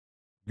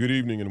Good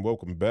evening and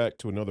welcome back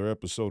to another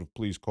episode of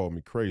Please Call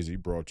Me Crazy,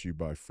 brought to you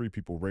by Free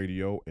People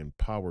Radio and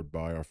powered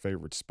by our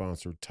favorite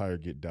sponsor,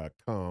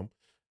 TireGet.com.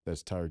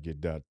 That's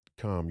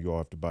TireGet.com. You all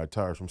have to buy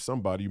tires from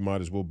somebody. You might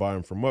as well buy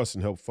them from us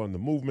and help fund the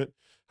movement,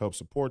 help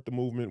support the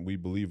movement. We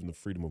believe in the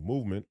freedom of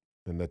movement,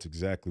 and that's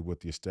exactly what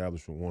the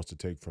establishment wants to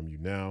take from you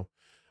now.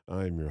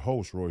 I am your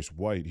host, Royce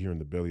White, here in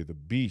the belly of the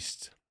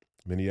beast,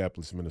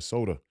 Minneapolis,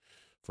 Minnesota,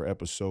 for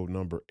episode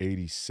number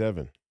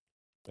 87.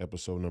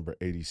 Episode number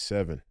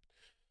 87.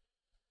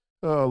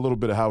 A little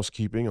bit of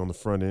housekeeping on the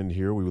front end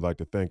here. We would like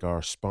to thank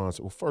our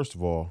sponsor. Well, first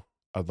of all,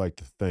 I'd like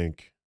to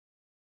thank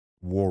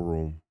War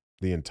Room,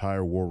 the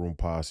entire War Room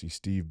posse,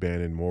 Steve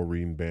Bannon,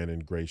 Maureen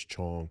Bannon, Grace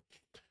Chong,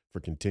 for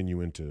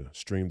continuing to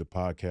stream the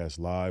podcast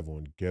live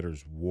on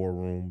Getter's War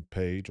Room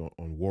page, on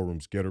War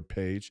Room's Getter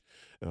page,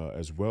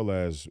 as well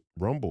as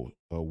Rumble,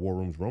 War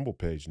Room's Rumble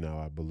page now,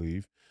 I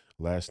believe.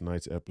 Last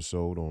night's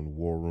episode on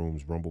War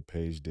Room's Rumble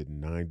page did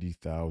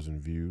 90,000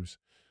 views.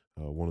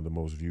 One of the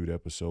most viewed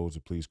episodes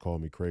of Please Call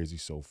Me Crazy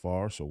so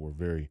far. So we're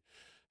very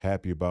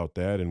happy about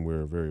that, and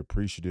we're very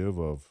appreciative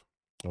of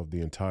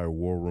the entire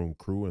War Room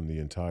crew and the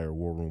entire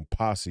War Room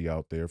posse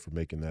out there for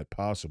making that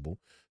possible.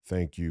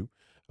 Thank you.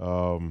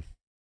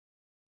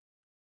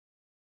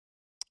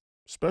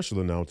 Special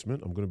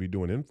announcement, I'm going to be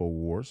doing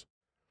InfoWars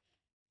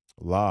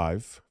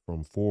live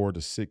from 4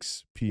 to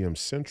 6 p.m.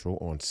 Central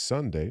on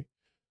Sunday.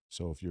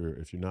 So if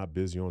you're not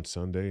busy on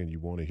Sunday and you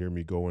want to hear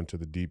me go into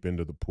the deep end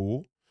of the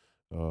pool,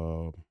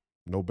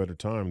 no better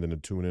time than to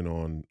tune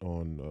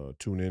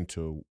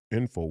into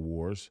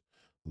InfoWars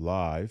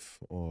live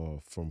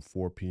from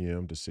 4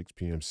 p.m. to 6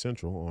 p.m.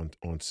 Central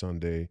on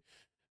Sunday,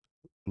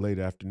 late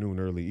afternoon,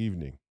 early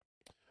evening.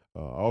 I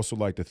also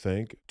like to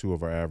thank two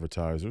of our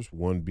advertisers,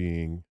 one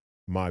being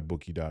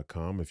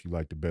mybookie.com. If you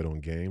like to bet on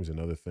games and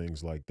other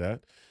things like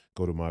that,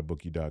 go to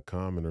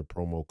mybookie.com and enter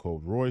promo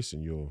code Royce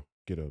and you'll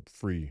get a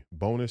free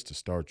bonus to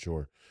start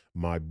your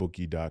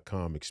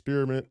mybookie.com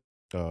experience,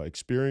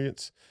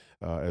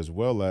 as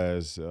well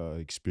as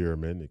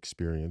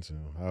experience,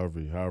 however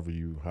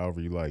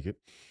you like it,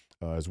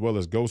 as well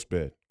as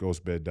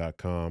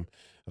ghostbed.com,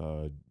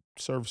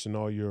 servicing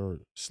all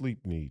your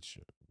sleep needs.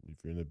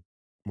 If you're in the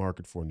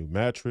market for a new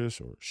mattress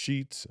or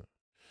sheets,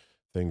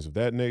 things of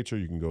that nature,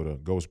 you can go to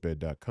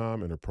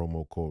ghostbed.com, enter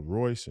promo code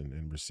Royce,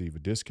 and receive a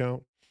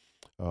discount.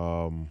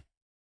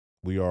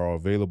 We are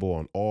available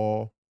on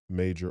all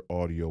major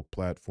audio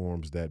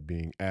platforms, that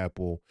being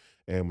Apple,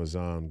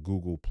 Amazon,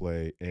 Google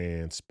Play,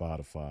 and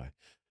Spotify,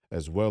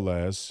 as well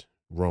as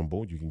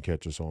Rumble. You can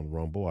catch us on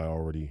Rumble. I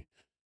already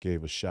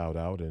gave a shout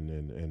out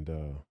and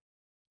a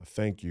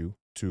thank you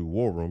to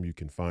War Room. You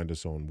can find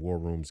us on War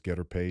Room's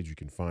Getter page. You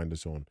can find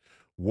us on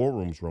War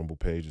Room's Rumble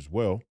page as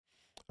well.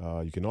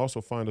 You can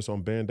also find us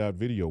on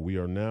Band.video. We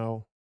are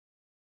now,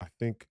 I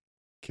think,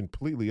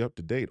 completely up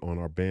to date on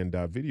our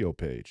Band.video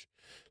page.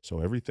 So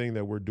everything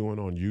that we're doing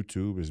on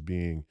YouTube is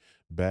being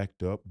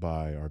backed up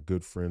by our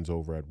good friends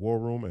over at War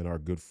Room and our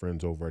good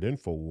friends over at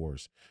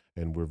InfoWars.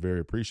 And we're very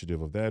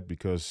appreciative of that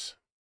because,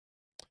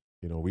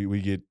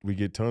 we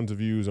get tons of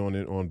views on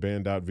it on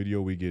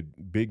Band.video. We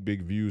get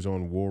big views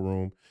on War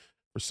Room.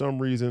 For some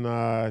reason,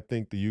 I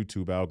think the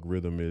YouTube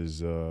algorithm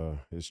is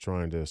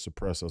trying to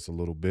suppress us a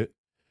little bit.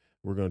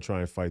 We're going to try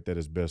and fight that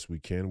as best we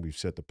can. We've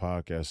set the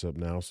podcast up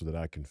now so that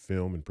I can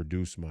film and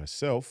produce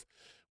myself,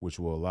 which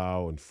will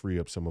allow and free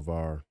up some of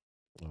our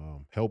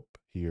help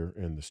here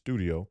in the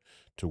studio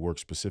to work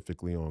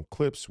specifically on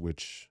clips,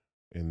 which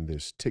in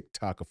this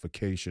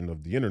TikTokification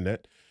of the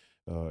internet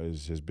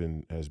has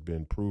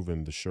been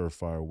proven the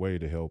surefire way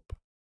to help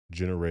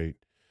generate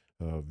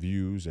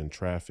views and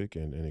traffic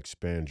and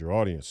expand your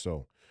audience.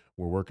 So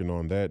we're working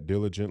on that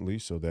diligently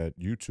so that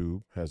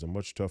YouTube has a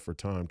much tougher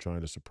time trying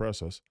to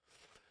suppress us.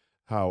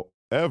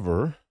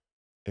 However,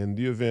 in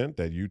the event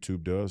that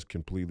YouTube does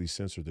completely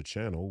censor the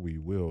channel, we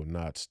will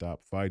not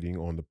stop fighting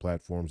on the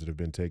platforms that have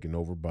been taken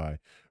over by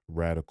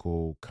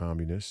radical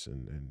communists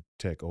and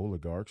tech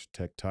oligarchs,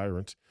 tech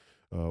tyrants.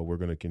 We're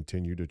going to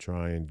continue to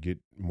try and get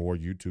more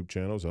YouTube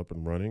channels up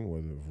and running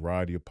with a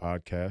variety of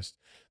podcasts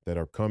that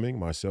are coming.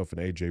 Myself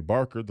and AJ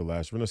Barker, the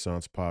Last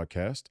Renaissance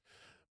podcast,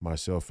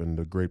 myself and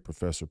the great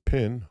Professor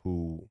Penn,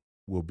 who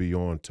will be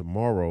on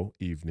tomorrow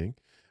evening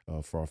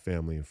for our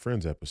family and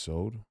friends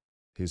episode.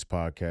 His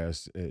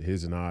podcast,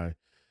 his and I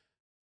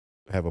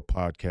have a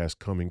podcast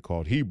coming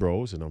called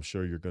Hebrews, and I'm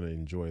sure you're going to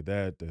enjoy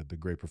that. The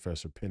great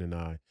Professor Penn and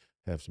I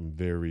have some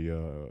very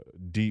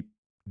deep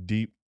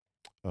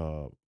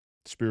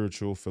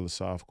spiritual,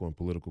 philosophical, and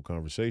political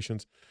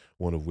conversations,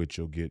 one of which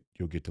you'll get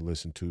to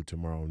listen to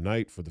tomorrow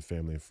night for the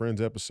family and friends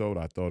episode.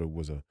 I thought it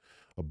was a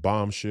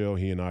bombshell.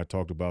 He and I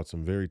talked about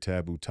some very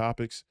taboo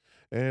topics,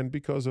 and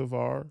because of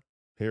our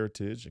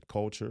heritage and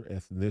culture,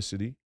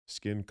 ethnicity,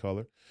 skin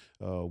color,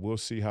 we'll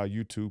see how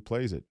YouTube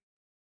plays it.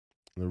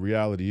 The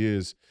reality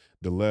is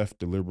the left,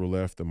 the liberal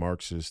left, the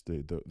Marxist,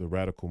 the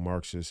radical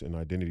Marxist and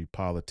identity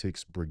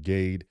politics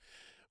brigade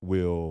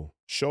will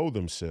show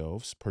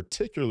themselves,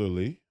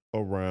 particularly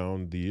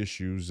around the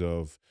issues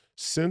of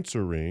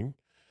censoring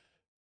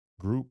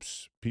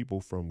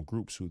people from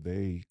groups who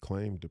they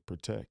claim to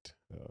protect.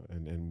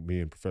 And me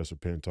and Professor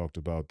Penn talked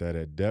about that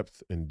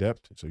in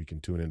depth. So you can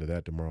tune into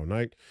that tomorrow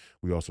night.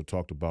 We also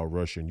talked about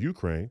Russia and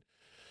Ukraine.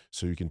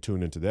 So you can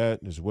tune into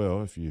that as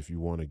well if you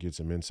want to get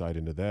some insight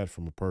into that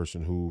from a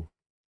person who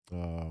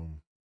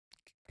um,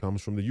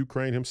 comes from the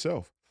Ukraine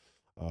himself.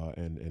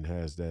 And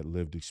has that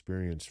lived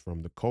experience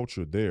from the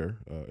culture there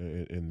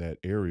in that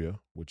area,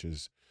 which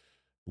is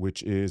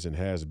and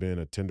has been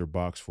a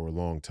tinderbox for a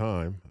long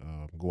time,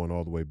 going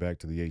all the way back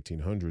to the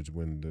 1800s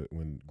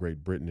when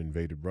Great Britain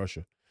invaded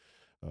Russia.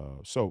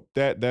 So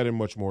that and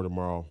much more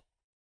tomorrow.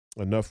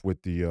 Enough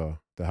with the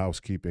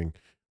housekeeping.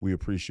 We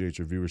appreciate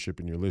your viewership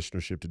and your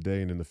listenership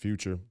today and in the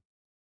future.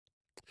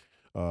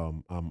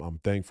 I'm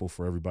thankful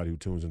for everybody who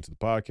tunes into the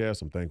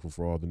podcast. I'm thankful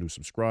for all the new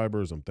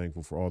subscribers. I'm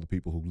thankful for all the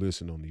people who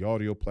listen on the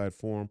audio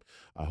platform.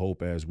 I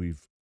hope as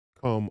we've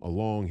come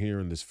along here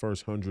in this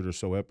first 100 or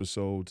so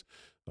episodes,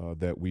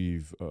 that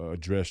we've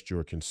addressed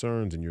your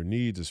concerns and your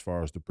needs as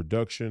far as the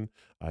production.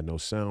 I know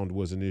sound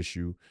was an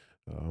issue.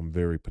 I'm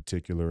very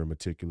particular and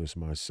meticulous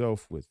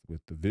myself with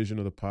the vision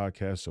of the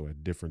podcast. So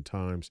at different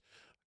times,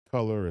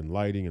 color and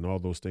lighting and all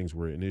those things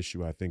were an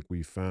issue. I think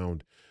we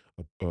found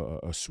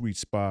a sweet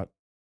spot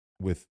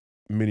with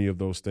many of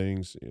those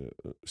things,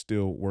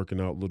 still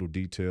working out little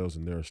details,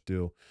 and there are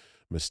still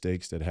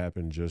mistakes that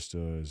happen just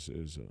as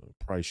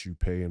price you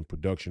pay in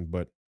production.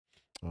 But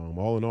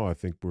all in all, I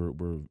think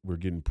we're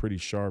getting pretty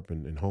sharp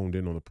and honed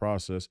in on the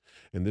process,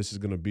 and this is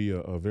going to be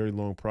a very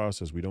long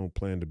process. We don't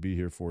plan to be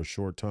here for a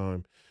short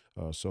time.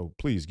 So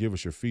please give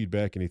us your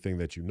feedback, anything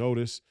that you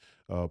notice.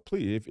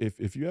 Please,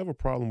 if you have a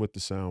problem with the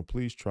sound,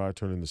 please try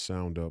turning the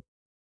sound up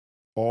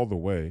all the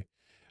way,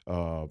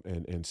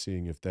 and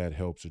seeing if that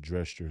helps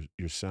address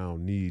your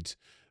sound needs.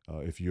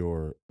 If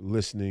you're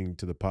listening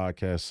to the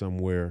podcast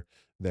somewhere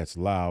that's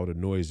loud, a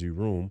noisy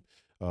room,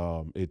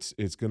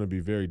 it's going to be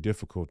very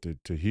difficult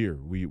to hear.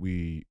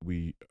 We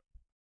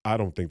I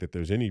don't think that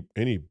there's any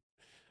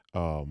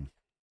um,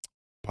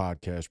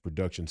 podcast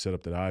production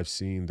setup that I've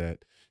seen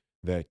that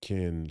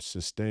can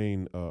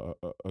sustain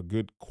a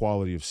good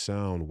quality of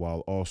sound while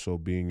also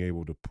being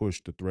able to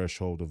push the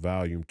threshold of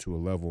volume to a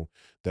level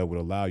that would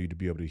allow you to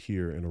be able to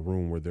hear in a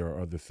room where there are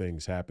other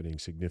things happening,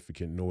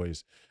 significant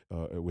noise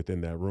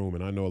within that room.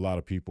 And I know a lot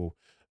of people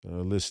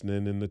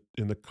listening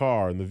in the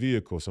car, in the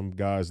vehicle. Some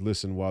guys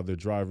listen while they're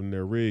driving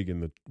their rig,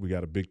 and we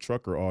got a big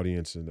trucker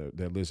audience and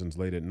that listens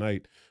late at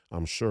night.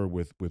 I'm sure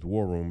with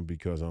War Room,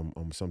 because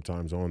I'm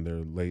sometimes on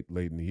there late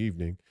in the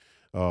evening.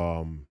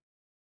 Um,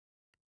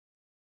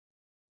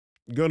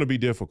 Gonna be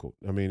difficult.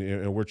 I mean,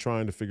 and we're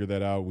trying to figure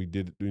that out. We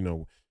did,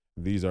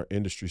 these are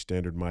industry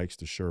standard mics,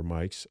 the Shure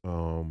mics.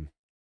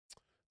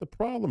 The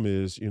problem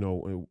is,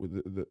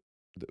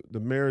 the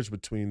marriage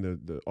between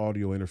the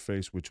audio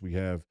interface, which we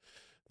have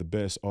the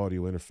best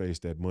audio interface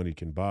that money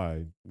can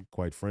buy,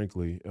 quite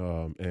frankly,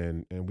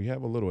 and we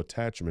have a little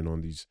attachment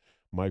on these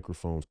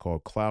microphones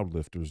called cloud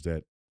lifters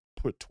that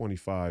put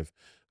 25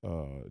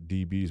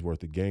 dBs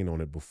worth of gain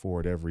on it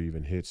before it ever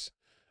even hits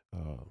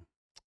uh,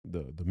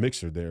 the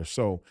mixer there.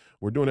 So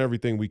we're doing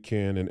everything we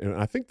can, and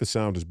I think the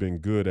sound has been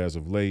good as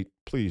of late.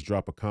 Please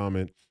drop a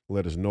comment.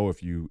 Let us know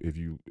if you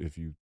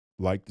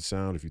like the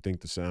sound, if you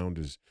think the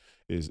sound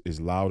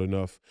is loud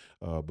enough.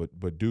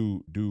 But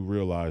do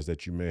realize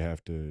that you may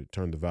have to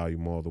turn the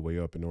volume all the way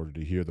up in order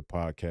to hear the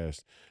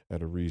podcast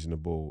at a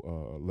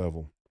reasonable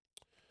level.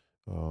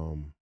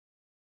 Um,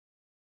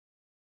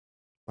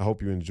 I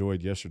hope you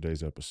enjoyed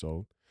yesterday's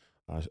episode.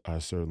 I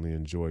certainly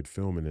enjoyed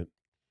filming it.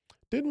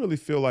 Didn't really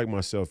feel like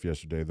myself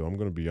yesterday, though. I'm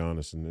going to be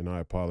honest, and I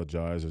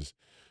apologize.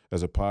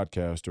 As a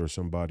podcaster or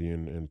somebody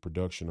in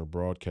production or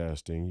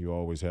broadcasting, you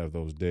always have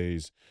those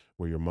days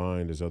where your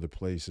mind is other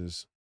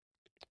places.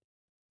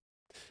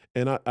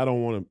 And I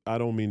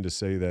don't mean to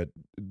say that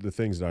the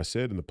things that I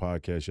said in the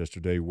podcast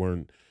yesterday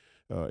weren't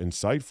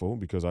insightful,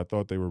 because I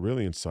thought they were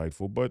really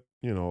insightful. But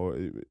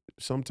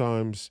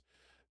sometimes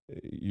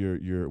you're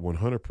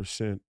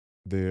 100%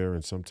 there,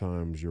 and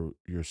sometimes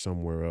you're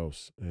somewhere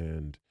else,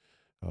 and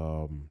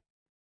um,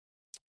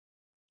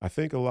 I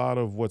think a lot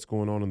of what's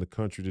going on in the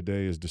country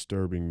today is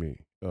disturbing me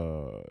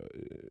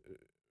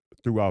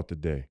throughout the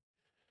day,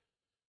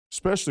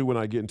 especially when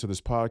I get into this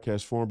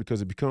podcast form,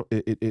 because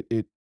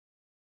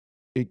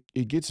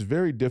it gets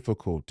very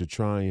difficult to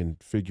try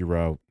and figure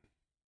out,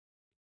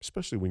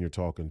 especially when you're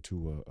talking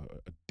to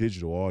a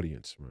digital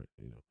audience, right?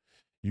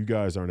 You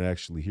guys aren't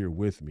actually here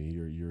with me.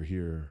 You're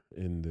here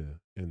in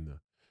the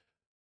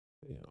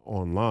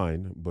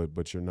online,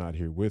 but you're not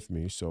here with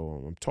me.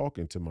 So I'm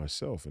talking to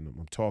myself, and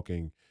I'm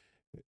talking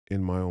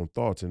in my own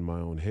thoughts, in my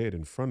own head,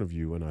 in front of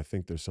you. And I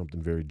think there's something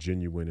very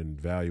genuine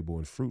and valuable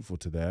and fruitful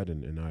to that.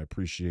 And I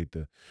appreciate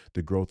the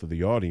growth of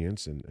the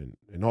audience, and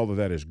all of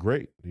that is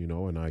great,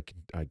 and I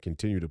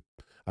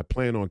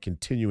plan on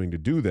continuing to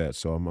do that.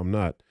 So I'm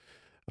not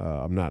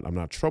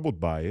troubled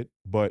by it,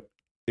 but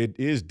it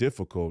is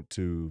difficult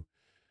to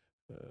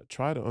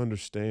try to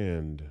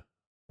understand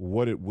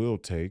what it will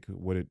take,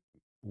 what it,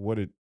 what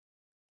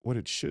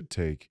it should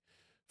take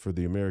for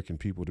the American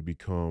people to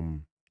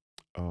become,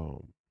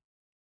 um,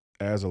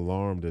 as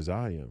alarmed as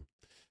I am.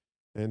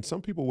 And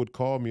some people would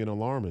call me an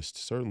alarmist.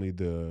 Certainly,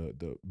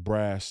 the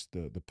brass,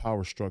 the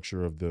power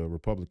structure of the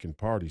Republican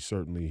Party,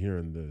 certainly here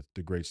in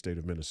the great state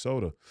of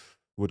Minnesota,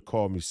 would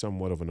call me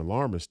somewhat of an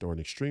alarmist or an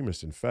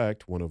extremist. In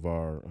fact, one of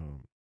our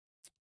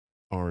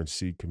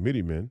RNC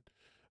committeemen,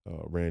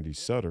 Randy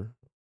Sutter,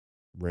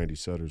 Randy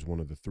Sutter is one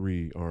of the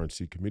three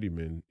RNC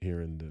committeemen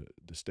here in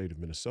the state of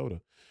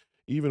Minnesota,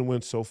 even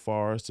went so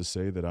far as to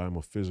say that I'm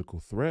a physical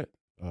threat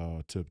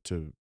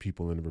to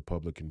people in the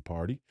Republican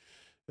Party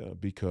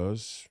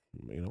because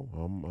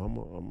I'm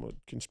a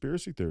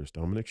conspiracy theorist.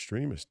 I'm an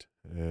extremist,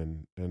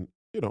 and I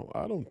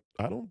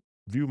don't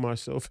view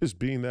myself as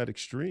being that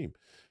extreme.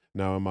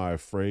 Now, am I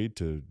afraid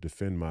to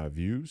defend my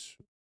views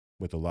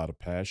with a lot of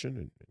passion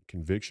and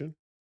conviction?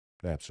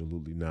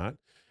 Absolutely not.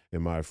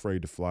 Am I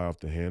afraid to fly off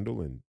the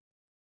handle and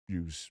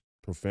use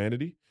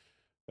profanity?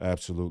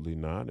 Absolutely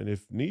not. And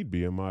if need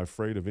be, am I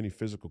afraid of any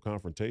physical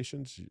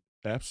confrontations?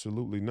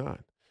 Absolutely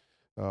not.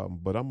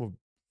 But I'm a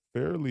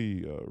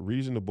fairly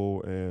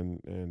reasonable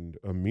and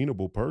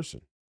amenable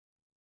person.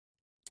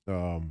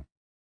 Um,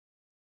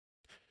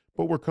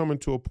 but we're coming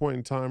to a point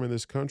in time in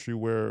this country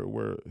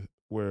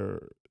where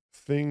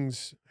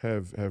things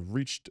have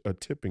reached a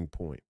tipping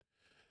point.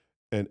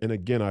 And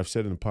again, I've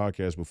said in the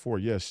podcast before,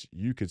 yes,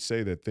 you could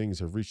say that things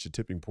have reached a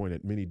tipping point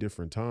at many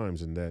different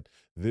times, and that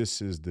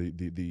this is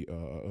the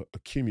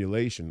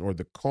accumulation or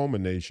the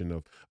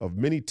culmination of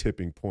many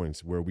tipping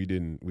points where we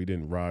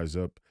didn't rise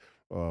up,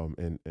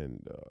 and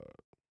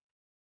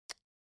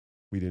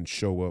we didn't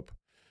show up,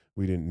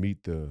 we didn't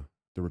meet the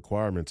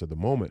requirements of the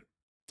moment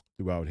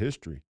throughout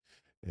history,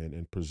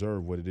 and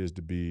preserve what it is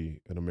to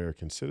be an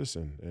American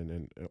citizen,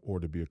 and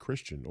or to be a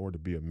Christian, or to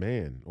be a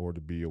man, or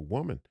to be a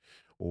woman,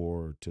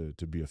 or to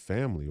be a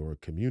family, or a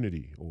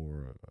community,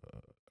 or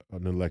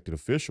an elected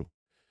official,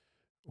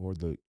 or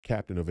the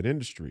captain of an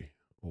industry,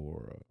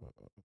 or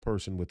a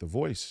person with a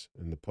voice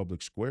in the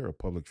public square, a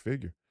public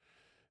figure,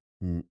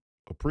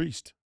 a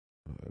priest.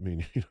 I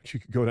mean, you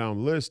could go down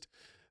the list.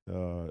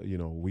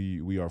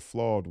 We are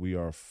flawed. We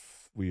are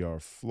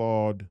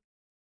flawed.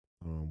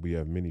 We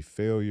have many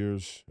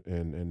failures,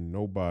 and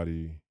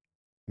nobody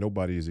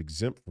is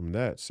exempt from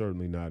that.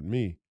 Certainly not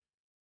me.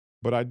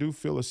 But I do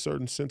feel a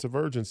certain sense of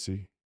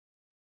urgency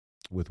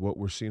with what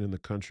we're seeing in the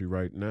country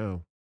right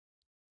now,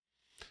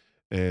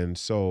 and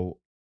so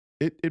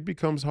it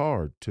becomes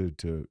hard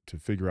to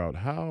figure out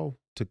how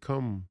to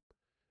come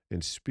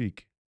and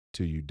speak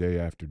to you day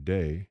after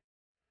day,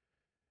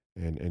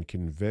 and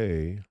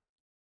convey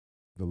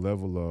the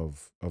level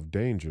of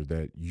danger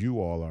that you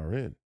all are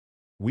in.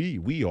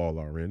 We all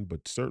are in,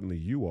 but certainly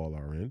you all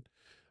are in.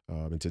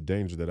 It's a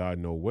danger that I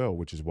know well,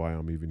 which is why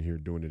I'm even here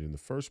doing it in the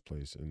first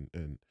place.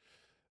 And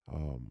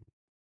um,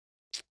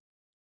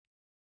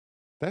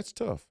 that's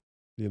tough.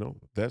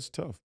 That's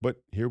tough.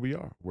 But here we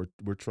are.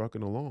 We're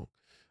trucking along.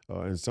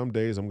 And some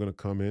days I'm going to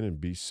come in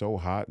and be so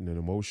hot and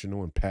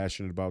emotional and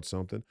passionate about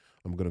something.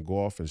 I'm going to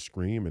go off and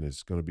scream, and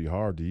it's going to be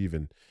hard to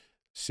even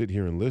sit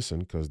here and listen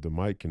because the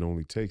mic can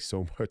only take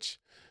so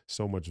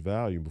much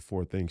value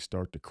before things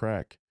start to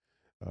crack.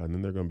 And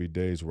then there are going to be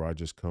days where I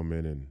just come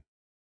in and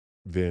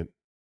vent,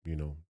 you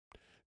know,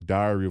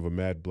 Diary of a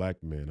Mad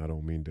Black Man. I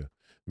don't mean to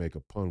make a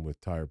pun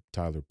with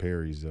Tyler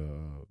Perry's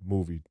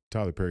movie.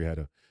 Tyler Perry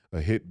had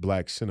a hit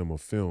black cinema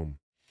film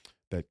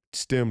that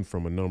stemmed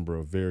from a number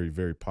of very,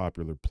 very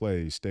popular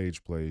plays,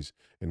 stage plays,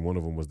 and one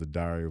of them was The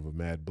Diary of a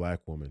Mad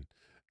Black Woman,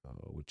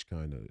 which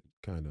kind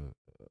of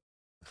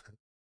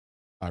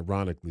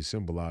ironically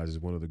symbolizes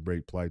one of the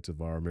great plights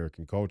of our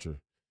American culture,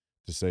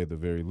 to say the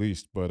very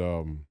least. But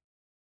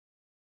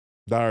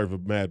Diary of a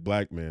Mad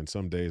Black Man.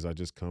 Some days I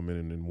just come in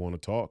and want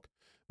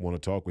to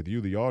talk with you,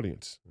 the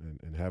audience,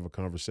 and have a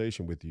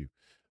conversation with you.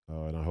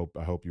 And I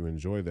hope you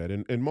enjoy that.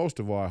 And most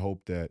of all, I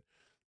hope that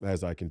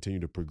as I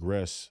continue to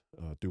progress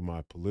through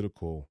my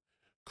political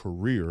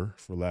career,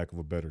 for lack of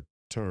a better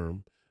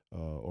term,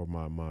 or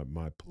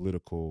my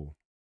political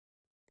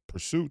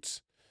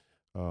pursuits,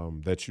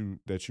 that you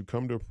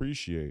come to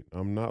appreciate.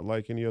 I'm not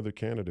like any other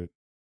candidate,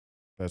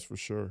 that's for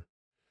sure.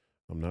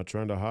 I'm not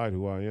trying to hide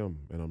who I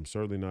am, and I'm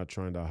certainly not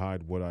trying to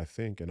hide what I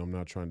think, and I'm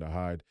not trying to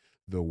hide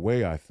the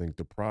way I think,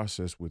 the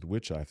process with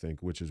which I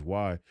think, which is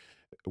why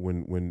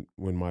when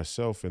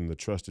myself and the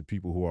trusted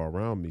people who are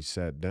around me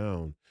sat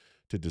down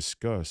to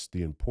discuss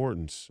the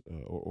importance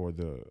or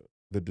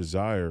the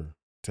desire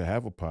to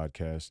have a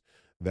podcast,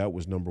 that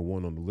was number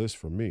one on the list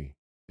for me.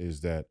 Is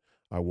that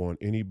I want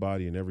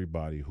anybody and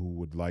everybody who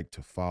would like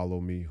to follow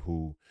me,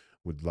 who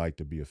would like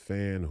to be a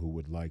fan, who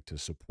would like to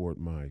support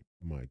my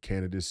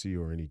candidacy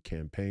or any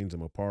campaigns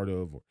I'm a part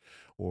of,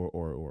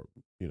 or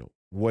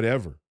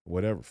whatever,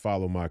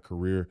 follow my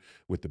career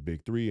with the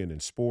big three and in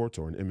sports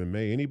or in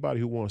MMA. Anybody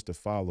who wants to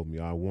follow me,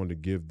 I want to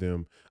give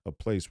them a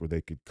place where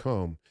they could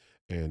come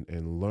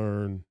and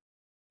learn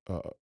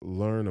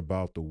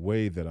about the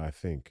way that I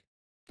think,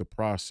 the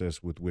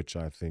process with which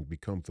I think,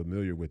 become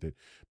familiar with it,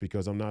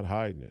 because I'm not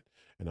hiding it.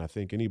 And I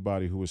think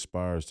anybody who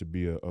aspires to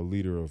be a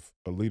leader of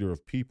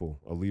people,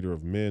 a leader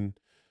of men,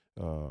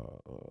 a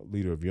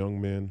leader of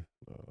young men,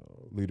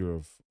 leader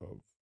of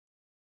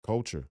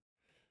culture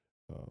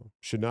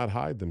should not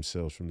hide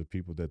themselves from the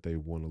people that they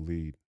want to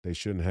lead. They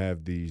shouldn't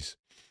have these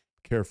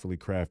carefully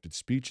crafted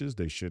speeches.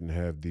 They shouldn't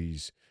have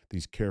these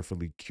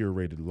carefully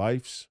curated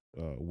lives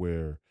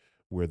where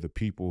the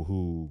people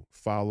who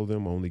follow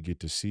them only get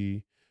to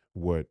see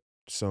what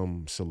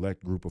some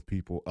select group of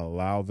people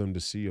allow them to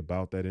see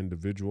about that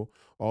individual.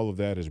 All of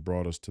that has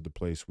brought us to the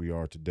place we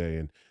are today.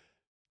 And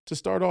to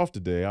start off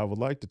today, I would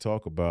like to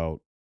talk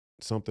about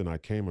something I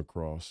came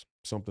across,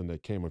 something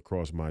that came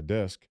across my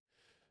desk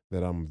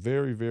that I'm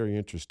very, very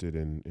interested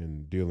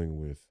in dealing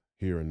with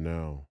here and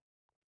now.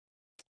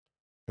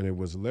 And it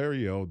was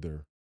Larry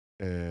Elder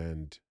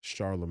and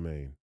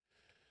Charlemagne.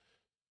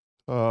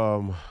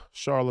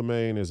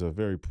 Charlemagne is a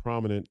very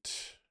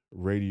prominent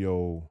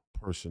radio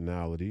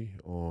personality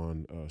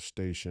on a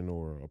station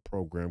or a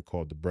program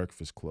called The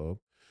Breakfast Club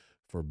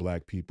for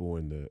black people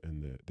in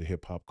the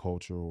hip hop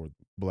culture or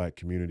black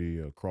community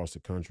across the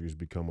country has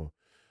become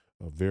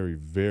a very,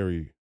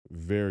 very,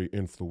 very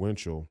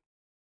influential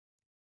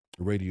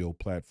radio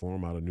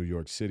platform out of New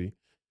York City.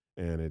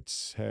 And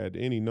it's had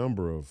any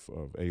number of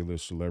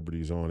A-list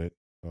celebrities on it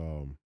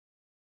um,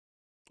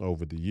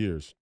 over the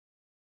years.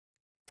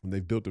 And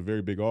they've built a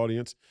very big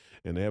audience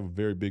and they have a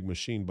very big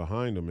machine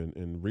behind them.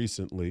 And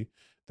recently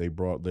they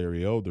brought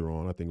Larry Elder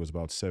on. I think it was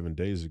about 7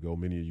 days ago.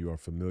 Many of you are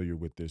familiar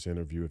with this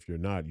interview. If you're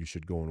not, you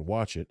should go and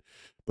watch it.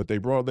 But they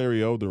brought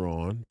Larry Elder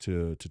on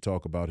to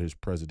talk about his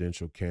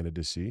presidential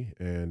candidacy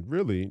and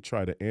really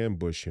try to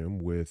ambush him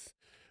with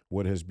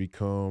what has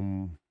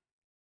become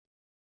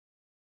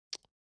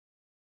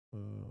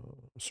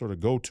sort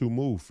of go-to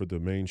move for the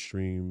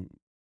mainstream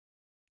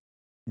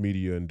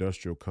media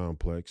industrial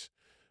complex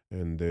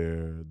and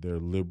their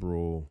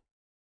liberal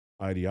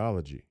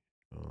ideology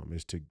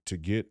is to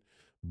get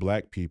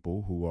black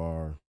people who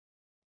are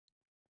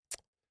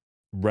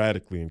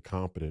radically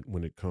incompetent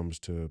when it comes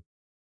to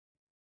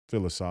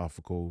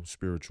philosophical,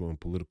 spiritual, and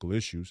political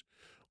issues,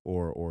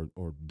 or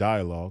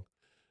dialogue,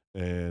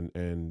 and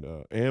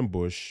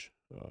ambush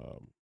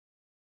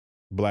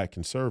black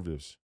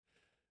conservatives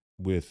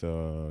with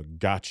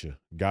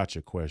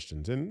gotcha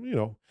questions.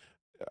 And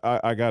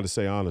I got to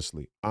say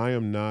honestly, I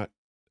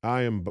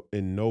am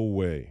in no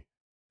way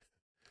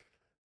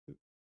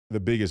the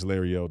biggest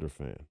Larry Elder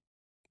fan.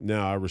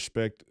 Now, I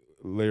respect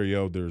Larry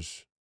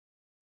Elder's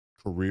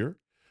career.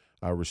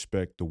 I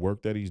respect the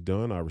work that he's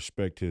done. I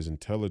respect his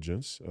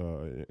intelligence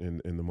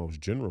in the most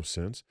general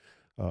sense.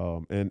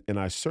 And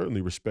I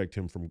certainly respect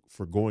him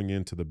for going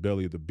into the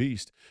belly of the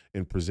beast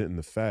and presenting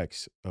the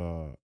facts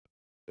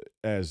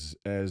as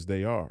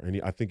they are.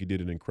 And I think he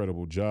did an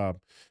incredible job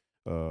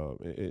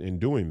in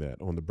doing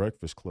that on the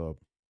Breakfast Club.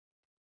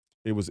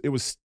 It was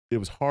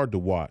hard to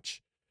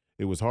watch.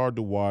 It was hard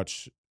to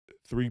watch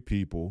three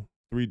people,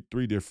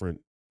 three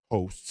different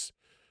hosts.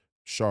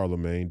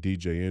 Charlemagne,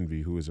 DJ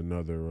Envy, who is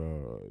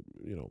another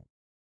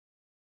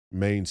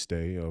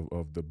mainstay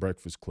of the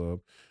Breakfast Club,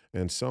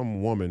 and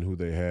some woman who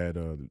they had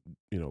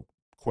you know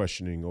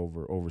questioning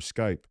over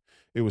Skype.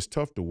 It was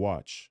tough to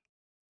watch.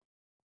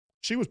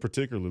 She was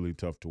particularly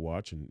tough to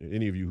watch, and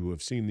any of you who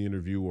have seen the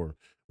interview or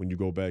when you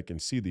go back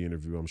and see the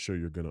interview, I'm sure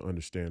you're going to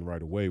understand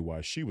right away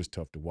why she was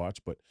tough to watch.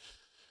 But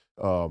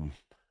um,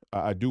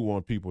 I do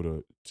want people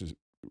to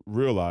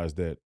realize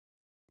that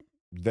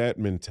that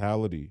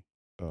mentality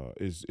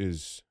is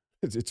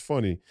it's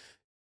funny.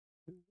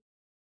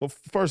 Well,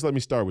 first let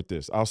me start with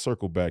this. I'll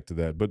circle back to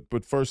that,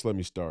 but first let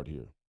me start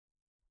here.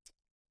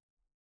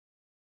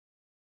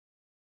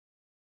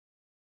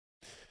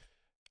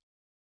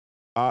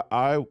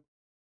 I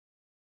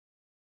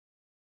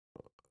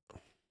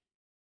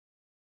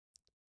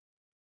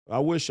I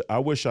wish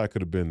I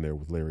could have been there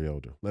with Larry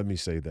Elder. Let me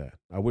say that.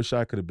 I wish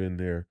I could have been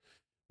there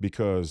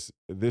because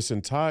this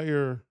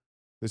entire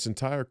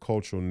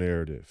cultural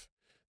narrative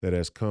that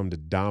has come to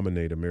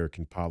dominate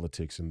American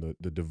politics and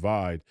the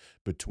divide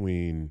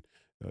between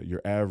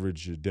your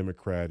average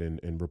Democrat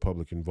and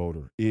Republican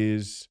voter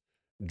is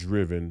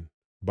driven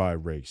by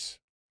race.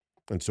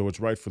 And so it's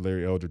right for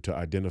Larry Elder to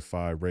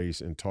identify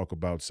race and talk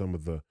about some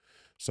of the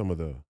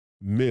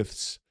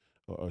myths,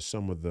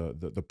 some of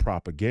the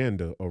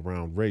propaganda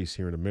around race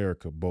here in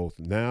America, both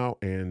now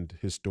and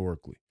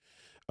historically.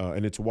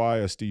 And it's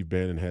why Steve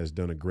Bannon has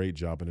done a great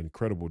job, an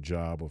incredible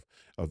job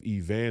of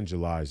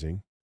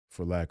evangelizing,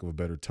 for lack of a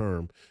better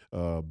term,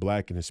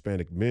 black and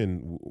Hispanic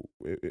men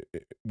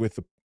with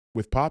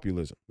with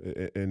populism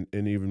and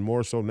even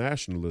more so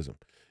nationalism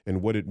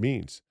and what it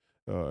means.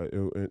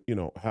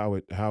 How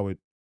it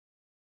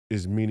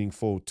is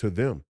meaningful to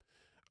them.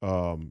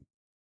 Um,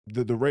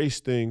 the race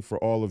thing for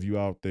all of you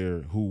out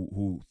there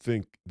who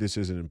think this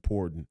isn't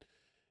important,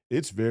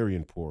 it's very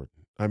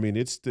important. I mean,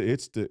 it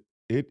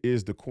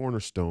is the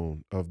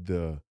cornerstone of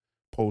the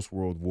post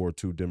World War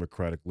II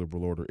democratic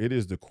liberal order. It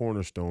is the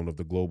cornerstone of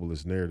the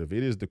globalist narrative.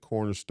 It is the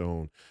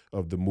cornerstone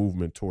of the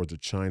movement towards a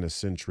China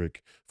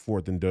centric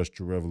fourth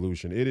industrial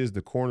revolution. It is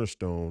the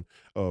cornerstone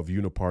of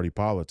uniparty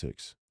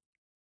politics.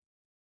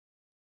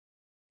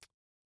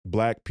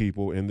 Black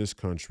people in this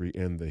country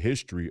and the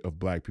history of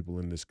black people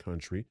in this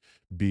country,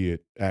 be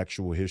it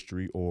actual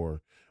history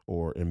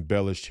or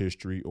embellished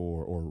history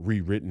or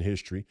rewritten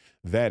history.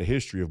 That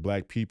history of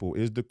black people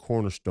is the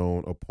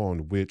cornerstone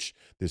upon which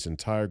this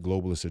entire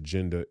globalist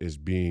agenda is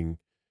being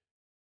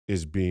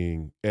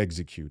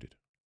executed.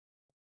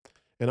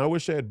 And I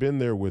wish I had been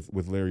there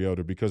with Larry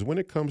Elder, because when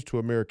it comes to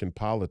American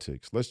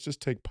politics, let's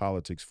just take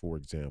politics for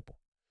example.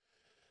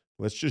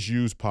 Let's just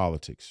use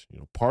politics,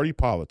 party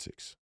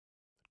politics,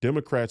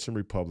 Democrats and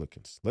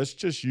Republicans. Let's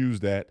just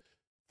use that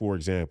for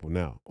example.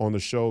 Now, on the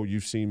show,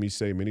 you've seen me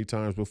say many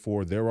times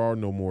before, there are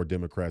no more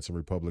Democrats and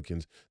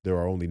Republicans. There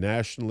are only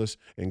nationalists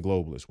and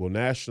globalists. Well,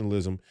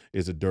 nationalism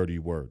is a dirty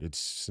word. It's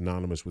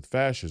synonymous with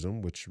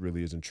fascism, which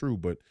really isn't true,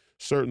 but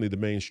certainly the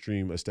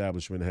mainstream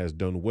establishment has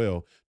done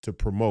well to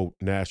promote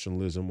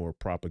nationalism or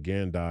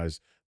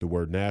propagandize the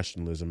word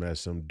nationalism as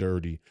some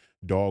dirty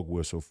dog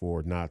whistle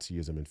for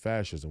Nazism and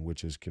fascism,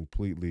 which is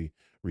completely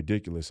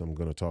ridiculous. I'm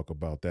going to talk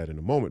about that in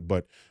a moment.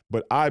 But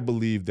I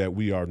believe that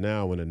we are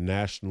now in a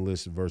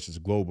nationalist versus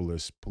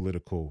globalist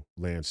political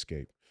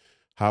landscape.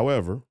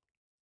 However,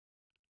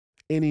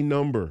 any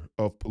number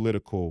of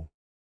political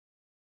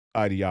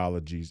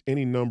ideologies,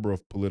 any number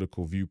of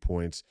political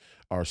viewpoints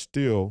are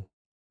still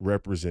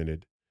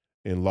represented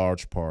in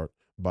large part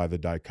by the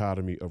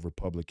dichotomy of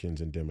Republicans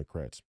and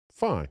Democrats.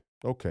 Fine.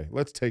 Okay,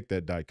 let's take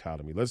that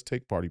dichotomy. Let's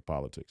take party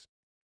politics.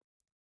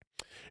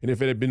 And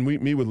if it had been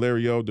me with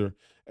Larry Elder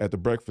at the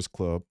Breakfast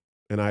Club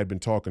and I had been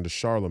talking to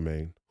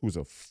Charlemagne, who's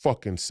a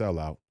fucking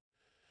sellout,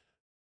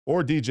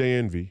 or DJ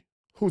Envy,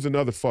 who's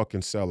another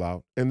fucking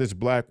sellout, and this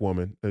black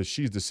woman,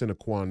 she's the sine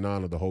qua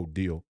non of the whole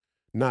deal.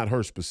 Not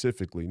her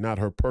specifically, not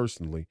her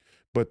personally,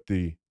 but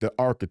the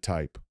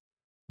archetype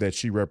that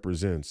she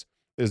represents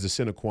is the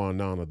sine qua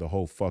non of the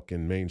whole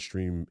fucking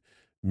mainstream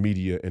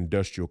media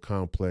industrial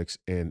complex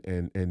and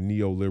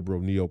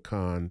neoliberal,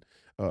 neocon,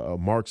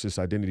 Marxist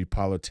identity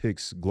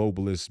politics,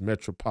 globalist,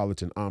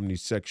 metropolitan,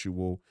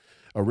 omnisexual,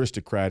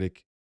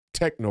 aristocratic,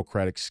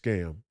 technocratic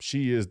scam.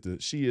 She is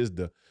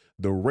the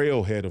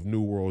railhead of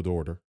New World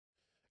Order.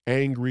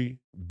 Angry,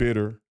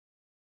 bitter,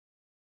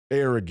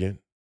 arrogant,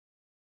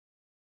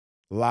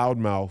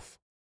 loudmouth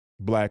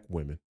black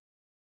women.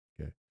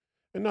 Okay.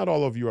 And not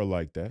all of you are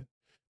like that.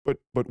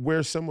 But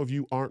where some of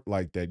you aren't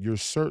like that, you're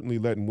certainly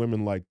letting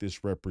women like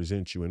this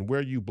represent you. And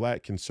where you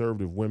black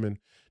conservative women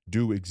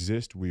do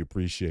exist, we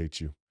appreciate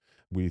you.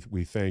 We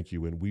thank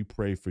you, and we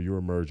pray for your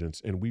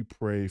emergence, and we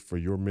pray for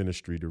your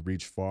ministry to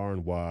reach far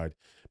and wide.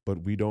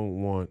 But we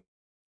don't want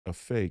a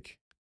fake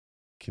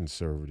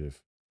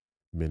conservative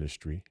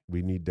ministry.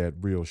 We need that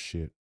real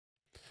shit.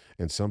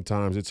 And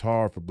sometimes it's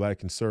hard for black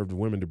conservative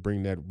women to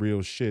bring that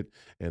real shit.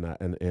 And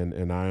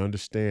I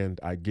understand.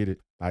 I get it.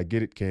 I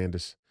get it,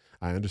 Candace.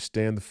 I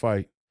understand the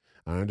fight.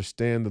 I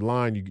understand the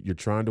line you're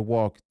trying to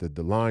walk,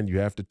 the line you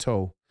have to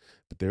toe.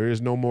 But there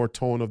is no more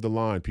towing of the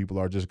line. People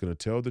are just going to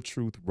tell the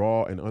truth,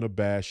 raw and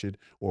unabashed,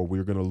 or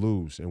we're going to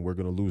lose. And we're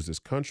going to lose this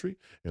country,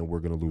 and we're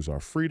going to lose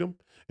our freedom,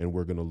 and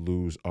we're going to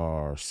lose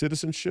our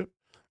citizenship,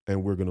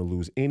 and we're going to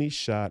lose any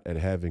shot at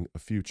having a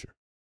future.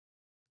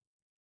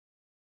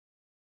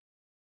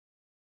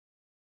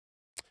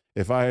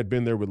 If I had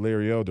been there with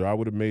Larry Elder, I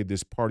would have made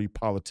this party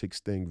politics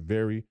thing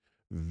very,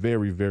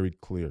 very, very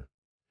clear.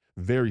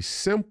 Very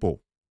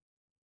simple.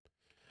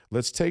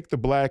 Let's take the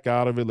black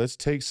out of it. Let's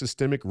take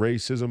systemic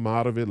racism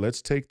out of it.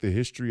 Let's take the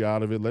history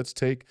out of it. Let's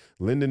take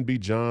Lyndon B.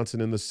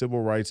 Johnson and the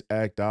Civil Rights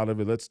Act out of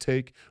it. Let's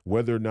take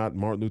whether or not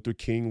Martin Luther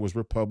King was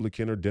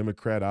Republican or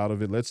Democrat out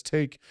of it. Let's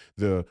take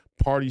the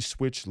party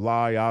switch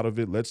lie out of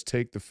it. Let's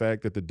take the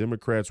fact that the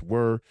Democrats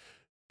were,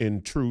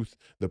 in truth,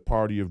 the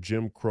party of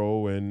Jim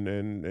Crow and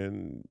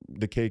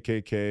the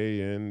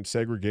KKK and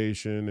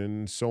segregation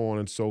and so on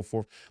and so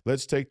forth.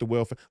 Let's take the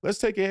welfare. Let's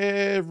take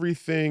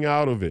everything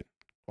out of it.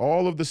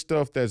 All of the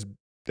stuff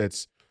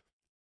that's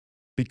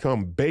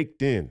become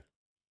baked in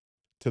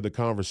to the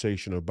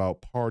conversation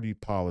about party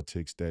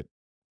politics that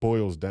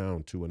boils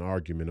down to an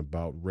argument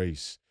about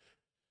race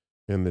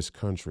in this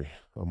country,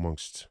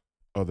 amongst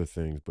other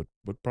things,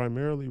 but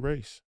primarily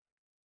race.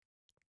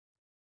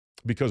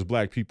 Because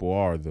black people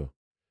are the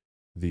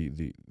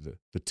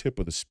tip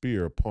of the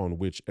spear upon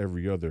which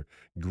every other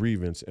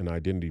grievance and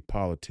identity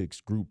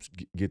politics groups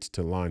gets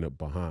to line up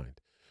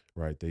behind,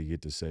 right? They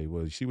get to say,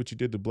 well, you see what you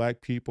did to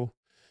black people?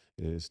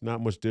 It's not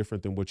much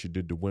different than what you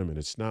did to women.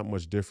 It's not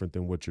much different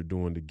than what you're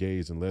doing to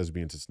gays and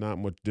lesbians. It's not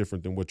much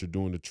different than what you're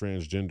doing to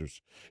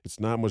transgenders.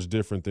 It's not much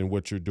different than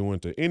what you're doing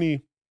to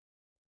any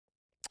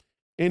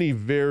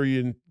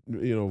variant,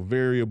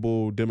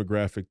 variable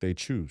demographic they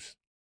choose.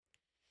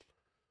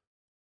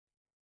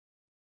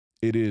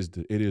 It is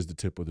the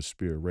tip of the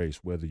spear race,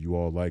 whether you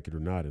all like it or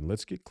not. And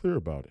let's get clear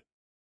about it.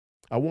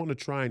 I want to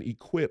try and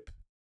equip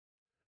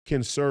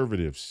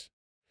conservatives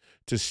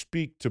to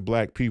speak to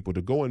black people,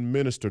 to go and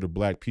minister to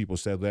black people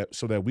so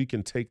that we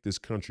can take this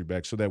country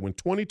back, so that when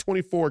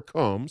 2024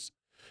 comes,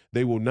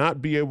 they will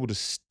not be able to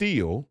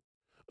steal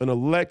an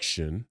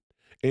election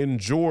in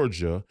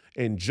Georgia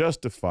and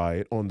justify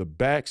it on the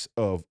backs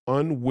of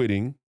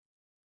unwitting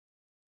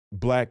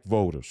black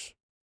voters.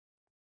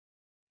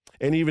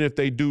 And even if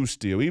they do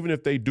steal, even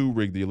if they do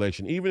rig the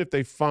election, even if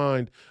they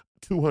find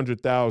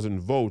 200,000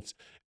 votes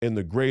in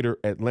the greater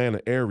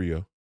Atlanta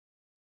area,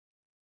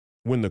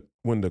 when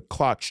the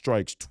clock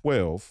strikes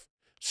 12,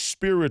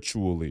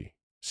 spiritually,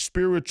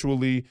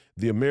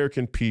 the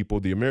American people,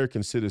 the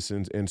American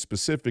citizens, and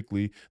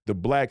specifically the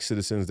black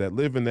citizens that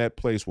live in that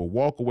place will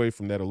walk away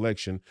from that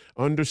election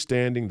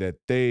understanding that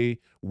they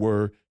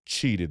were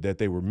cheated, that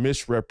they were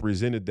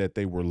misrepresented, that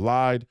they were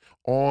lied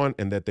on,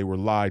 and that they were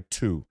lied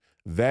to.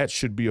 That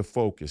should be a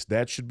focus.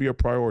 That should be a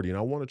priority. And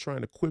I want to try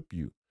and equip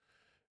you.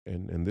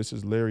 And this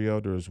is Larry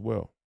Elder as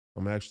well.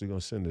 I'm actually going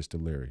to send this to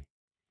Larry.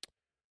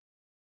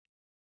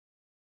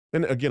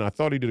 And again, I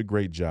thought he did a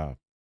great job.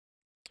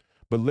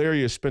 But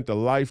Larry has spent a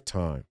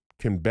lifetime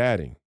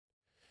combating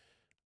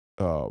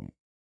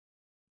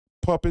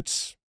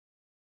puppets,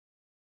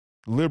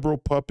 liberal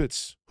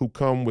puppets who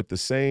come with the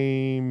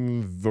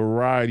same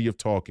variety of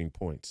talking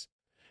points.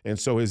 And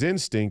so his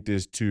instinct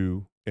is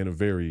to, in a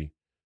very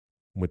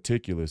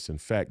meticulous and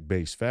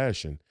fact-based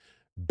fashion,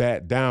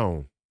 bat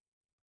down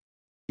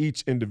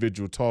each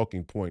individual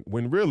talking point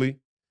when really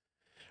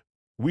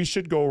we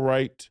should go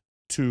right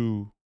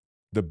to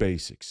the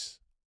basics.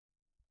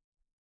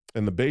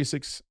 And the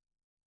basics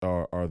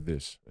are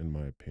this, in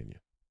my opinion.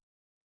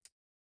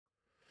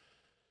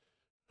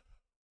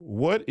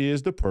 What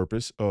is the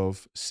purpose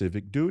of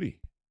civic duty?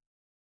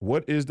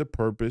 What is the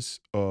purpose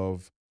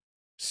of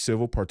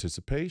civil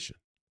participation?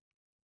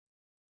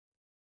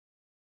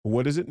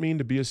 What does it mean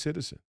to be a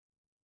citizen?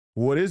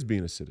 What is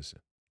being a citizen?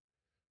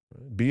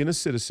 Being a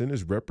citizen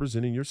is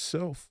representing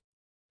yourself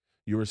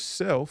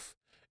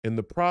in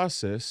the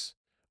process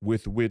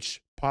with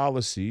which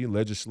policy,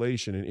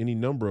 legislation, and any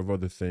number of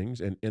other things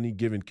in any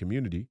given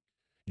community,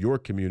 your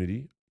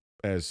community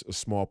as a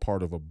small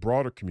part of a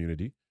broader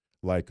community,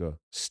 like a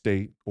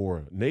state or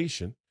a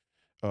nation,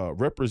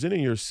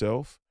 representing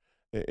yourself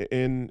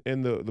in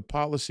the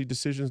policy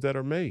decisions that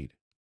are made.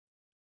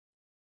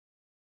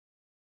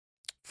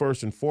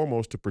 First and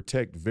foremost, to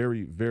protect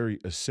very, very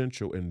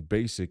essential and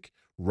basic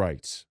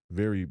rights,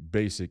 very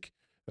basic,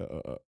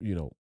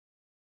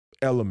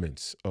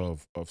 elements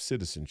of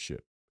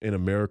citizenship. In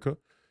America,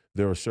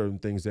 there are certain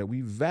things that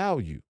we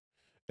value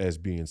as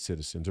being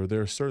citizens, or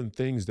there are certain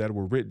things that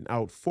were written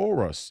out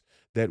for us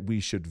that we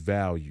should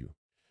value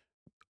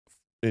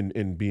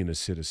in being a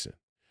citizen.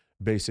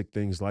 Basic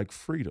things like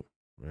freedom,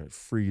 right?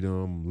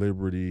 Freedom,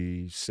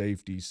 liberty,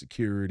 safety,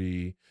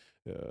 security,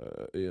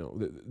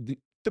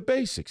 the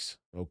basics,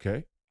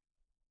 okay?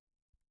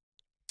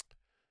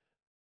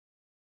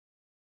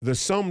 The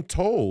sum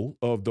total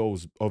of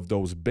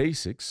those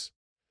basics,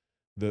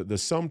 the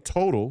sum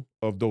total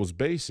of those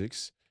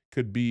basics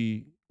could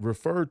be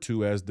referred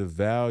to as the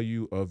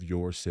value of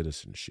your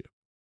citizenship.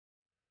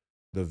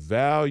 The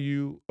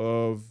value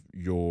of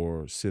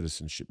your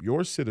citizenship.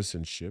 Your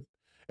citizenship,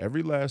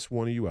 every last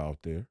one of you out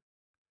there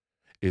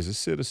is a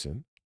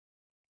citizen.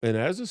 And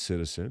as a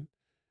citizen,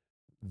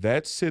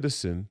 that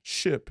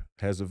citizenship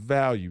has a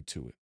value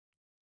to it.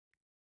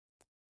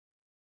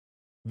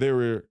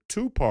 There are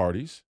two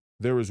parties.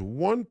 There is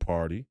one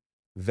party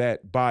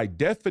that, by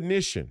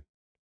definition,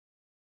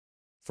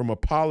 from a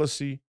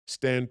policy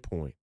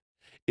standpoint,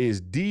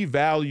 is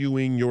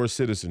devaluing your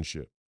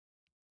citizenship.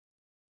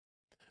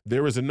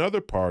 There is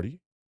another party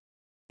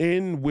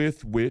in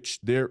with which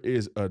there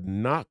is a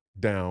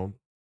knockdown,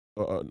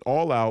 an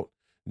all-out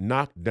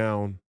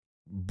knockdown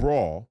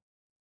brawl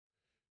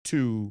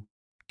to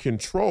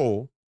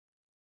control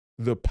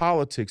the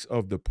politics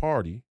of the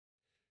party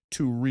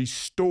to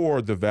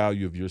restore the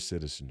value of your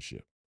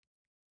citizenship.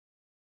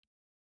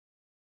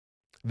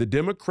 The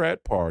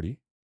Democrat Party,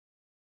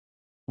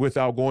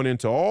 without going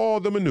into all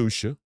the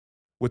minutia,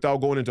 without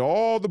going into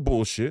all the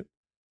bullshit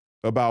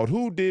about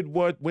who did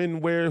what,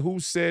 when, where, who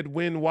said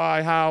when,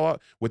 why, how,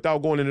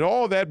 without going into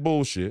all that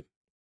bullshit,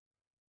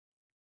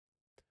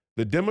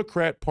 the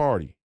Democrat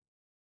Party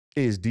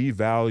is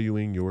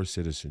devaluing your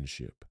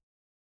citizenship.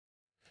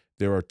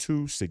 There are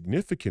two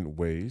significant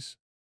ways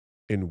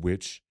in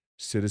which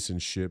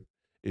citizenship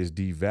is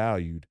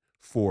devalued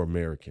for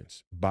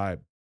Americans by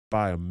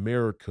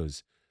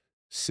America's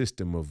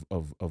system of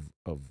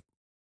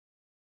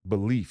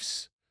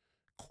beliefs,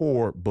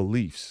 core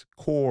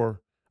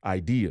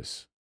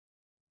ideas.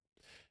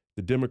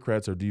 The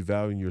Democrats are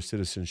devaluing your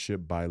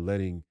citizenship by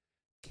letting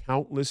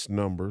countless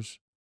numbers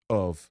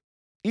of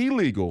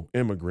illegal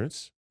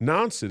immigrants,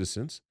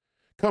 non-citizens,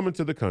 come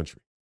into the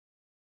country.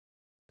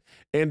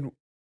 And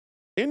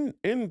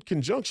in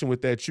conjunction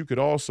with that, you could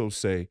also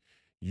say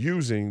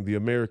using the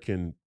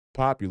American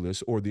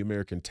populace or the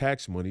American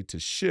tax money to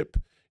ship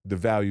the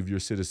value of your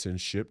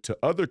citizenship to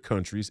other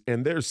countries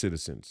and their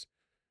citizens,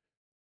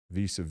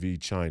 vis-a-vis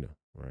China,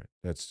 right?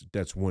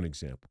 That's one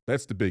example.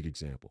 That's the big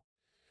example.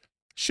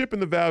 Shipping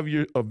the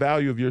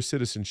value of your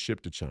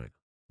citizenship to China.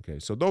 Okay,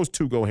 so those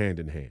two go hand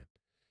in hand.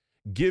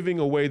 Giving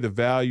away the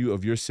value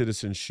of your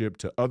citizenship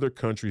to other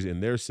countries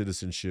and their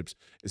citizens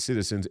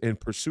in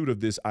pursuit of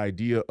this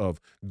idea of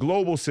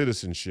global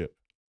citizenship.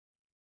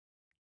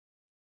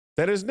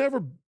 That has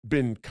never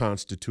been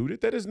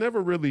constituted. That has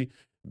never really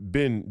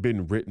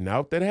been written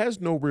out. That has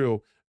no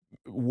real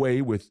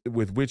way with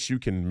which you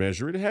can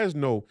measure it. It has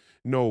no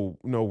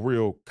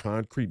real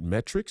concrete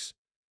metrics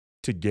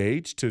to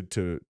gauge,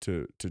 to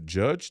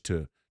judge,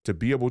 to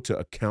be able to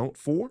account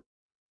for.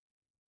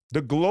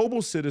 The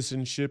global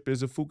citizenship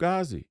is a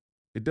fugazi.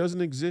 It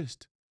doesn't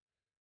exist.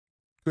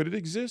 Could it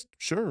exist?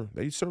 Sure.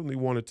 They certainly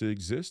want it to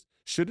exist.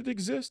 Should it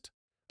exist?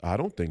 I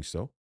don't think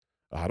so.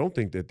 I don't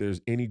think that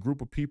there's any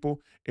group of people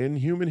in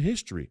human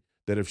history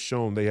that have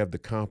shown they have the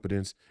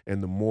competence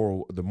and the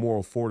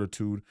moral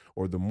fortitude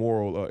or the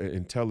moral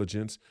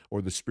intelligence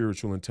or the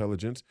spiritual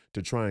intelligence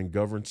to try and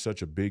govern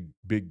such a big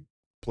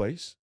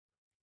place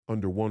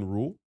under one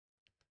rule.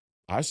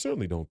 I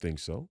certainly don't think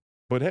so.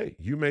 But hey,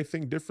 you may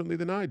think differently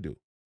than I do.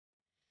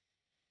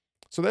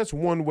 So that's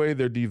one way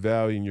they're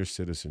devaluing your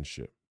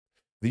citizenship.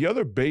 The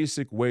other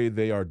basic way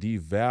they are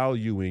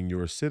devaluing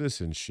your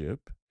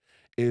citizenship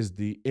is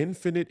the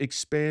infinite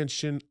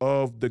expansion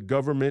of the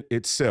government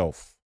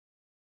itself.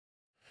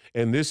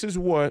 And this is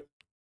what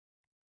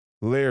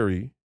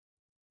Larry,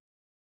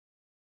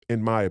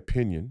 in my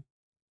opinion,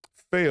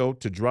 failed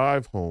to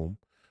drive home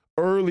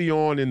early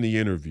on in the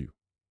interview.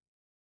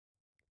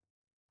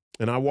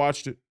 And I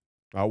watched it.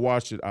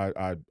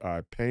 I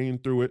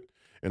paned through it,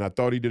 and I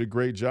thought he did a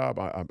great job.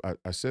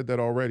 I said that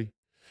already.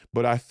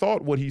 But I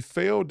thought what he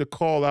failed to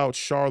call out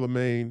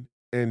Charlemagne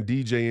and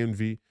DJ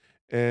Envy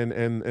and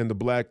the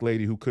black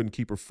lady who couldn't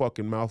keep her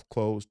fucking mouth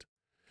closed.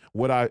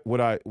 What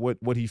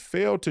he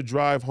failed to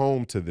drive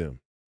home to them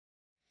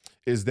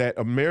is that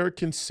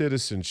American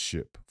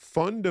citizenship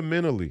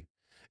fundamentally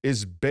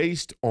is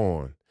based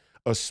on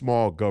a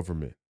small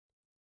government.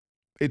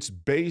 It's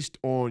based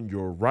on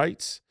your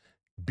rights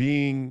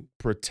being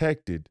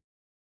protected,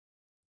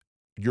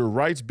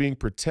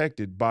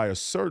 by a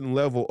certain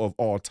level of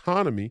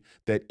autonomy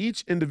that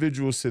each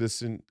individual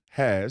citizen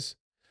has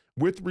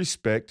with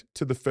respect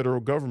to the federal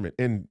government.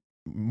 And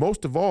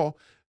most of all,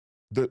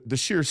 the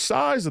sheer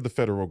size of the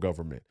federal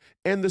government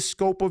and the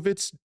scope of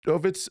its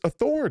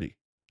authority.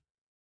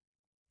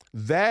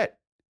 That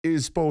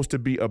is supposed to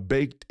be a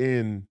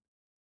baked-in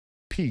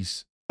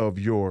piece of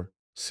your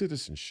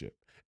citizenship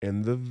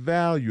and the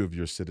value of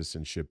your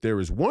citizenship. There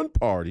is one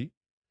party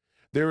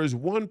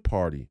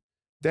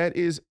that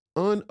is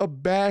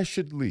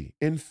unabashedly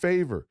in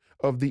favor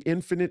of the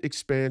infinite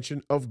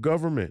expansion of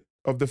government,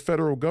 of the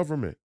federal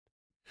government.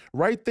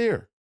 Right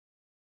there.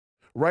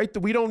 Right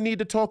there. We don't need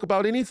to talk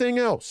about anything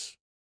else.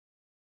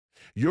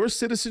 Your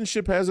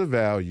citizenship has a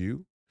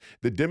value.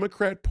 The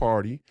Democrat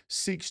Party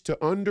seeks to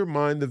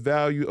undermine the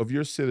value of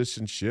your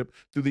citizenship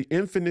through the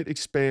infinite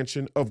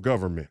expansion of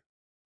government.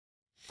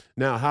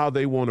 Now, how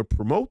they want to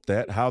promote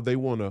that, how they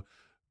want to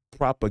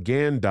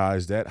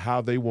propagandize that,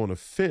 how they want to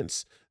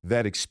fence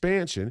that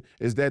expansion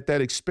is that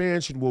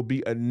expansion will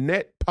be a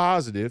net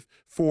positive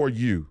for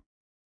you.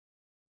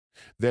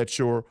 That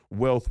your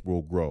wealth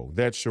will grow,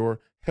 that your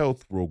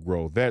health will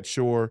grow, that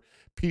your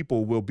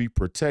people will be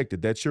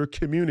protected, that your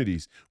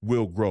communities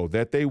will grow,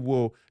 that they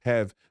will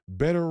have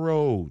better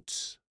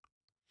roads,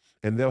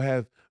 and they'll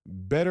have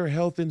better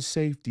health and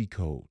safety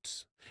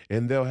codes,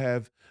 and they'll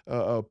have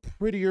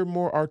prettier,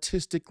 more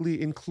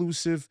artistically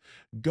inclusive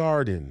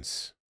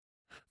gardens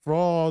for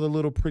all the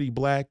little pretty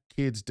black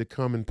kids to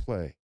come and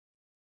play.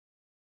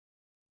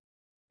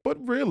 But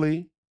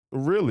really,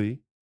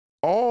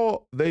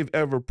 all they've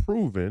ever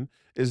proven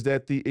is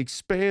that the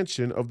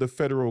expansion of the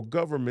federal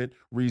government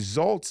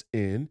results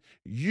in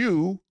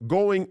you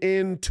going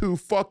into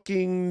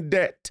fucking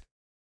debt.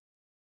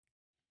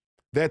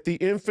 That the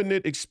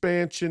infinite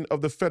expansion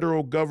of the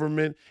federal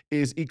government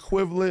is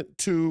equivalent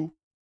to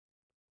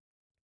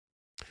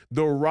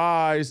the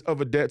rise of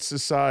a debt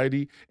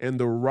society and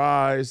the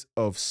rise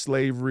of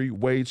slavery,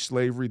 wage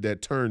slavery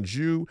that turns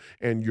you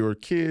and your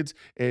kids'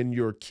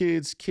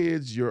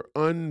 kids, your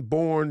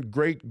unborn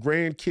great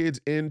grandkids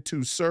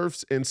into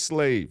serfs and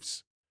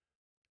slaves.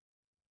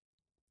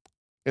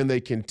 And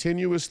they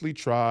continuously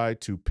try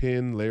to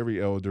pin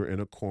Larry Elder in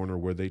a corner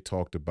where they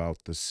talked about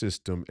the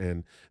system.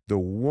 And the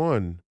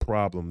one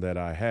problem that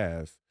I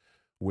have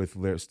with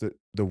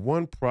the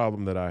one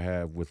problem that I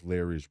have with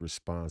Larry's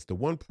response, the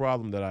one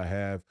problem that I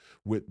have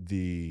with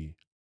the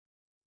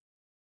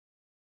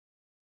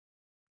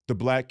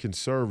black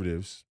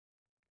conservatives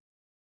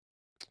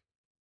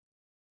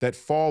that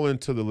fall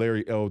into the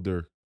Larry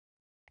Elder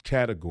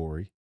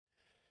category,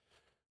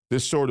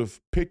 this sort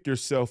of pick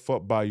yourself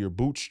up by your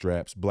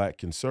bootstraps black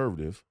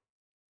conservative,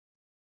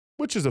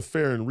 which is a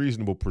fair and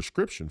reasonable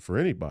prescription for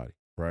anybody,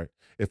 right?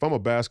 If I'm a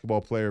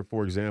basketball player,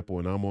 for example,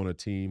 and I'm on a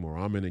team or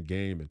I'm in a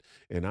game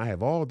and I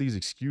have all these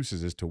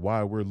excuses as to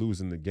why we're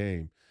losing the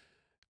game,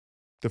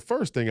 the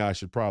first thing I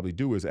should probably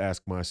do is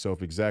ask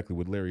myself exactly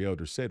what Larry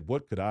Elder said.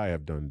 What could I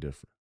have done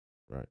different,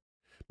 right?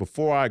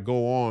 Before I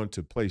go on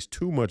to place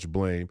too much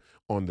blame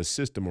on the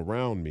system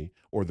around me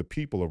or the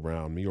people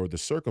around me or the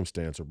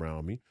circumstance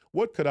around me,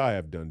 what could I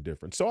have done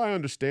different? So I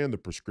understand the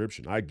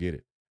prescription. I get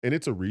it. And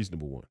it's a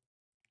reasonable one.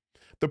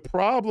 The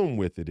problem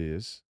with it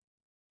is,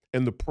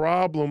 and the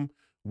problem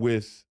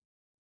with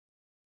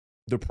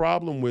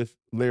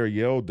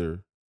Larry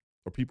Elder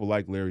or people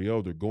like Larry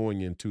Elder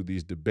going into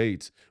these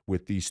debates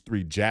with these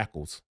three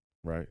jackals,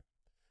 right,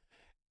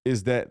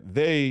 is that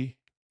they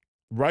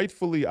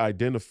rightfully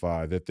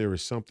identify that there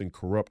is something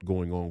corrupt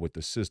going on with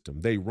the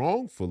system. They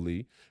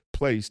wrongfully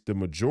place the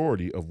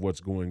majority of what's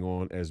going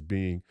on as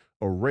being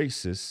a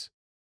racist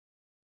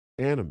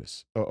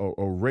animus, a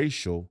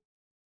racial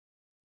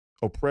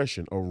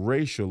oppression, a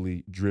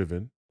racially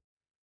driven,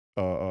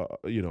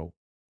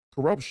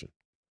 corruption.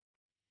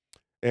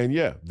 And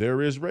yeah,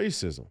 there is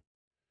racism,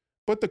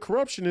 but the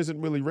corruption isn't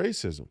really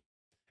racism.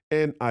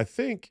 And I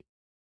think,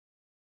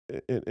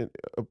 and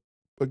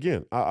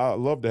again, I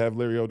love to have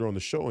Larry Elder on the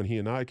show, and he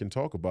and I can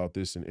talk about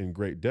this in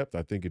great depth.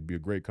 I think it'd be a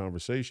great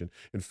conversation.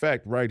 In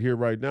fact, right here,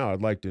 right now,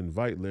 I'd like to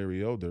invite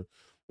Larry Elder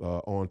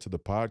onto the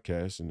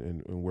podcast,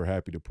 and we're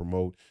happy to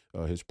promote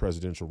his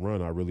presidential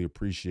run. I really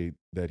appreciate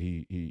that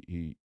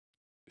he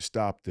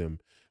stopped them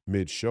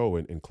mid-show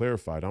and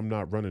clarified, I'm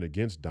not running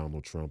against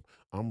Donald Trump.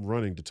 I'm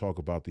running to talk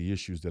about the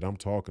issues that I'm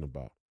talking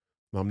about.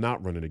 I'm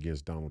not running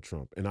against Donald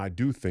Trump. And I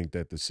do think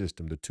that the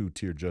system, the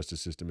two-tier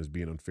justice system, is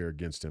being unfair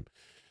against him.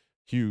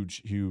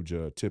 Huge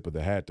tip of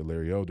the hat to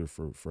Larry Elder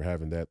for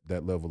having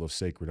that level of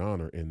sacred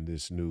honor in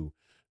this new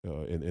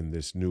in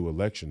this new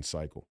election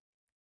cycle,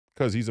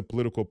 because he's a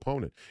political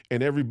opponent.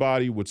 And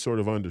everybody would sort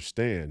of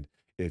understand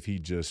if he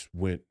just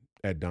went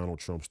at Donald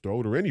Trump's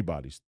throat or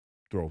anybody's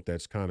throat.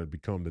 That's kind of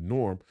become the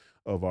norm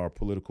of our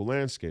political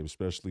landscape,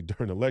 especially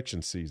during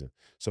election season.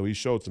 So he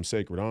showed some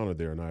sacred honor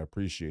there, and I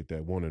appreciate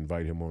that. Want to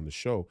invite him on the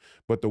show.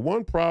 But the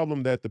one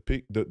problem that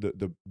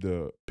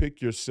the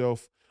pick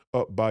yourself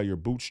up by your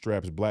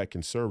bootstraps black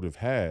conservative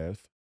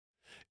have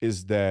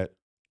is that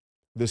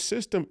the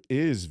system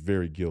is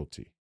very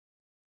guilty.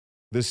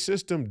 The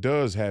system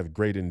does have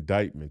great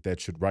indictment that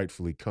should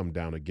rightfully come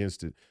down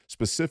against it,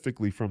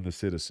 specifically from the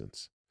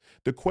citizens.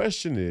 The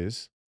question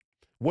is,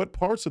 what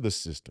parts of the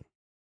system?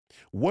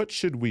 What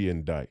should we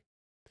indict?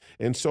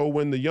 And so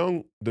when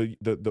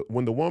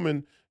when the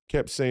woman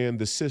kept saying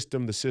the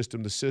system, the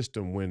system, the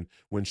system,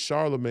 when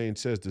Charlemagne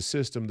says the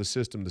system, the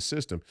system, the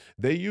system,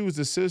 they use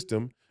the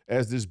system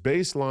as this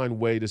baseline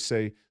way to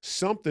say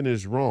something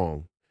is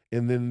wrong,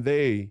 and then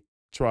they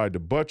tried to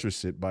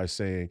buttress it by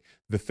saying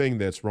the thing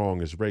that's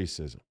wrong is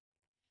racism.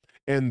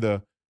 And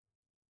the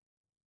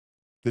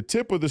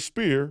tip of the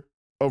spear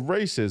of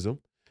racism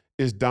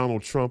is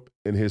Donald Trump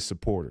and his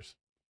supporters.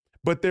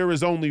 But there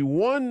is only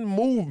one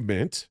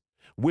movement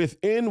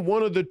within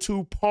one of the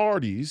two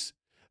parties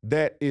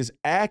that is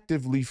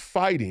actively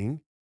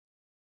fighting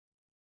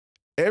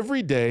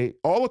every day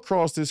all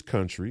across this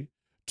country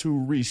to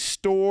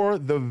restore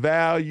the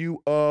value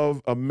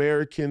of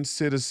American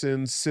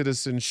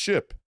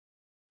citizenship.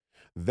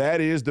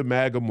 That is the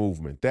MAGA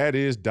movement. That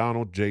is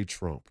Donald J.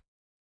 Trump.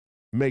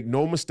 Make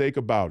no mistake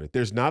about it.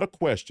 There's not a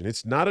question.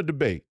 It's not a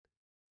debate.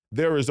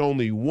 There is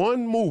only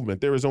one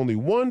movement. There is only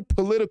one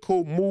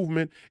political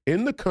movement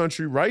in the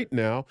country right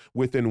now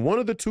within one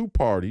of the two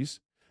parties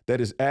that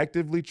is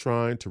actively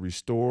trying to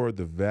restore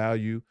the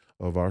value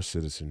of our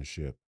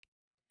citizenship.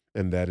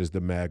 And that is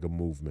the MAGA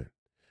movement.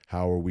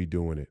 How are we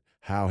doing it?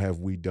 How have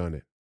we done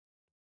it?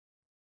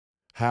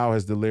 How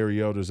has the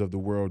Larry Elders of the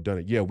world done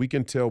it? Yeah, we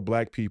can tell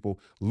black people,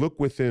 look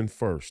within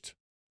first.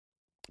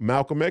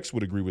 Malcolm X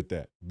would agree with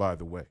that, by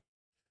the way.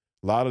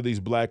 A lot of these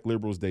black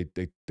liberals, they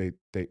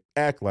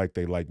act like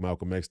they like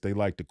Malcolm X. They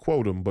like to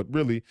quote him, but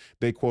really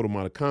they quote him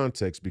out of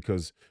context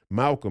because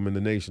Malcolm and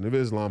the Nation of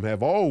Islam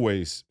have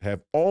always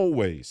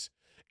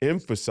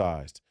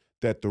emphasized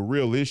that the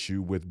real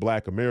issue with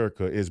Black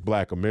America is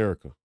Black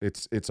America.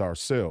 It's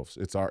ourselves.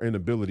 It's our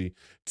inability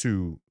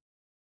to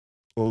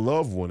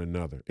love one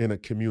another in a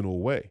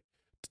communal way,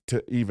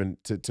 to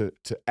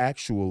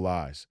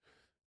actualize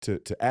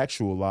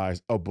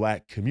a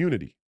black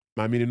community.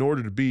 I mean, in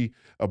order to be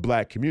a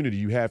black community,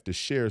 you have to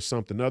share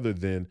something other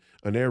than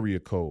an area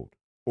code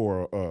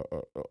or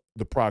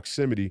the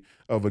proximity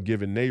of a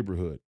given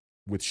neighborhood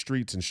with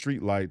streets and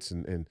street lights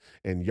and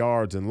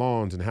yards and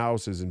lawns and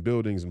houses and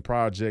buildings and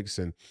projects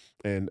and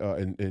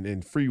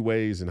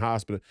freeways and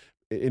hospitals.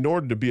 In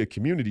order to be a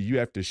community, you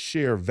have to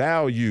share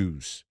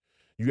values.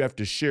 You have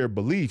to share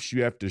beliefs.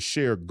 You have to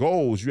share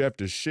goals. You have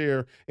to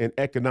share an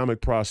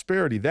economic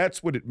prosperity.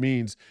 That's what it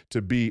means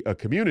to be a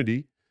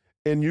community.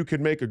 And you could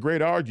make a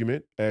great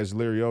argument, as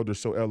Larry Elder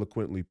so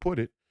eloquently put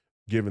it,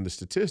 given the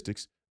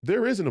statistics,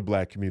 there isn't a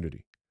black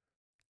community.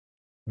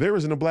 There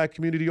isn't a black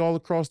community all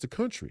across the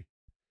country.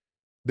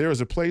 There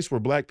is a place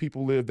where black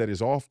people live that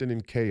is often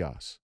in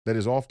chaos, that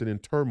is often in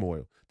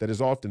turmoil, that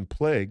is often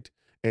plagued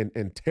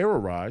and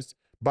terrorized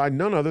by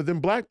none other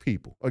than black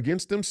people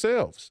against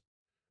themselves.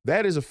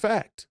 That is a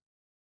fact.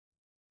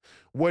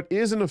 What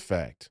isn't a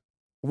fact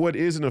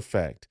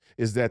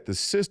is that the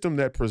system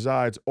that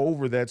presides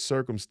over that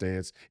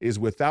circumstance is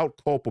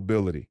without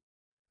culpability.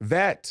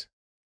 That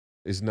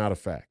is not a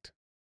fact.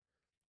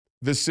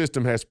 The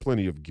system has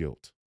plenty of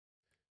guilt.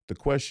 The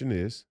question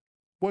is,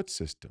 what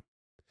system?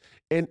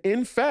 And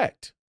in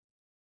fact,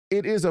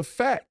 it is a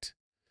fact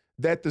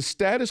that the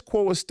status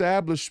quo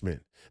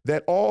establishment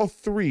that all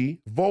three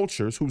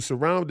vultures who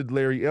surrounded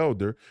Larry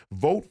Elder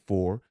vote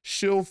for,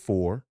 shill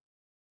for,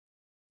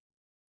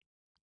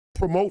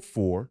 promote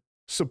for,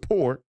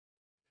 support,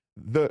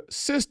 the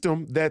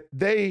system that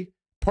they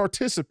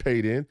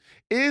participate in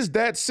is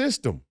that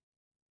system.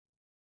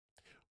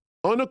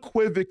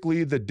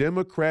 Unequivocally, the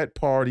Democrat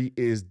Party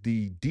is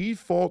the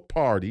default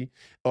party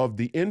of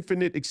the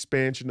infinite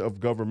expansion of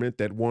government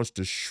that wants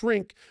to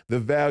shrink the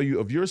value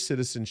of your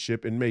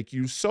citizenship and make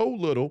you so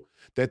little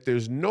that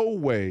there's no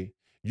way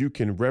you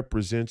can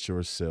represent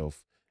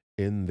yourself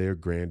in their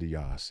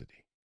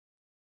grandiosity.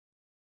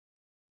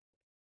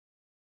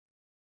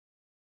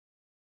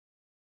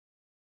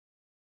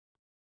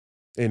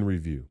 In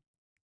review,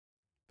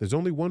 there's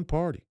only one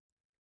party.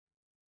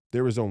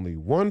 There is only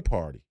one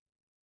party.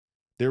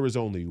 There is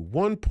only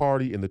one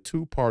party in the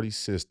two-party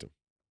system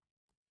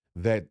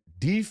that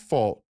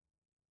defaults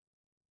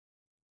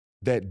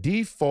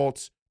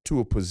to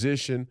a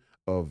position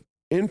of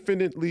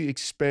infinitely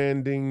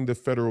expanding the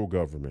federal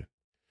government.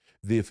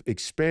 The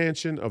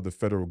expansion of the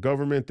federal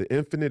government, the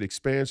infinite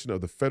expansion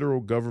of the federal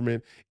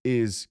government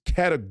is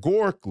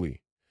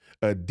categorically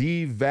a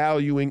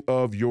devaluing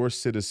of your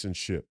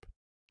citizenship.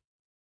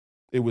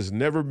 It was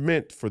never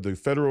meant for the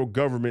federal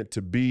government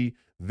to be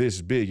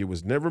this big. It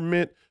was never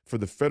meant for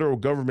the federal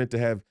government to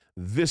have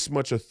this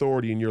much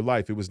authority in your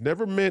life. It was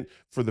never meant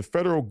for the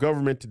federal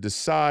government to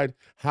decide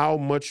how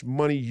much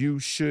money you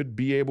should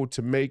be able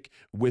to make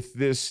with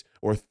this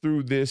or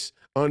through this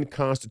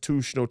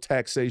unconstitutional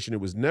taxation.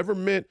 It was never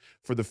meant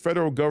for the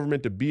federal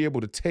government to be able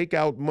to take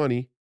out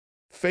money,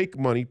 fake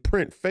money,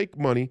 print fake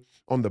money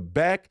on the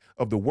back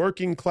of the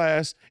working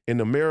class in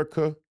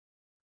America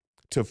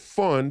to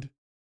fund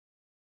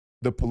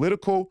the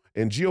political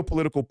and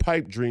geopolitical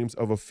pipe dreams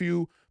of a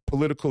few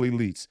political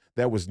elites.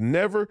 That was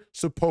never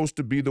supposed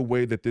to be the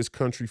way that this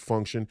country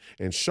functioned.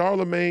 And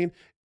Charlemagne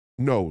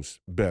knows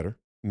better,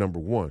 number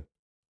one.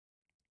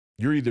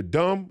 You're either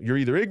dumb, you're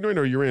either ignorant,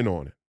 or you're in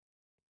on it.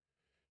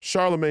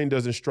 Charlemagne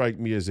doesn't strike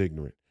me as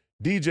ignorant.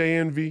 DJ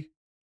Envy,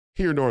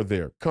 here nor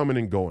there, coming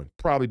and going.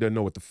 Probably doesn't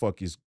know what the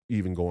fuck is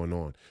even going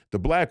on. The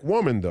black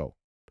woman, though,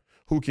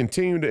 who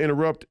continued to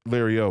interrupt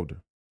Larry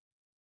Elder,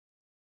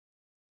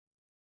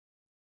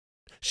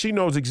 she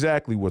knows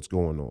exactly what's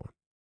going on.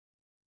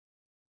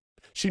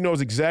 She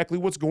knows exactly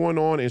what's going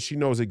on, and she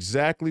knows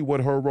exactly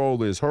what her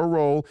role is. Her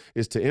role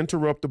is to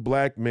interrupt the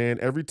black man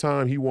every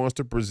time he wants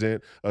to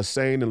present a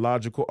sane and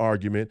logical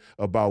argument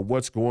about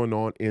what's going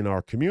on in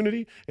our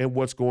community and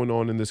what's going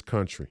on in this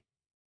country.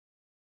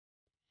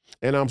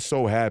 And I'm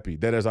so happy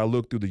that as I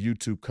look through the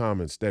YouTube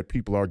comments that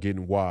people are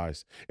getting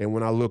wise. And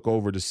when I look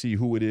over to see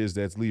who it is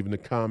that's leaving the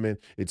comment,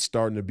 it's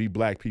starting to be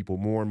black people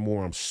more and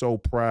more. I'm so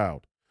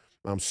proud.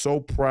 I'm so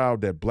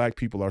proud that black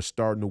people are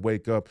starting to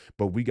wake up,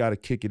 but we got to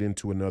kick it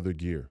into another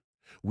gear.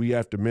 We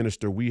have to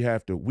minister. We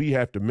have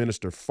to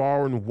minister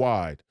far and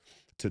wide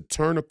to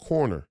turn the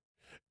corner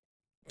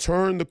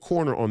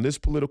on this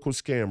political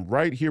scam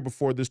right here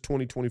before this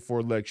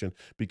 2024 election,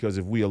 because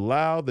if we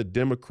allow the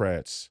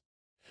Democrats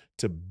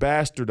to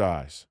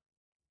bastardize,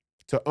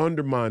 to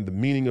undermine the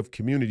meaning of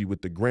community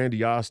with the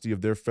grandiosity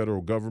of their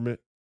federal government,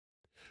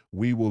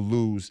 we will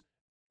lose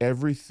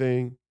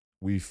everything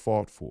we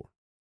fought for.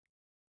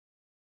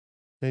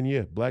 And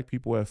yeah, black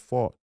people have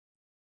fought.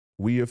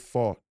 We have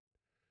fought.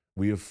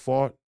 We have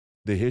fought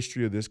the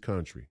history of this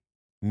country.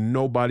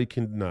 Nobody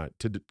can deny it.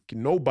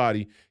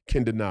 Nobody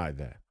can deny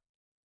that.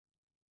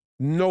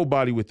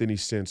 Nobody with any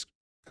sense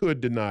could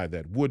deny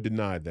that, would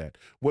deny that.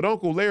 What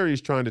Uncle Larry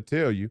is trying to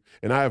tell you,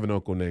 and I have an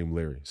uncle named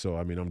Larry, so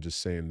I mean, I'm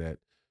just saying that,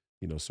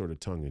 sort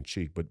of tongue in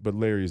cheek, but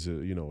Larry is a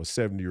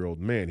 70-year-old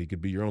man. He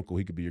could be your uncle.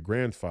 He could be your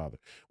grandfather.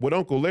 What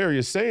Uncle Larry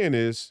is saying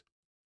is,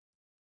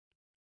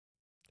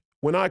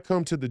 when I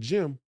come to the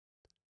gym,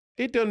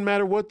 it doesn't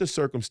matter what the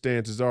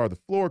circumstances are. The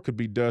floor could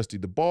be dusty.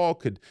 The ball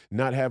could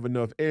not have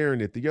enough air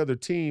in it. The other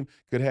team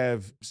could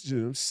have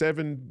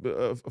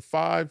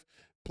 5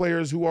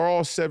 players who are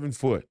all 7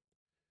 foot,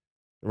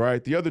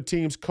 right? The other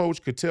team's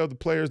coach could tell the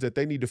players that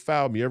they need to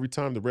foul me every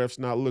time the ref's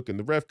not looking.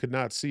 The ref could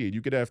not see it.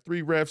 You could have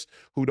 3 refs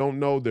who don't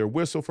know their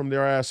whistle from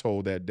their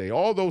asshole that day.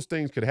 All those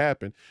things could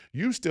happen.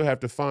 You still have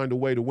to find a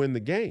way to win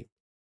the game.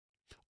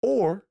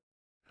 Or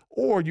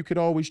you could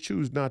always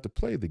choose not to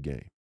play the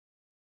game.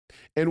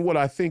 And what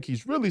I think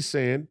he's really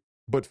saying,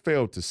 but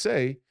failed to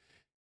say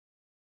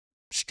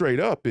straight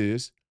up,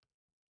 is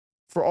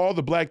for all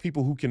the black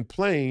people who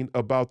complain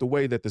about the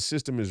way that the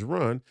system is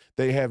run,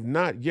 they have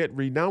not yet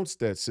renounced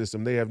that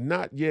system. They have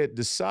not yet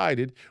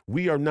decided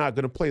we are not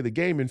going to play the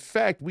game. In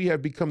fact, we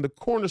have become the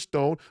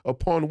cornerstone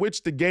upon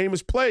which the game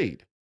is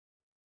played.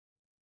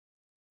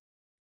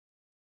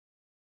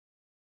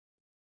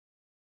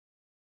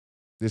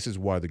 This is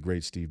why the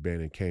great Steve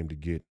Bannon came to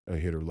get a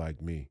hitter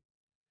like me.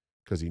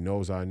 Because he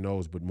knows I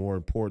knows, but more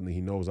importantly,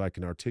 he knows I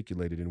can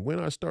articulate it. And when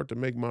I start to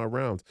make my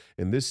rounds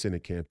in this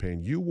Senate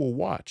campaign, you will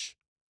watch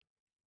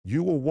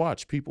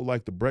people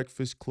like the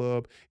Breakfast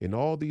Club and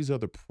all these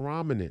other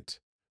prominent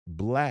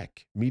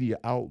black media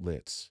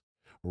outlets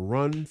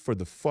run for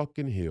the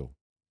fucking hill,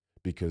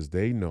 because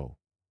they know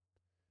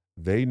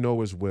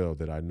as well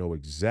that I know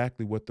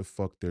exactly what the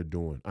fuck they're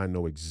doing. I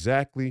know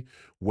exactly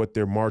what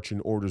their marching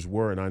orders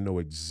were, and I know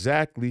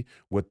exactly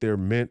what they're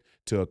meant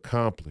to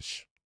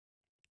accomplish.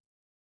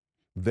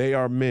 They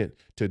are meant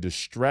to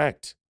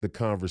distract the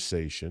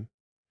conversation,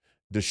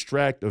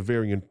 distract a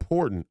very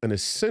important, an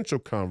essential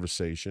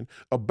conversation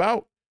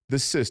about the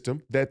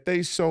system that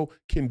they so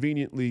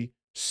conveniently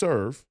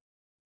serve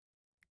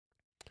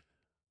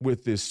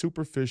with this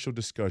superficial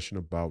discussion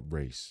about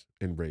race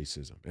and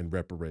racism and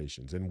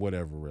reparations and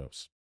whatever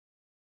else.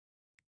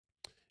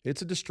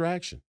 It's a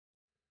distraction.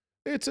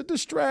 It's a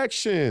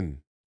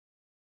distraction.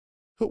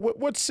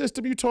 What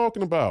system are you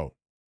talking about?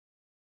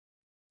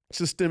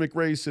 Systemic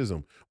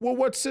racism. Well,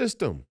 what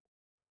system?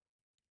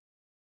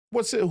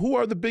 Who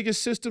are the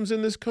biggest systems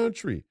in this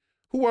country?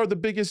 Who are the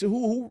biggest,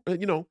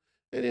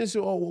 it is,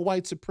 oh, well,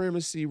 white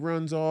supremacy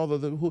runs all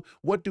of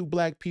what do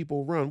black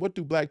people run? What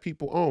do black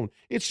people own?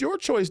 It's your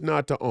choice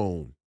not to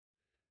own.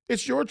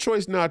 It's your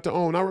choice not to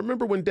own. I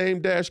remember when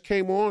Dame Dash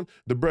came on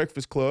The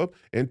Breakfast Club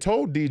and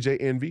told DJ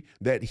Envy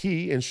that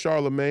he and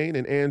Charlemagne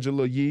and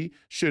Angela Yee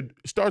should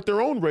start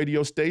their own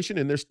radio station,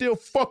 and they're still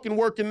fucking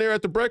working there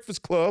at The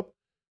Breakfast Club.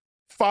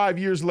 5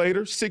 years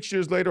later, 6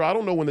 years later, I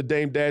don't know when the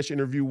Dame Dash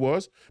interview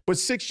was, but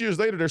 6 years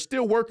later, they're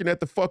still working at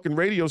the fucking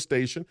radio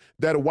station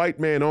that a white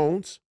man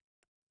owns.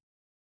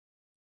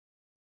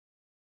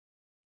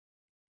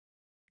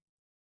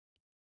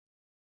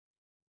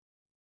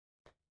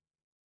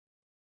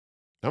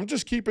 I'm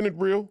just keeping it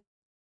real,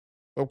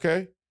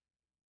 okay?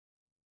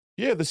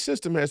 Yeah, the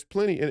system has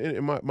plenty,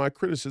 and my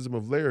criticism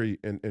of Larry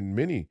and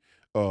many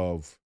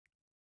of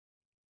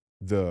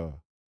the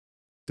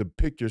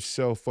pick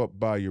yourself up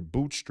by your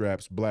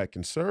bootstraps black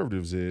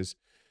conservatives is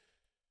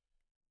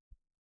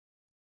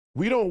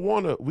we don't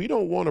want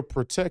to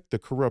protect the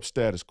corrupt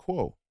status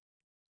quo.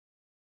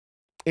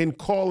 In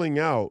calling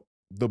out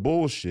the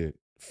bullshit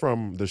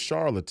from the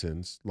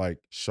charlatans like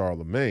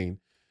Charlemagne,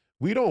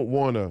 we don't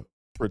want to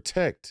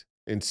protect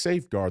and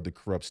safeguard the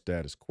corrupt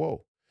status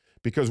quo,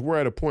 because we're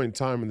at a point in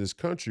time in this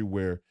country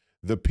where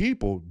the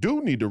people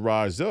do need to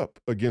rise up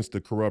against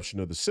the corruption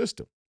of the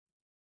system.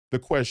 The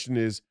question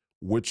is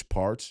which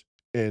parts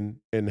and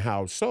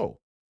how so?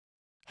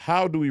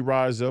 How do we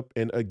rise up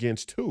and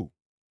against who?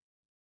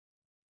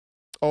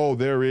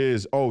 There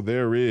is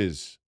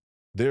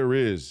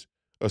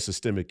a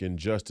systemic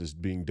injustice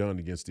being done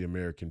against the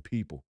American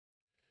people.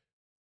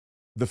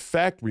 The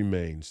fact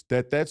remains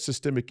that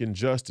systemic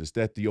injustice,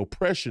 that the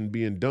oppression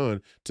being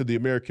done to the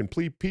American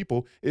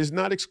people is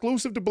not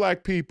exclusive to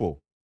black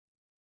people.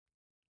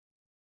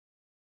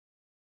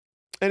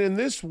 And in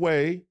this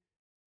way,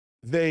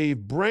 they've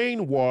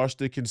brainwashed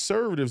the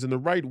conservatives and the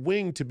right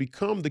wing to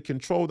become the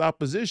controlled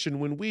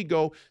opposition when we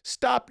go,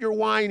 stop your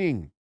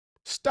whining,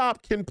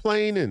 stop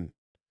complaining,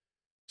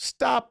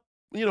 stop,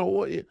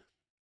 and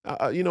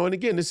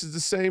again, this is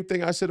the same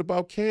thing I said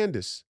about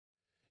Candace.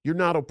 You're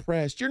not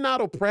oppressed. You're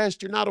not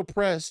oppressed. You're not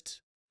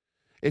oppressed.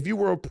 If you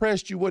were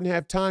oppressed, you wouldn't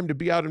have time to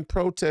be out and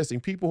protesting.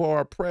 People who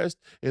are oppressed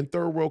in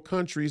third world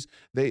countries,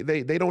 they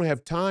don't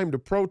have time to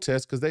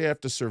protest because they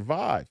have to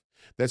survive.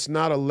 That's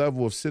not a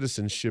level of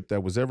citizenship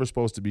that was ever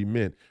supposed to be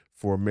meant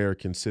for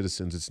American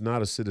citizens. It's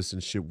not a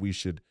citizenship we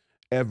should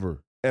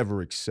ever, ever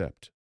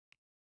accept.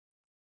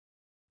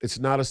 It's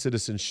not a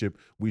citizenship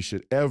we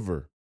should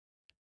ever,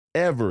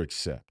 ever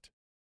accept.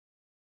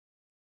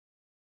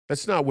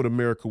 That's not what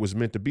America was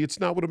meant to be. It's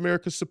not what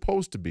America's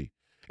supposed to be.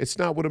 It's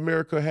not what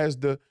America has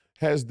the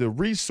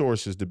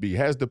resources to be,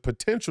 has the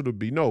potential to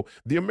be. No,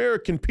 the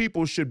American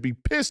people should be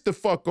pissed the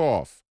fuck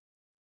off.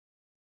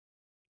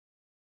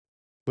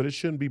 But it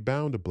shouldn't be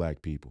bound to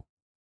black people.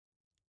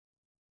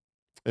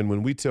 And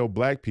when we tell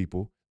black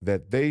people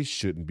that they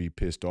shouldn't be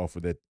pissed off or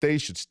that they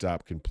should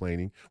stop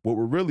complaining, what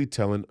we're really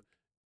telling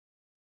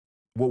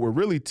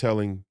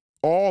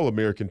all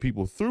American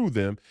people through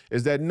them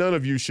is that none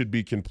of you should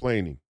be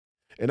complaining.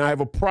 And I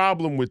have a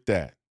problem with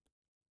that.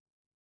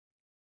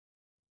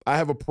 I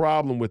have a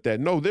problem with that.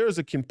 No, there is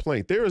a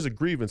complaint. There is a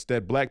grievance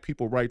that black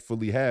people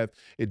rightfully have.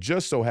 It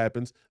just so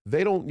happens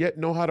they don't yet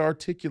know how to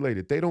articulate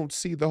it. They don't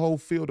see the whole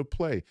field of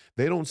play.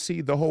 They don't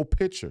see the whole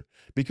picture.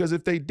 Because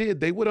if they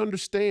did, they would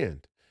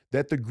understand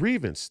that the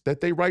grievance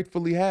that they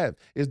rightfully have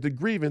is the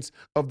grievance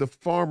of the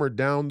farmer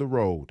down the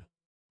road.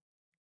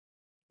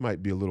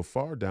 Might be a little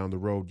far down the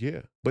road,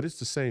 yeah, but it's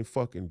the same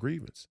fucking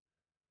grievance.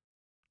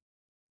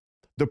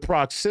 The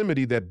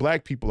proximity that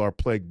black people are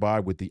plagued by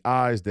with the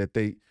eyes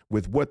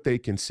with what they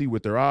can see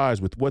with their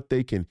eyes, with what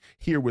they can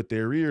hear with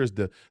their ears,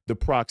 the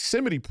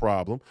proximity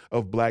problem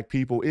of black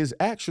people is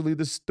actually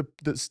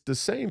the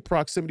same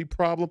proximity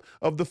problem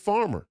of the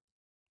farmer.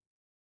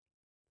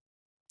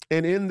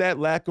 And in that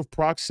lack of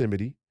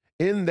proximity,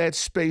 in that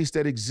space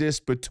that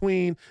exists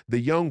between the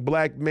young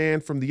black man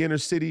from the inner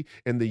city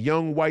and the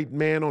young white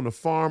man on a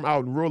farm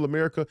out in rural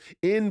America,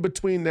 in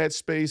between that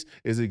space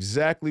is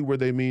exactly where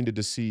they mean to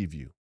deceive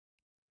you.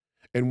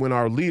 And when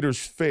our leaders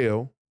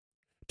fail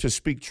to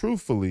speak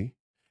truthfully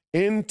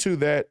into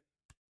that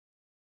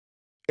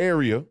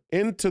area,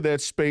 into that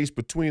space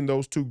between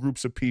those two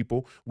groups of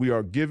people, we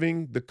are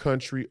giving the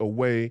country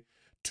away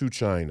to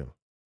China.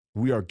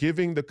 We are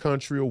giving the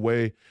country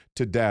away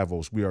to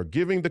Davos. We are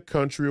giving the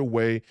country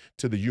away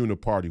to the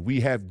Uniparty. We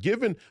have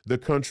given the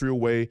country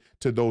away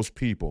to those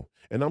people.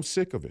 And I'm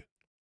sick of it.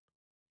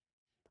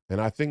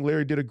 And I think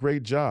Larry did a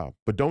great job.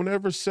 But don't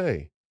ever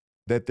say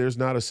that there's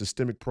not a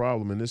systemic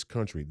problem in this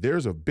country.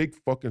 There's a big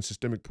fucking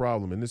systemic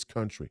problem in this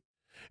country.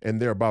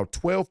 And there are about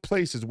 12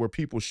 places where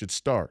people should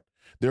start.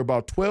 There are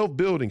about 12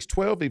 buildings,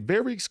 12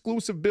 very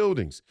exclusive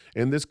buildings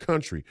in this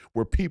country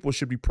where people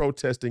should be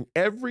protesting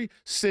every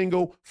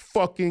single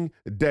fucking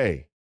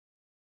day.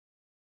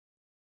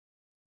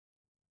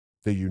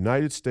 The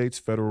United States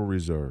Federal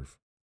Reserve.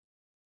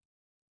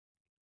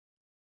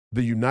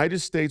 The United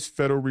States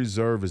Federal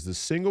Reserve is the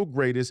single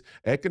greatest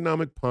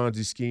economic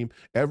Ponzi scheme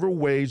ever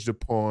waged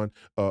upon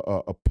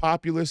a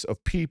populace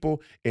of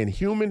people in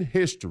human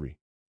history.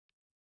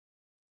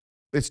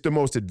 It's the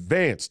most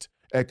advanced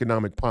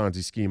economic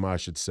Ponzi scheme, I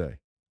should say.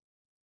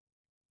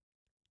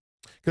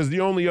 Because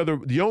the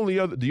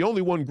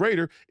only one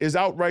greater is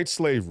outright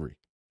slavery.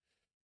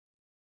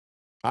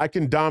 I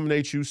can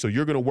dominate you, so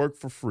you're going to work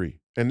for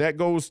free. And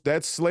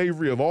that's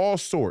slavery of all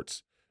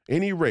sorts,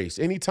 any race,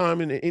 any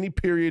time in any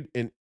period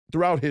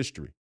throughout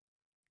history.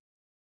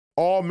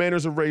 All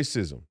manners of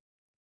racism.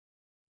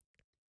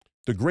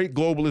 The great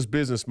globalist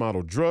business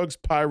model, drugs,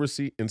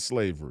 piracy, and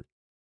slavery.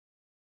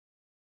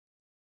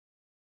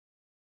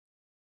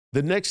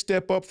 The next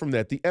step up from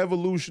that, the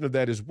evolution of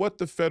that, is what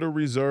the Federal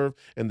Reserve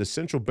and the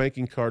central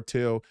banking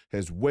cartel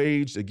has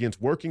waged against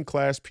working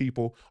class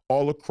people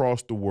all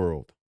across the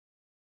world.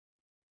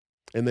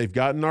 And they've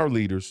gotten our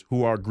leaders,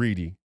 who are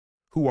greedy,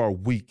 who are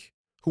weak,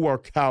 who are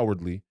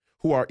cowardly,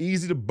 who are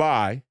easy to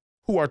buy,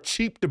 who are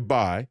cheap to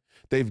buy.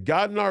 They've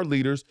gotten our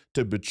leaders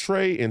to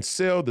betray and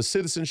sell the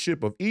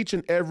citizenship of each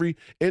and every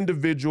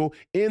individual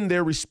in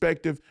their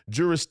respective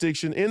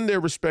jurisdiction, in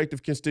their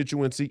respective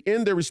constituency,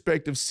 in their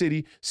respective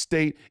city,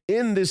 state,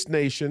 in this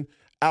nation,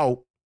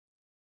 out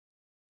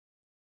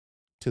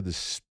to the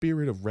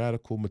spirit of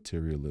radical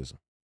materialism.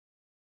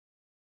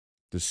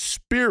 The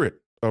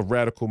spirit of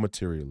radical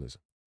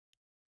materialism.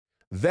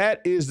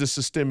 That is the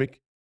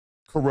systemic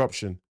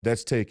corruption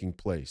that's taking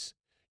place,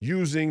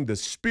 using the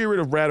spirit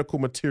of radical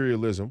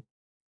materialism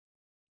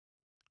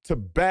to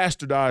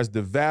bastardize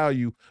the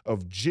value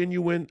of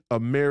genuine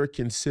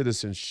American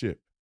citizenship,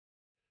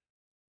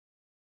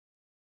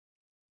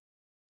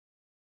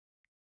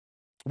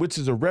 which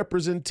is a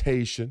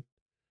representation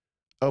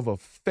of a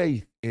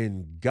faith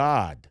in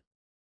God.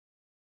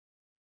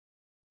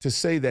 To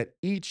say that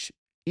each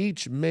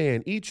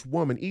man, each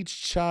woman,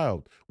 each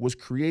child was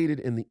created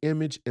in the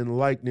image and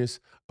likeness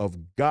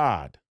of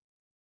God.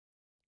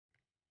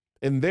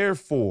 And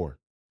therefore,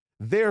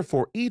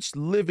 each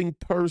living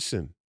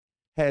person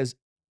has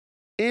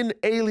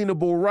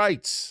inalienable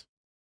rights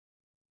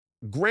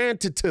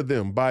granted to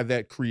them by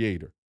that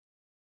Creator.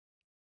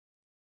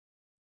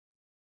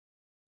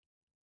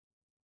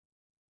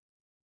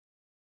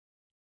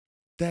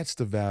 That's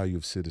the value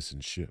of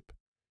citizenship.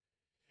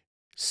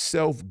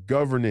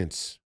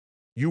 Self-governance.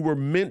 You were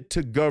meant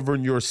to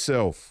govern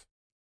yourself.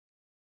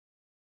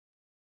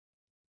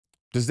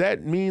 Does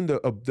that mean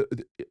that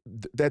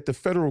the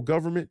federal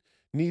government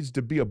needs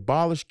to be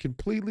abolished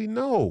completely?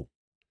 No.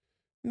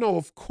 No,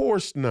 of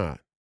course not.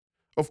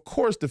 Of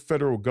course the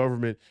federal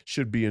government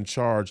should be in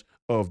charge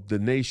of the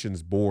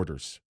nation's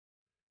borders.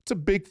 It's a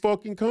big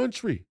fucking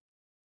country.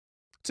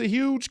 It's a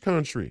huge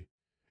country.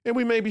 And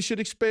we maybe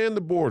should expand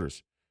the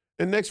borders.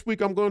 And next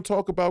week, I'm going to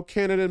talk about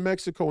Canada and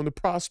Mexico and the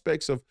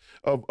prospects of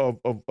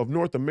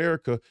North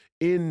America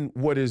in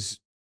what is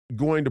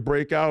going to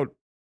break out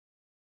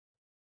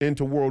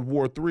into World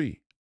War III,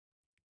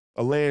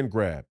 a land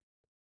grab,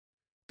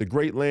 the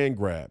great land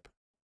grab.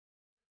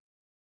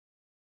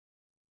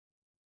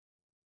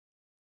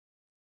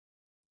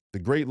 The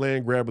great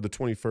land grab of the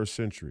 21st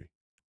century.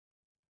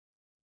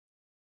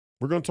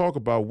 We're going to talk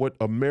about what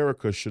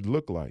America should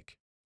look like.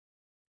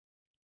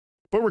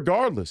 But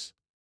regardless,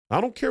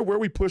 I don't care where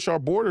we push our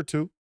border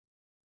to.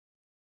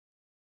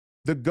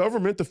 The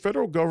government, the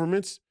federal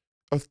government's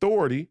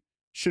authority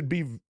should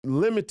be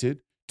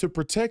limited to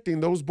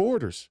protecting those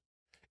borders.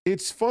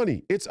 It's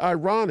funny, it's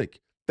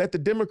ironic that the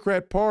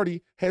Democrat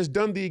Party has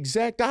done the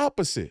exact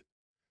opposite.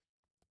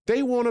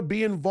 They want to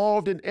be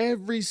involved in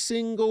every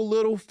single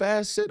little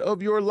facet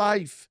of your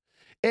life.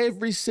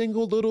 Every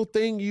single little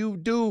thing you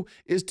do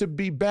is to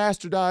be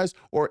bastardized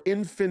or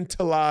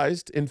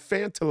infantilized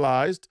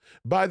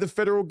by the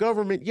federal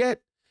government.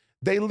 Yet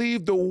they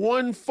leave the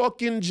one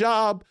fucking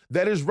job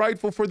that is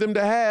rightful for them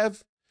to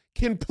have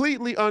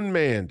completely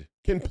unmanned,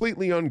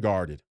 completely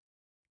unguarded.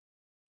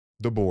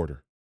 The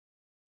border.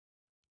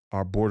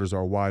 Our borders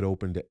are wide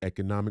open to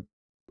economic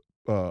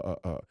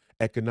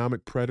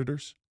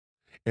predators,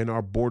 and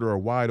our border are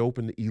wide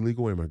open to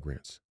illegal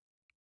immigrants.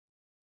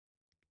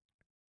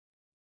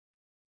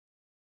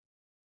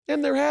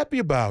 And they're happy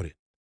about it.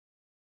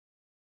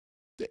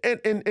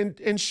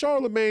 And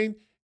Charlemagne,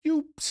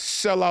 you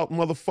sellout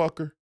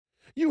motherfucker,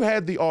 you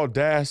had the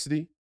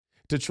audacity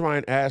to try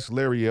and ask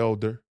Larry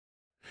Elder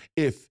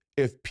if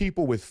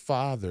people with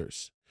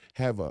fathers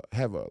have a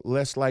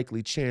less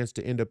likely chance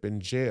to end up in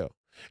jail,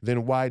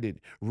 then why did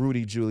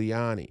Rudy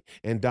Giuliani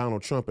and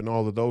Donald Trump and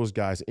all of those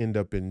guys end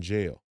up in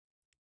jail?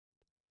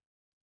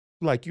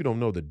 Like you don't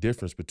know the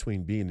difference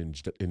between being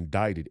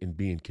indicted and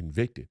being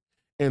convicted.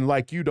 And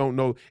like you don't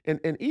know, and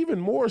even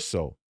more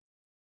so,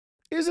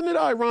 isn't it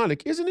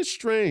ironic? Isn't it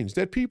strange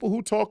that people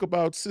who talk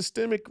about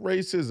systemic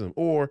racism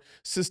or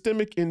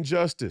systemic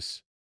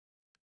injustice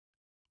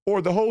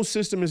or the whole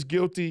system is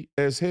guilty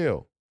as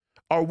hell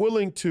are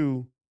willing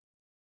to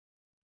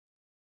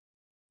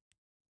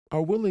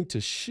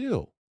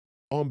shill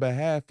on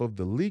behalf of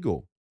the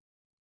legal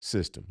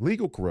system,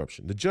 legal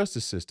corruption, the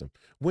justice system,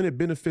 when it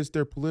benefits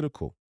their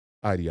political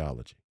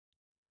ideology?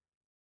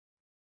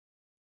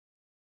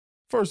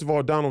 First of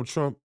all, Donald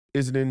Trump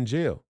isn't in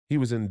jail. He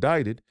was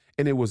indicted,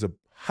 and it was a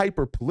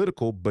hyper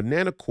political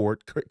banana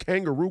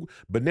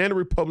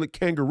republic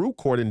kangaroo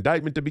court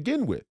indictment to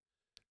begin with.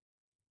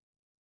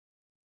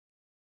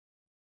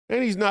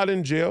 And he's not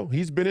in jail.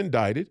 He's been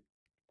indicted.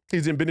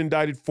 He's been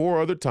indicted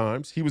 4 other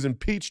times. He was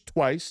impeached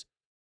twice.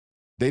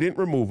 They didn't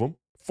remove him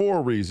for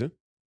a reason.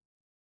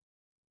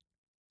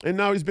 And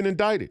now he's been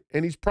indicted.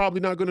 And he's probably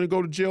not going to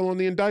go to jail on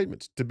the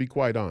indictments, to be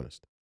quite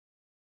honest.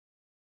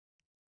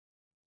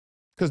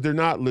 Because they're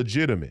not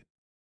legitimate.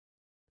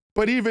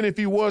 But even if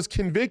he was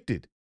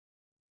convicted,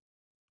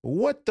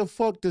 what the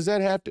fuck does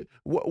that have to?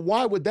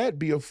 Why would that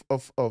be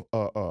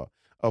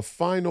a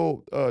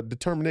final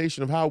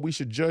determination of how we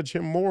should judge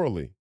him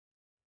morally?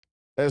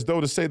 As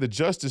though to say the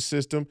justice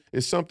system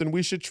is something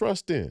we should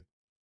trust in.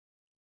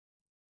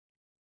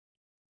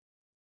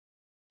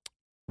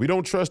 We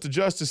don't trust the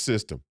justice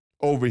system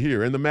over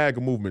here in the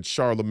MAGA movement,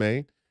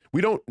 Charlemagne.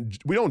 We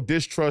don't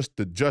distrust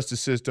the justice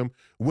system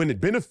when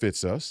it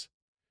benefits us,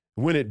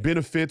 when it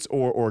benefits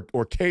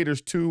or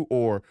caters to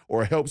or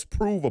helps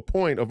prove a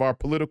point of our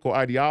political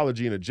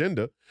ideology and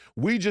agenda.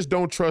 We just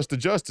don't trust the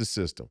justice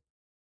system.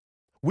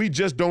 We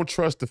just don't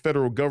trust the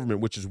federal government,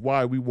 which is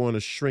why we want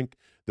to shrink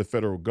the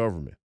federal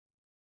government.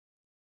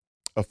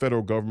 A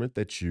federal government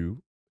that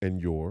you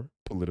and your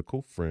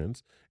political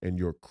friends and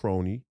your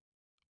crony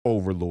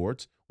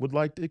overlords would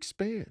like to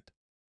expand.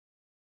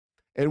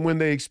 And when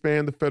they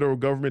expand the federal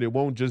government, it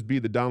won't just be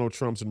the Donald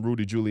Trumps and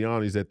Rudy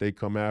Giulianis that they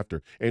come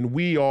after. And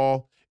we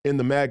all in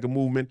the MAGA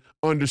movement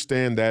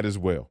understand that as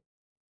well.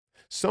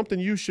 Something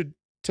you should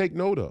take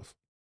note of.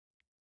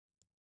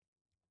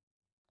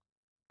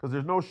 Because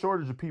there's no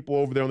shortage of people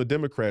over there on the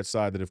Democrat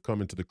side that have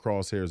come into the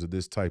crosshairs of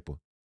this type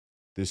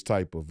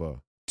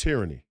of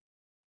tyranny.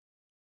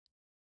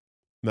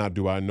 Now,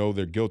 do I know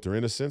their guilt or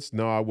innocence?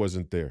 No, I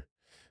wasn't there.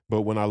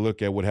 But when I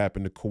look at what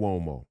happened to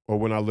Cuomo, or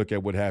when I look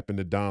at what happened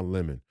to Don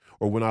Lemon,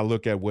 or when I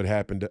look at what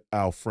happened to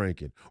Al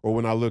Franken, or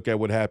when I look at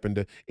what happened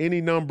to any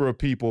number of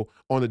people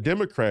on the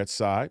Democrat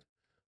side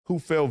who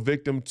fell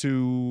victim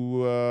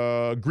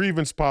to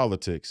grievance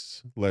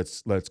politics,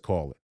 let's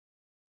call it.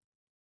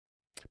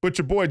 But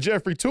your boy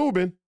Jeffrey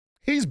Toobin,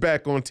 he's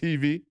back on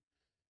TV.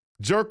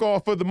 Jerk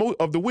off of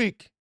the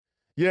week.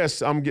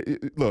 Yes,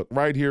 look,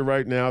 right here,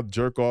 right now,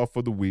 jerk off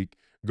of the week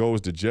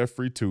goes to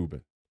Jeffrey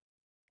Toobin.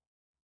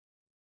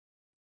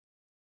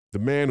 The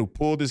man who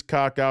pulled his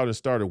cock out and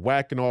started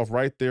whacking off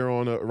right there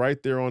on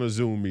a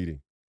Zoom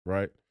meeting,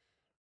 right?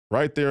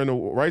 Right there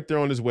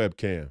on his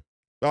webcam.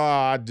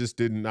 I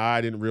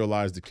didn't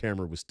realize the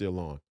camera was still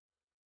on.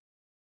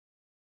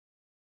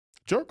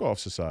 Jerk off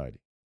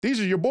society. These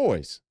are your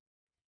boys.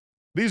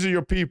 These are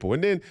your people.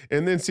 And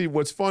then see,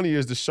 what's funny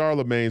is the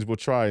Charlemagnes will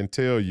try and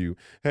tell you,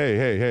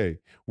 hey,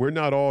 we're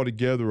not all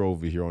together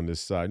over here on this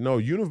side. No,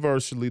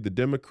 universally, the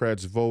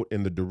Democrats vote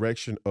in the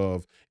direction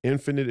of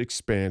infinite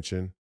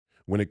expansion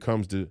when it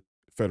comes to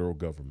federal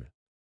government.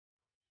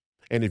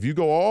 And if you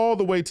go all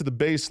the way to the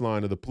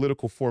baseline of the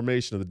political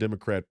formation of the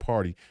Democrat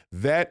Party,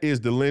 that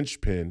is the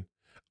linchpin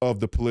of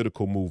the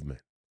political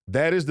movement.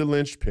 That is the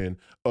linchpin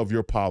of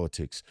your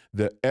politics,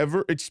 the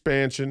ever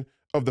expansion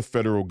of the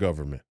federal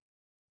government.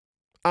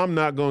 I'm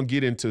not going to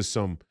get into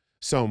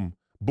some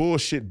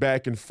bullshit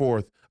back and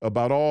forth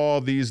about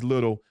all these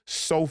little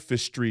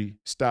sophistry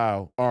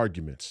style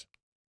arguments.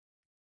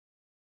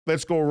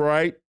 Let's go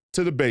right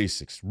to the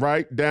basics,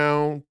 right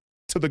down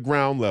to the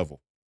ground level.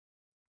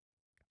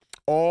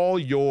 All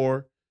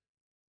your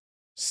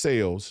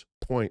sails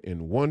point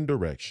in one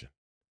direction,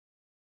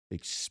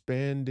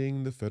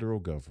 expanding the federal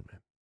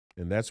government.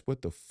 And that's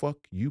what the fuck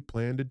you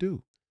plan to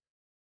do.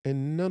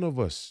 And none of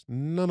us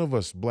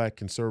black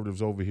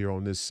conservatives over here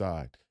on this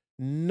side,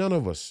 none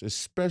of us,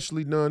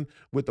 especially none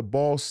with a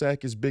ball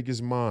sack as big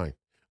as mine,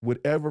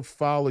 would ever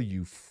follow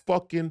you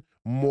fucking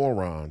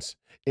morons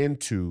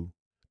into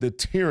the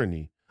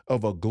tyranny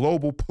of a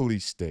global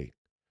police state,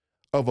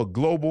 of a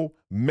global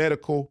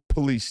medical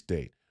police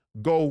state.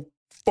 Go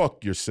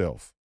fuck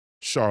yourself,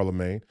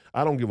 Charlemagne.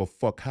 I don't give a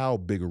fuck how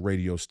big a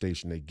radio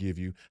station they give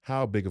you,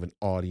 how big of an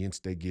audience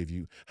they give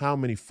you, how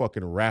many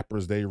fucking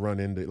rappers they run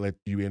in to let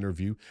you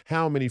interview,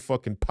 how many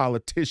fucking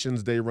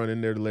politicians they run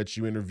in there to let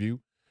you interview,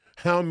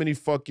 how many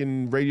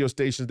fucking radio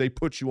stations they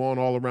put you on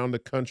all around the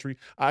country.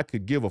 I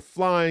could give a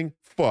flying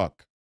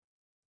fuck.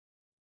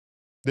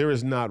 There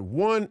is not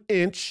 1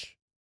 inch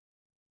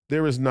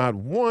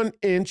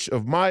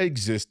of my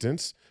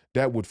existence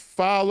that would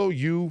follow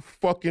you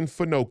fucking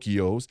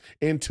Finocchios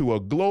into a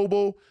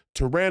global,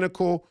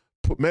 tyrannical,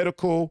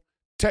 medical,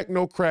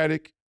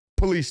 technocratic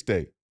police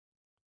state.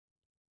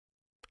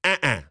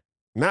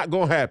 Not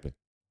going to happen.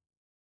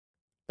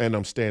 And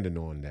I'm standing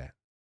on that.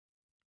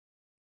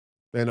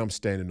 And I'm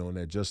standing on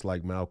that just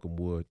like Malcolm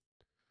would,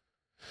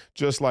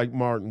 just like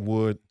Martin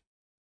would,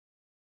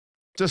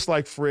 just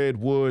like Fred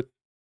would,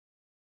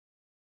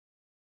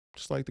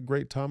 just like the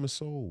great Thomas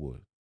Sowell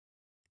would.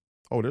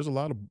 Oh, there's a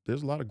lot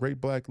of great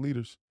black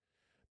leaders.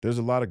 There's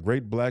a lot of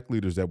great black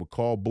leaders that would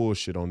call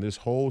bullshit on this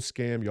whole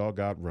scam y'all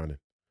got running.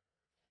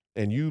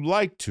 And you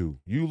like to.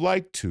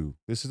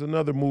 This is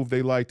another move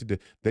they like to do.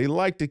 They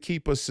like to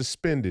keep us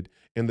suspended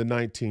in the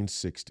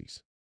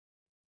 1960s.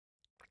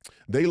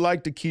 They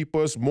like to keep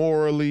us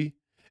morally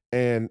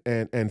and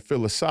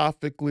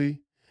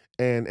philosophically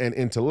and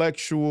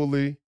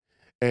intellectually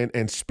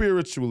and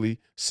spiritually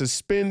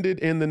suspended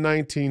in the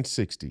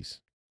 1960s.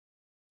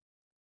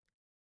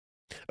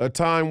 A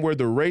time where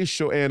the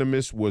racial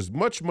animus was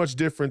much, much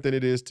different than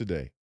it is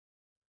today.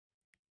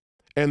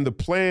 And the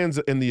plans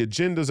and the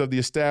agendas of the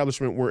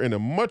establishment were in a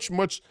much,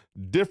 much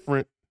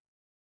different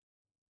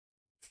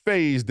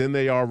phase than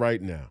they are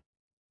right now.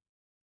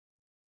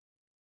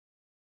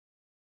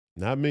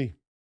 Not me.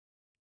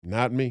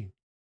 Not me.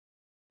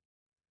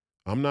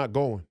 I'm not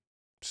going.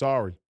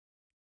 Sorry.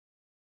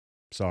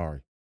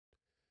 Sorry.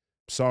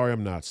 Sorry,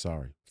 I'm not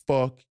sorry.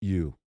 Fuck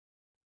you.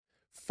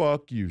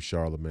 Fuck you,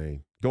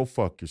 Charlemagne. Go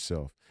fuck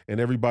yourself. And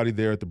everybody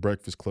there at the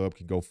Breakfast Club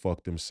can go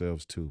fuck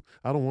themselves too.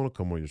 I don't want to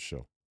come on your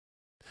show.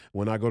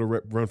 When I go to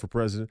run for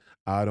president,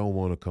 I don't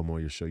want to come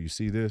on your show. You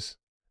see this?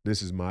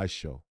 This is my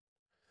show.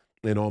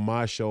 And on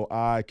my show,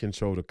 I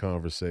control the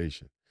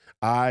conversation.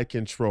 I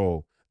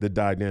control the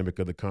dynamic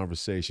of the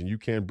conversation. You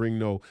can't bring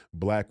no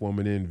black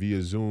woman in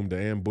via Zoom to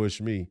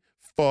ambush me.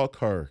 Fuck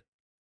her.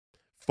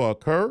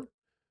 Fuck her.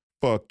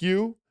 Fuck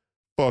you.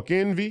 Fuck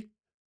Envy.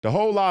 The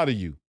whole lot of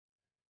you.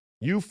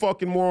 You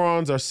fucking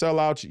morons are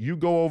sellouts. You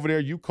go over there,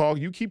 you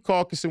keep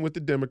caucusing with the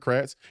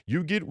Democrats.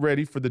 You get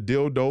ready for the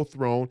dildo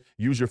throne.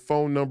 Use your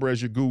phone number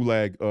as your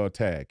gulag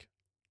tag.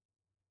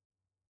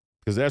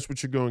 Because that's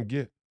what you're going to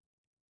get.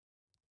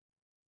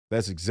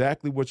 That's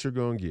exactly what you're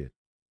going to get.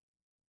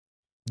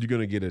 You're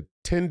going to get a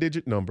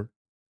 10-digit number.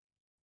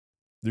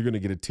 You're going to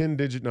get a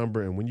 10-digit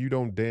number, and when you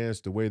don't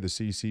dance the way the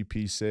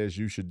CCP says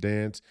you should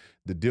dance,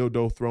 the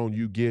dildo throne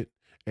you get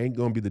ain't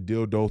going to be the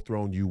dildo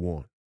throne you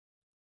want.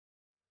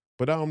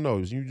 But I don't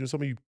know.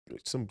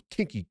 Some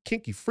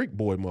kinky freak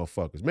boy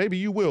motherfuckers. Maybe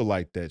you will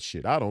like that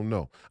shit. I don't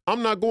know.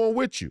 I'm not going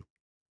with you.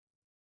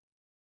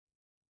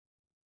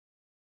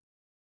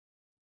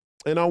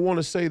 And I want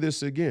to say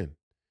this again.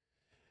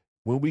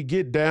 When we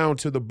get down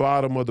to the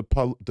bottom of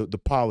the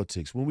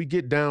politics, when we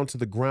get down to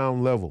the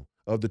ground level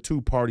of the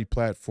two-party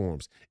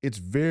platforms, it's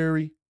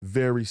very,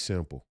 very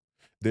simple.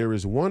 There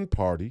is one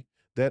party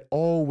that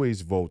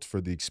always votes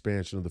for the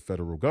expansion of the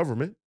federal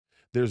government.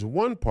 There's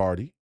one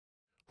party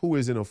who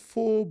is in a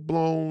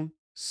full-blown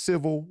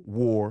civil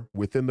war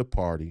within the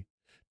party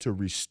to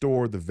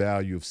restore the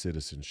value of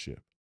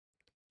citizenship.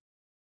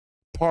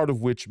 Part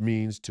of which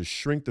means to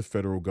shrink the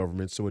federal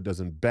government so it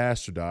doesn't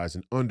bastardize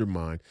and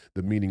undermine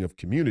the meaning of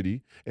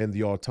community and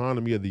the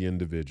autonomy of the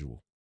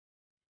individual.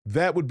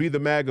 That would be the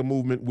MAGA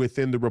movement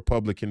within the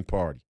Republican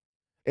Party.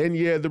 And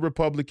yeah, the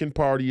Republican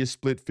Party is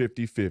split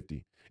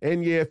 50-50.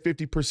 And yeah,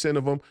 50%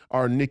 of them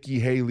are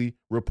Nikki Haley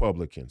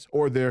Republicans,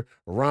 or they're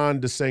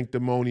Ron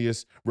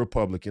DeSanctimonious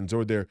Republicans,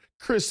 or they're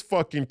Chris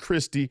fucking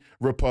Christie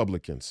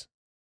Republicans.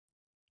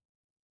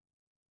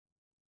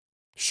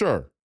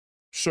 Sure,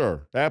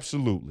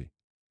 absolutely.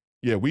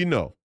 Yeah, we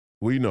know.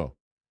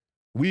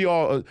 We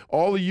all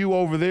of you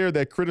over there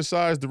that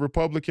criticize the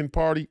Republican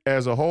Party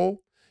as a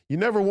whole, you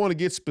never want to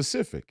get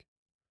specific.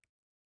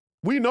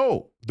 We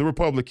know the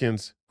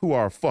Republicans who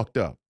are fucked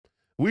up.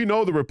 We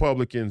know the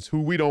Republicans who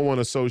we don't want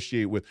to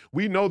associate with.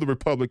 We know the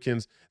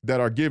Republicans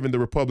that are giving the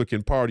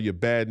Republican Party a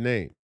bad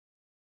name.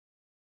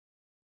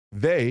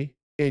 They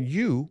and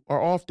you are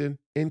often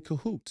in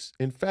cahoots.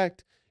 In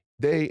fact,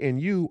 they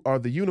and you are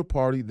the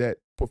uniparty that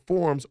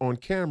performs on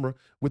camera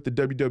with the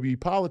WWE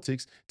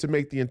politics to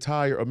make the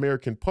entire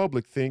American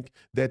public think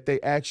that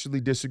they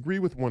actually disagree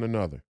with one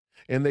another.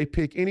 And they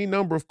pick any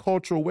number of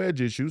cultural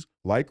wedge issues,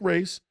 like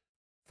race,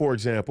 for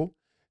example,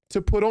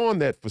 to put on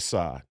that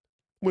facade.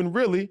 When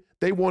really,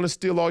 they want to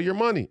steal all your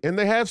money. And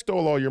they have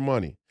stole all your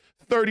money.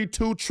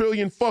 $32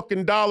 trillion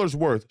fucking dollars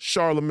worth,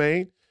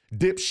 Charlemagne,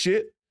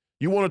 dipshit.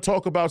 You want to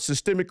talk about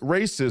systemic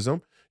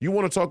racism. You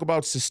want to talk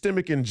about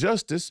systemic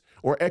injustice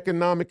or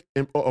economic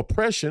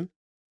oppression.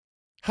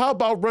 How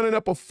about running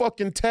up a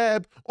fucking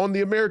tab on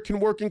the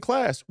American working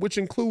class, which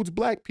includes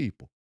black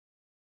people?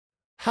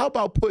 How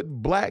about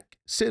putting black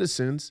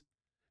citizens,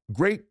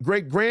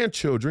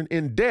 great-grandchildren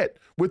in debt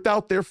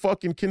without their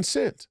fucking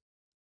consent?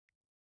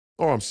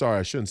 Oh, I'm sorry,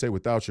 I shouldn't say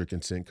without your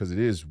consent, because it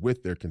is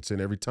with their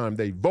consent. Every time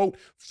they vote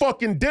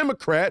fucking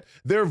Democrat,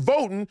 they're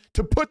voting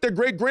to put their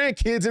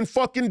great-grandkids in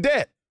fucking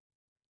debt.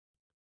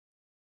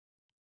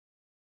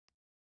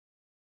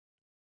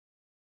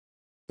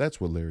 That's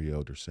what Larry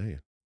Elder's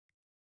saying.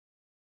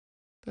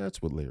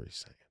 That's what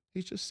Larry's saying.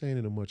 He's just saying it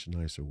in a much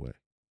nicer way.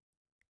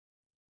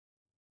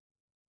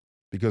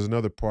 Because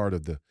another part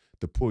of the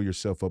pull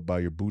yourself up by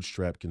your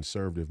bootstrap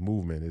conservative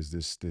movement is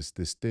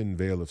this thin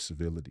veil of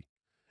civility.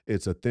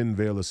 It's a thin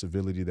veil of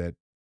civility that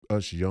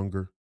us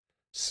younger,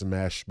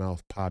 smash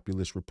mouth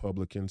populist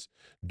Republicans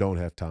don't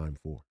have time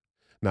for.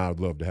 Now, I'd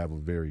love to have a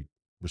very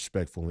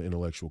respectful and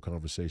intellectual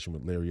conversation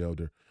with Larry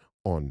Elder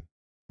on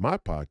my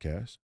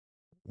podcast,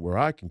 where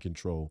I can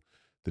control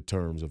the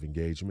terms of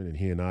engagement and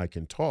he and I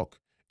can talk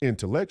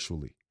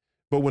intellectually.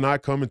 But when I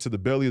come into the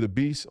belly of the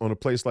beast on a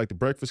place like the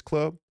Breakfast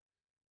Club,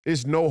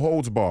 it's no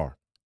holds bar.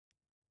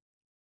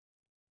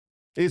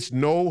 It's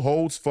no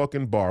holds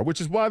fucking bar,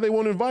 which is why they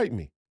won't invite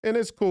me. And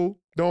it's cool.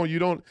 Don't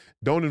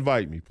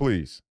invite me,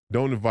 please.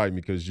 Don't invite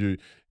me because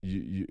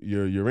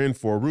you're in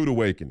for a rude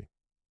awakening.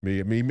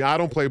 I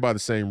don't play by the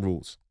same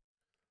rules.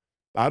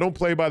 I don't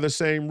play by the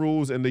same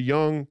rules, and the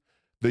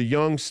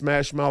young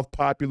smash mouth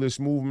populist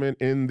movement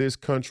in this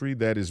country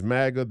that is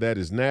MAGA, that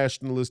is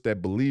nationalist,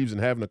 that believes in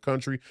having a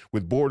country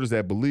with borders,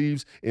 that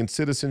believes in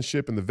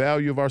citizenship and the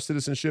value of our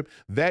citizenship,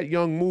 that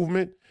young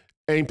movement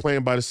ain't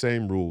playing by the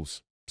same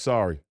rules.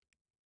 Sorry.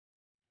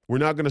 We're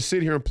not going to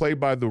sit here and play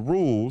by the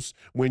rules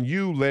when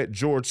you let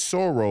George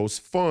Soros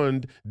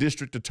fund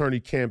district attorney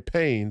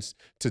campaigns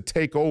to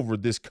take over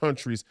this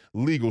country's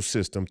legal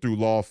system through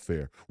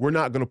lawfare. We're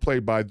not going to play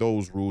by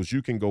those rules.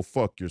 You can go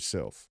fuck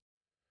yourself.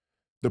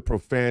 The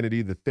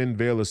profanity, the thin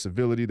veil of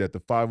civility that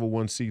the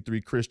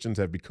 501c3 Christians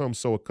have become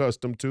so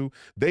accustomed to,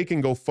 they can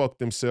go fuck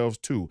themselves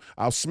too.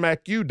 I'll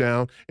smack you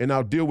down and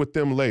I'll deal with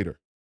them later.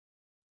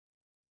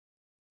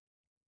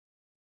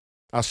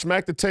 I'll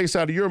smack the taste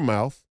out of your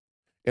mouth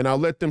and I'll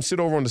let them sit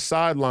over on the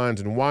sidelines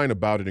and whine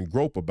about it and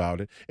grope about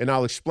it, and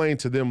I'll explain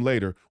to them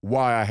later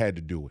why I had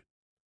to do it.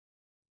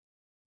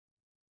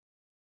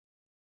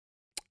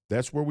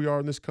 That's where we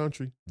are in this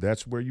country.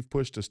 That's where you've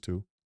pushed us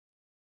to.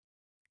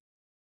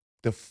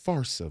 The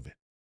farce of it.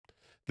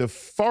 The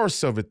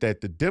farce of it that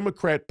the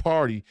Democrat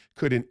Party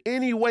could in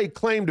any way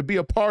claim to be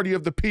a party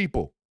of the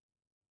people.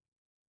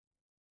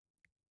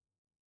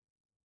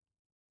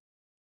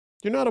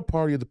 You're not a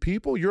party of the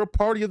people. You're a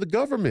party of the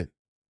government.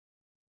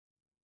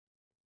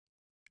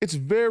 It's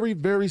very,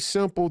 very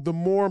simple. The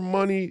more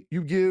money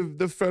you give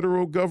the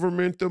federal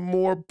government, the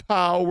more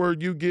power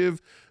you give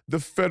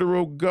the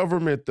federal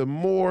government, the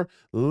more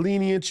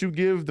lenient you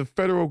give the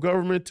federal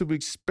government to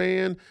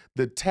expand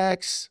the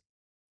tax,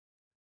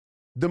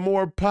 the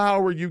more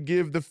power you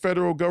give the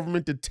federal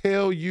government to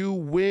tell you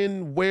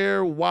when,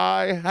 where,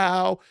 why,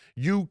 how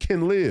you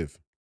can live.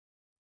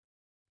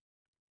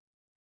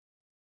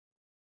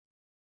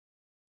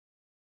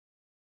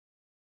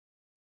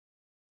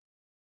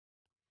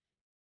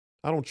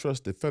 I don't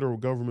trust the federal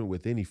government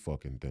with any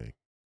fucking thing.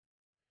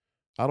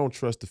 I don't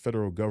trust the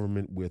federal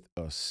government with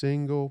a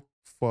single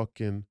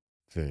fucking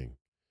thing,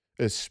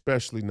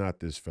 especially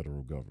not this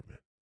federal government.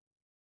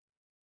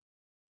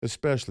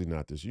 Especially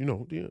not this.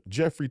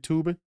 Jeffrey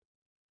Toobin,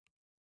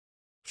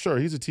 sure,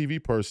 he's a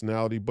TV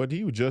personality, but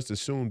he would just as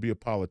soon be a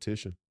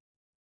politician.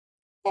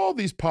 All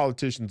these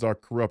politicians are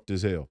corrupt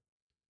as hell.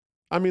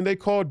 I mean, they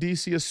call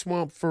DC a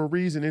swamp for a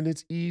reason, and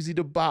it's easy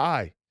to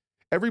buy.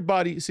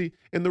 Everybody, see,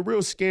 and the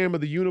real scam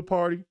of the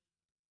Uniparty,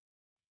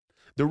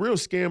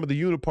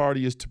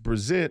 is to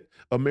present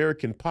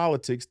American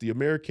politics, the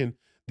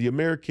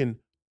American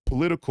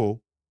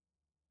political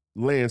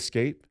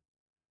landscape,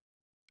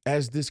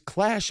 as this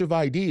clash of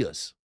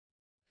ideas.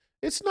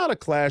 It's not a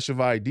clash of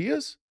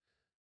ideas.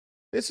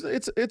 It's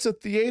a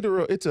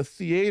theater. It's a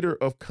theater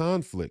of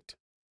conflict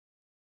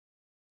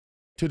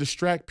to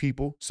distract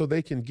people so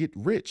they can get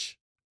rich.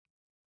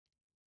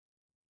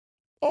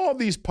 All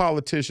these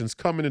politicians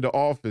coming into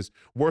office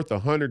worth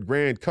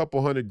 $100,000,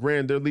 couple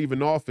 $100,000, they're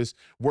leaving office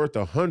worth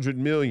 $100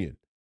 million,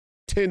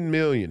 $10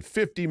 million,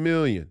 $50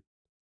 million.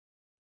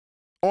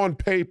 On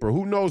paper,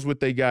 who knows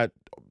what they got,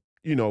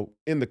 in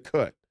the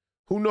cut?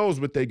 Who knows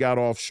what they got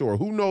offshore?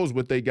 Who knows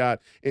what they got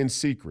in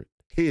secret,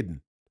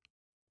 hidden?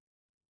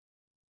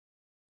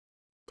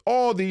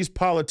 All these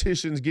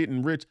politicians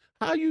getting rich.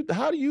 How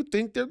do you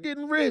think they're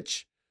getting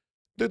rich?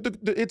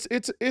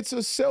 It's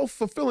a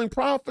self-fulfilling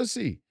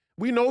prophecy.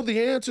 We know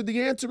the answer.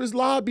 The answer is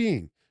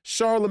lobbying.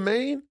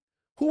 Charlemagne,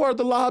 who are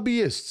the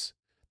lobbyists?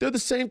 They're the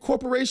same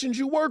corporations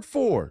you work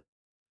for.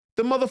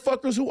 The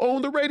motherfuckers who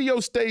own the radio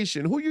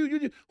station. Who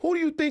do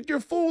you think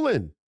you're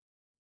fooling?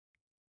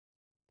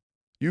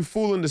 You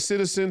fooling the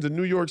citizens of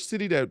New York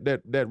City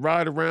that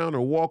ride around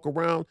or walk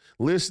around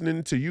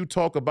listening to you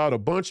talk about a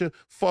bunch of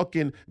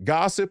fucking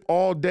gossip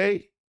all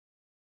day?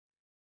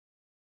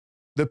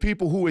 The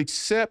people who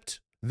accept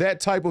that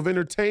type of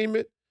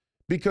entertainment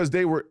because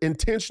they were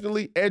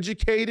intentionally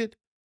educated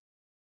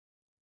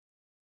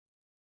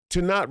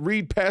to not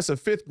read past a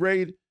 5th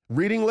grade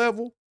reading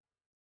level?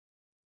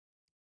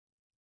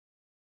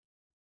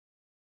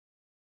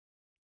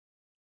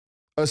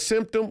 A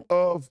symptom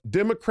of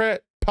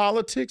Democrat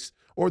politics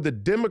or the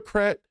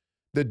Democrat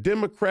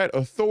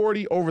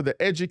authority over the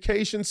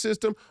education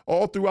system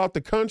all throughout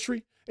the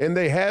country, and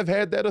they have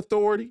had that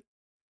authority?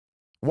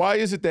 Why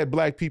is it that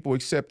black people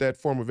accept that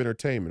form of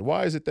entertainment?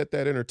 Why is it that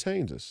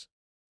entertains us?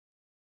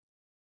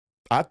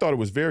 I thought it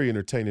was very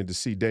entertaining to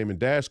see Damon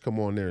Dash come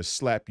on there and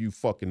slap you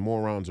fucking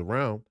morons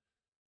around.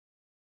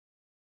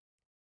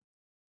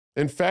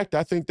 In fact,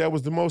 I think that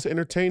was the most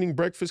entertaining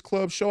Breakfast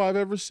Club show I've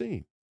ever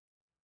seen.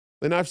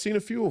 And I've seen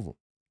a few of them.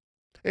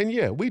 And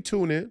yeah, we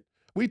tune in.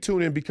 We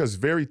tune in because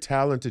very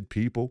talented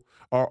people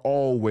are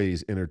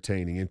always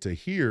entertaining. And to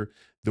hear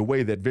the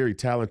way that very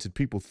talented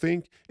people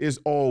think is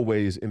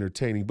always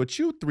entertaining. But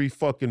you three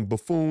fucking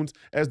buffoons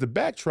as the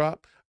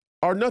backdrop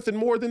are nothing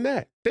more than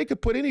that. They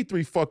could put any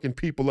three fucking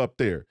people up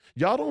there.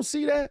 Y'all don't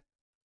see that?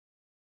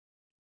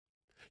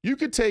 You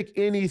could take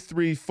any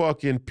three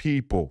fucking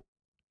people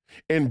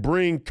and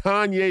bring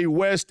Kanye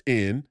West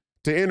in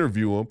to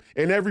interview him,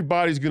 and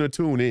everybody's going to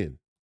tune in.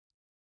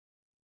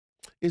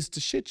 It's the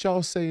shit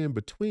y'all say in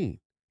between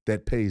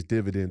that pays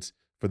dividends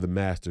for the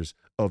masters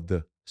of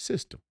the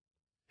system.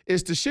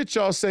 It's the shit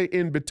y'all say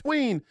in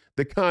between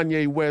the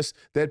Kanye West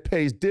that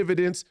pays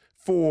dividends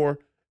for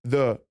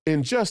the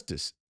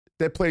injustice,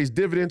 that pays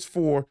dividends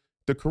for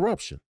the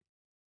corruption.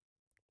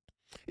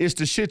 It's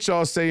the shit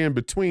y'all say in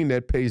between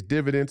that pays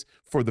dividends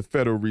for the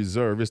Federal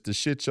Reserve. It's the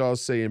shit y'all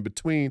say in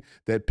between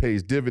that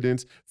pays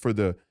dividends for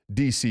the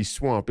DC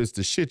swamp. It's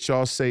the shit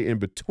y'all say in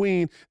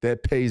between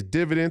that pays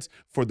dividends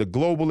for the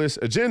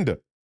globalist agenda.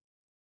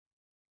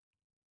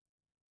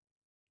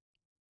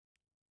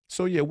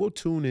 So yeah, we'll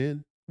tune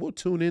in. We'll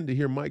tune in to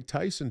hear Mike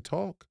Tyson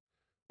talk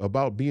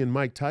about being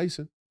Mike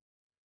Tyson.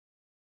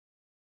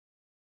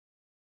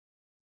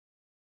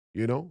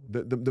 You know,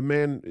 the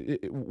man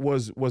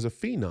was a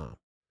phenom,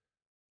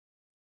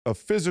 a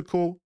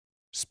physical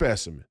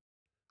specimen,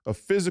 a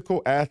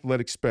physical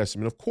athletic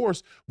specimen. Of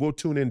course, we'll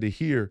tune in to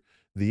hear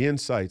the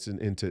insights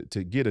and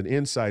to get an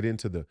insight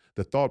into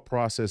the thought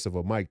process of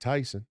a Mike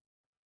Tyson.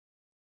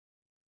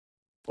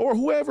 Or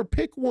whoever,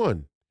 pick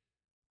one.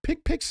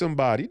 Pick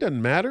somebody. It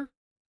doesn't matter.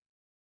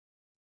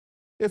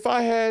 If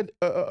I had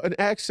an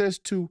access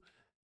to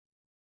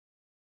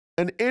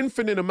an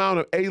infinite amount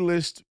of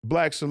A-list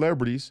black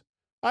celebrities,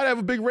 I'd have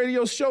a big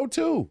radio show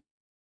too.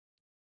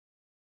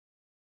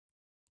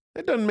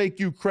 That doesn't make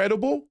you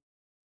credible.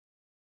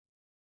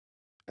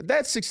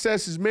 That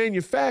success is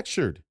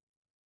manufactured.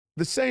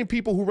 The same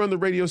people who run the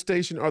radio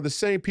station are the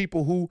same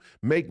people who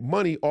make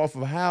money off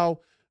of how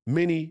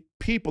many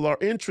people are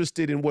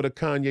interested in what a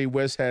Kanye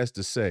West has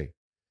to say.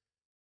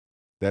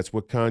 That's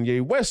what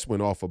Kanye West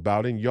went off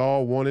about, and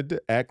y'all wanted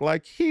to act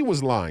like he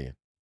was lying.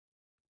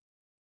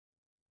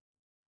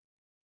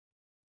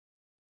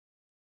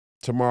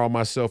 Tomorrow,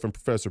 myself and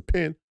Professor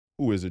Penn,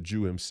 who is a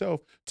Jew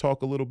himself,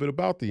 talk a little bit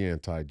about the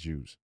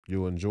anti-Jews.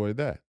 You'll enjoy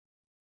that.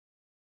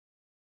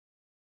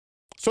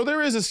 So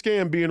there is a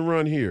scam being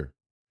run here.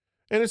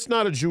 And it's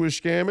not a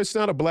Jewish scam. It's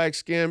not a black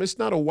scam. It's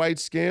not a white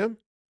scam.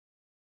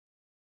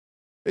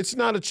 It's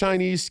not a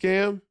Chinese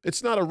scam.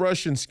 It's not a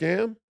Russian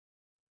scam.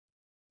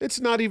 It's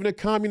not even a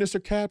communist or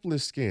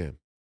capitalist scam.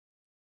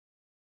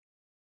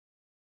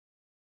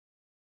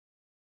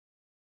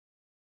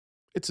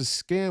 It's a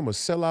scam of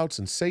sellouts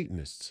and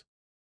Satanists.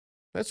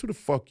 That's who the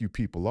fuck you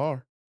people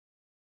are.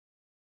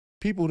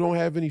 People who don't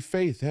have any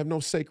faith, have no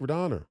sacred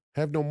honor,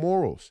 have no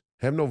morals,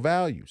 have no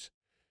values.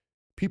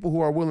 People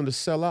who are willing to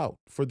sell out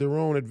for their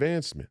own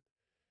advancement.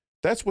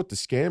 That's what the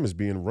scam is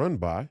being run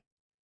by.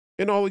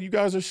 And all of you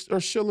guys are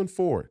shilling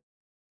for it.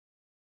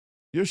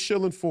 You're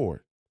shilling for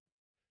it.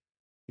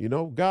 You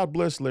know, God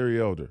bless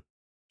Larry Elder.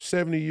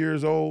 70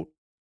 years old,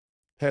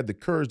 had the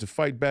courage to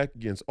fight back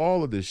against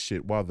all of this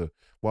shit while the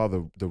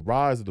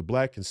rise of the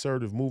black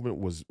conservative movement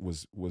was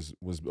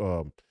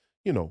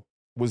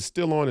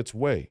still on its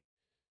way.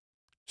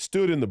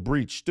 Stood in the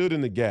breach, stood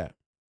in the gap.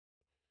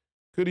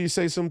 Could he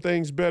say some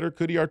things better?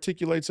 Could he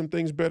articulate some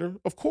things better?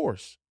 Of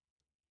course.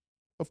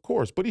 Of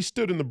course. But he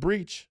stood in the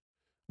breach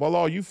while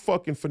all you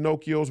fucking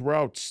Finocchios were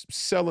out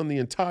selling the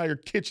entire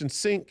kitchen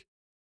sink.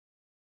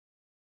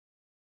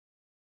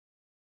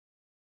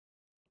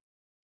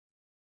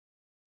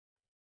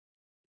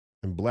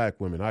 And black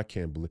women, I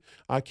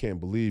can't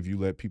believe you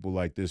let people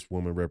like this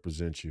woman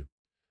represent you.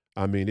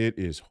 I mean, it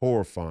is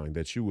horrifying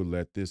that you would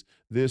let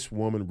this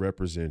woman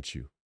represent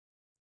you.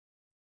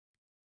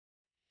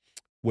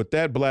 What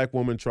that black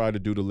woman tried to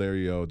do to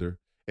Larry Elder,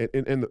 and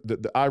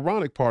the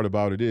ironic part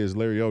about it is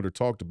Larry Elder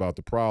talked about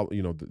the problem,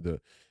 you know,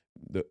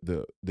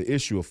 the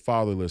issue of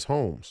fatherless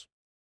homes.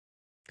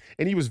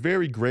 And he was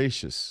very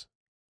gracious,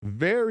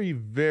 very,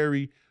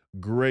 very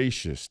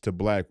gracious to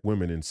black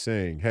women in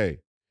saying, hey,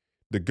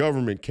 the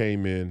government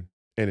came in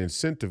and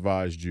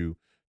incentivized you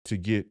to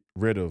get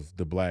rid of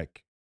the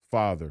black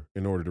father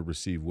in order to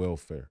receive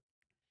welfare.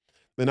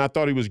 And I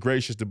thought he was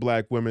gracious to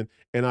black women,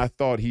 and I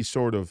thought he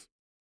sort of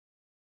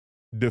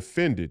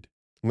defended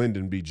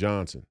Lyndon B.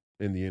 Johnson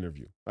in the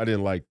interview. I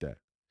didn't like that.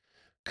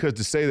 Because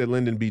to say that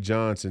Lyndon B.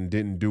 Johnson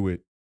didn't do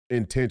it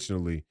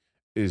intentionally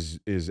is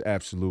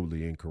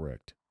absolutely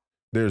incorrect.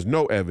 There's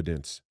no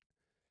evidence.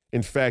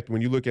 In fact,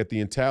 when you look at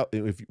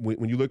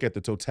when you look at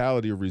the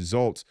totality of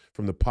results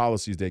from the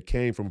policies that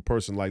came from a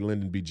person like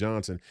Lyndon B.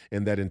 Johnson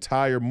and that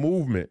entire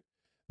movement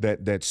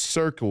that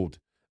circled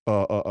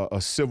a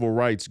civil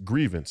rights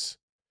grievance,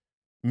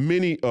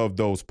 Many of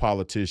those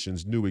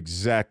politicians knew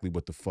exactly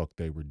what the fuck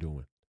they were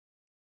doing.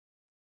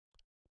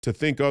 To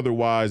think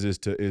otherwise is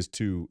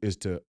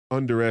to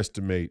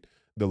underestimate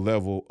the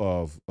level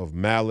of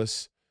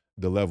malice,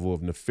 the level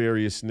of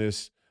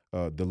nefariousness,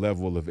 the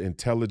level of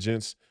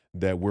intelligence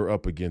that we're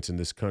up against in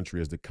this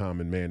country as the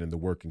common man and the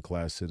working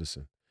class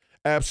citizen.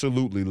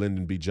 Absolutely,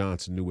 Lyndon B.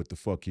 Johnson knew what the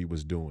fuck he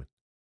was doing.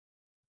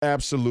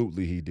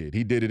 Absolutely, he did.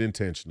 He did it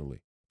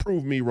intentionally.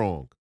 Prove me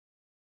wrong.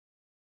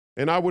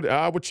 And I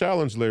would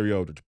challenge Larry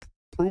Elder to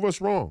prove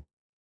us wrong.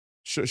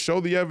 Show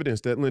the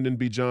evidence that Lyndon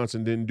B.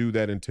 Johnson didn't do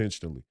that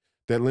intentionally,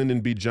 that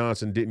Lyndon B.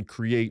 Johnson didn't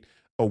create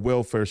a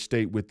welfare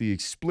state with the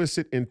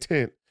explicit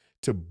intent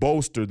to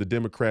bolster the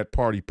Democrat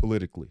Party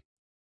politically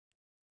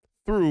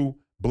through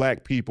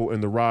black people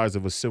and the rise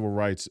of a civil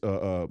rights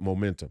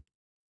momentum.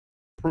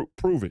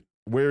 Prove it.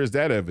 Where is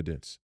that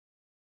evidence?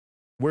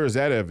 Where is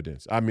that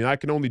evidence? I mean, I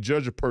can only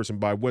judge a person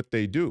by what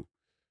they do.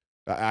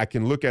 I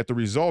can look at the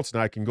results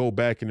and I can go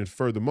back and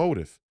infer the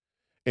motive.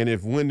 And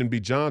if Lyndon B.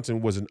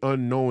 Johnson was an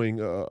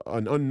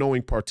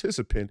unknowing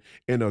participant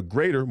in a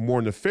greater,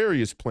 more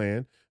nefarious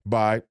plan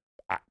by,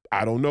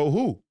 I don't know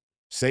who,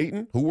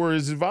 Satan, who were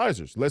his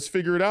advisors? Let's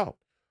figure it out.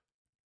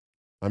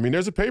 I mean,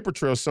 there's a paper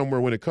trail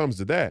somewhere when it comes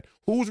to that.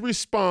 Who's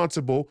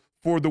responsible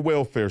for the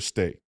welfare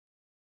state?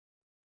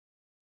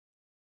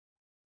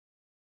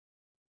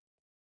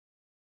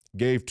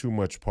 Gave too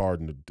much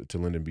pardon to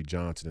Lyndon B.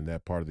 Johnson in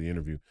that part of the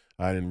interview.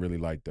 I didn't really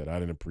like that. I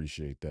didn't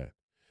appreciate that.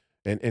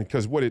 And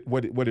because what it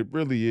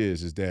really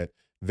is that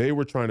they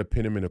were trying to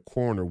pin him in a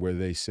corner where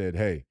they said,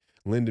 hey,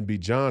 Lyndon B.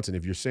 Johnson,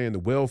 if you're saying the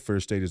welfare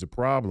state is a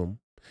problem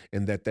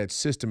and that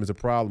system is a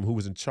problem, who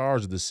was in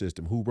charge of the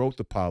system, who wrote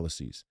the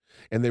policies?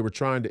 And they were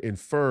trying to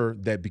infer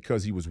that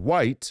because he was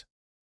white,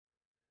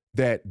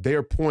 that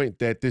their point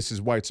that this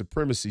is white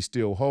supremacy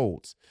still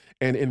holds.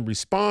 And in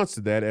response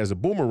to that, as a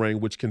boomerang,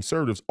 which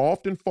conservatives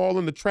often fall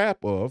in the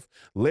trap of,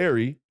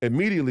 Larry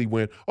immediately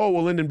went, oh,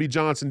 well, Lyndon B.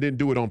 Johnson didn't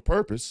do it on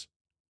purpose.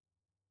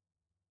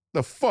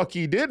 The fuck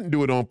he didn't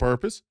do it on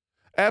purpose.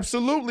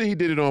 Absolutely he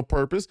did it on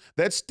purpose.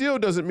 That still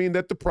doesn't mean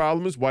that the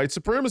problem is white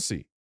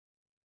supremacy.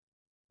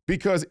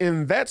 Because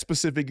in that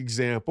specific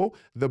example,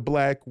 the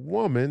black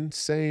woman,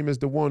 same as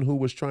the one who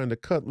was trying to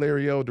cut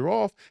Larry Elder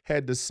off,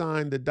 had to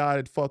sign the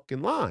dotted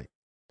fucking line.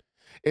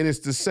 And it's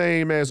the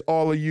same as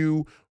all of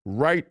you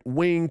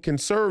right-wing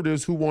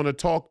conservatives who want to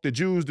talk the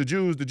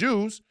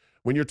Jews,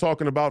 when you're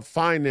talking about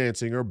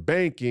financing or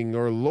banking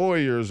or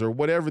lawyers or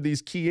whatever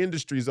these key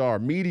industries are,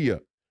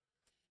 media.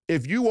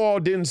 If you all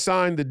didn't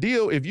sign the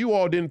deal, if you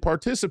all didn't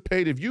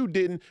participate, if you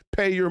didn't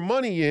pay your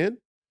money in,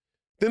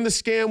 then the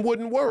scam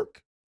wouldn't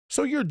work.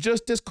 So you're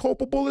just as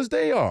culpable as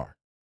they are.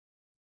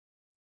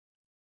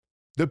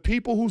 The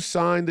people who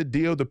sign the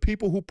deal, the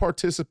people who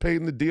participate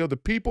in the deal, the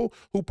people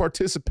who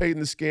participate in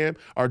the scam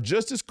are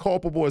just as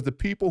culpable as the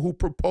people who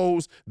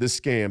propose the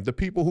scam, the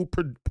people who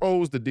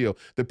propose the deal,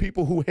 the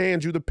people who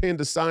hand you the pen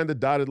to sign the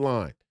dotted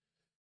line.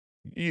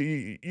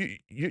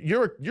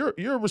 You're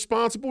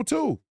responsible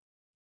too.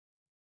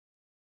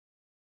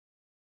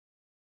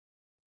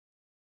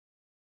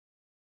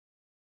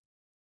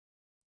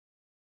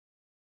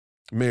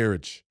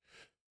 Marriage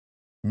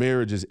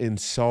is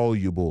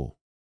insoluble.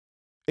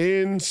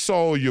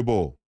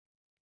 Insoluble.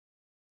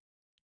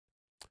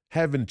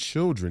 Having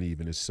children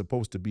even is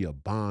supposed to be a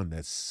bond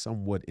that's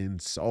somewhat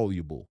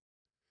insoluble.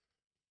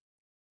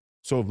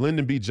 So if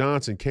Lyndon B.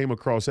 Johnson came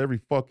across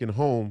every fucking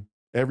home,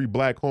 every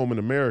black home in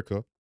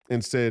America,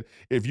 and said,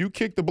 if you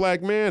kick the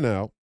black man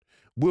out,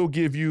 we'll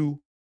give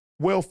you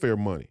welfare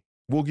money.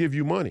 We'll give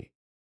you money.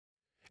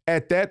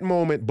 At that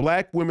moment,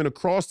 black women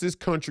across this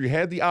country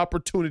had the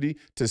opportunity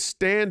to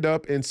stand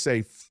up and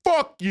say,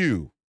 fuck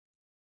you.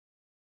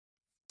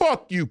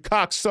 Fuck you,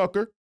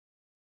 cocksucker.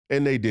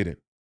 And they didn't.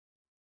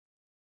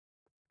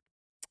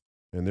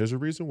 And there's a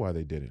reason why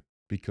they didn't.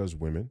 Because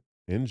women,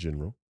 in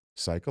general,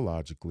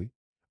 psychologically,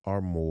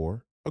 are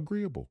more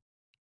agreeable.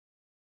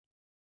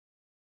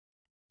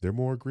 They're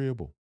more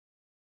agreeable,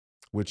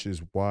 which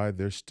is why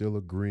they're still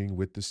agreeing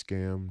with the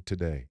scam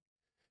today,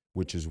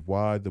 which is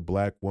why the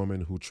black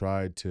woman who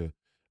tried to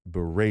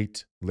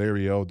berate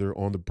Larry Elder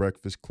on the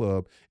Breakfast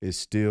Club is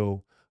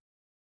still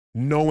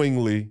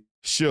knowingly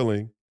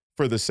shilling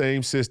for the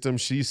same system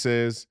she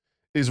says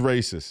is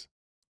racist.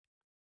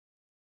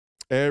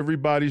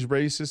 Everybody's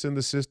racist in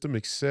the system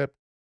except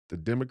the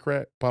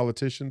Democrat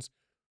politicians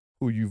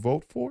who you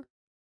vote for.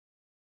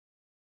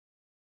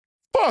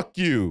 Fuck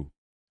you.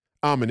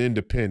 I'm an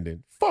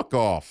independent. Fuck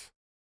off.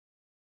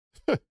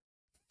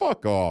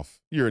 Fuck off.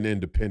 You're an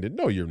independent.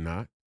 No, you're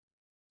not.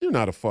 You're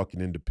not a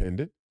fucking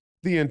independent.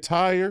 The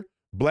entire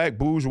black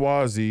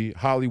bourgeoisie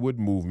Hollywood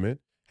movement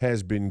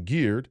has been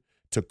geared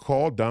to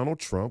call Donald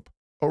Trump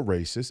a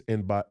racist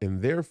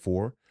and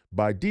therefore,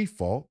 by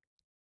default,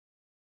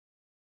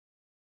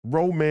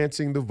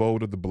 romancing the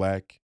vote of the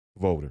black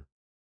voter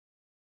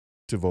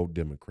to vote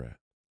Democrat.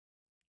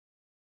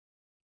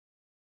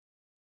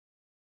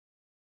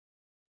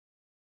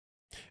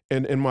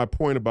 And my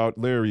point about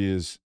Larry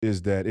is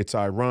that it's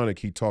ironic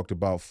he talked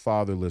about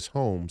fatherless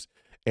homes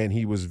And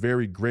he was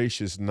very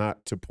gracious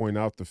not to point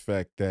out the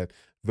fact that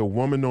the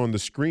woman on the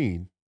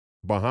screen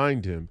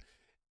behind him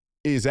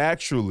is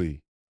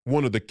actually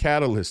one of the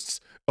catalysts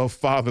of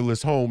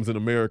fatherless homes in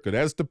America.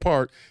 That's the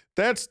part,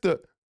 that's the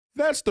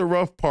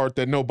rough part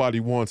that nobody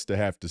wants to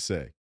have to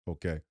say,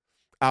 okay?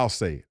 I'll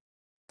say it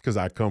because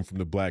I come from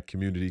the black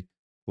community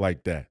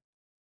like that.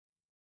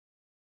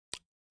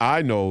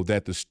 I know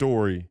that the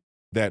story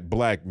that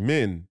black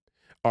men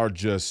are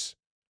just,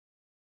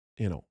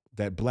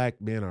 that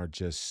black men are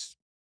just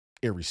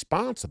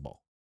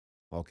irresponsible,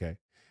 okay?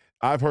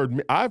 I've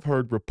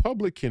heard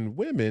Republican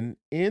women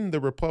in the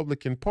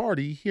Republican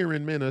Party here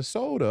in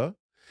Minnesota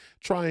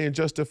try and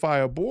justify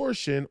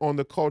abortion on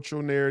the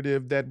cultural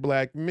narrative that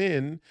black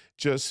men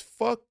just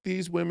fuck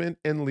these women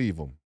and leave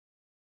them.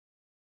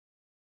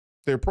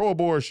 They're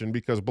pro-abortion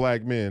because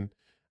black men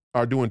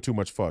are doing too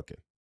much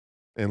fucking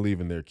and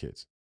leaving their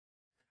kids.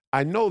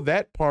 I know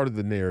that part of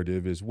the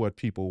narrative is what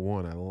people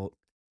want to,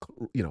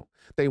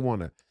 they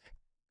want to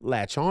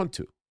latch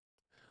onto.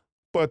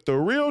 But the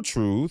real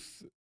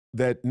truth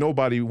that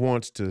nobody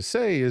wants to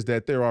say is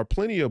that there are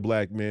plenty of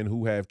black men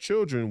who have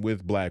children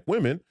with black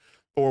women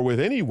or with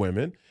any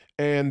women,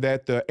 and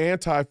that the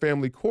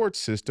anti-family court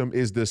system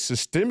is the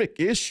systemic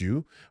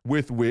issue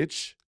with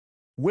which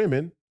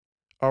women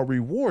are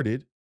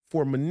rewarded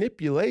for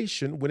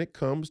manipulation when it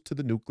comes to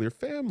the nuclear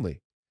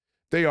family.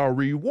 They are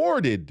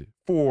rewarded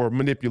for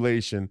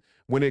manipulation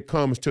when it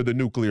comes to the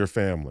nuclear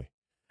family.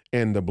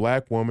 And the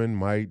black woman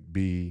might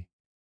be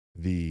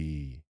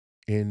the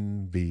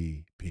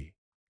MVP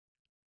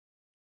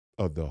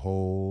of the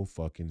whole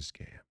fucking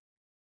scam.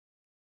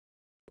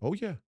 Oh,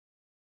 yeah.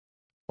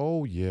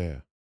 Oh,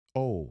 yeah.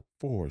 Oh,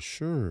 for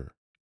sure.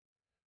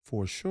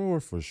 For sure,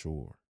 for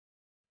sure.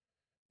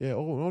 Yeah,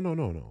 oh,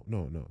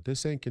 no.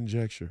 This ain't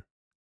conjecture.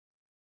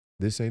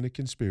 This ain't a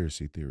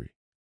conspiracy theory.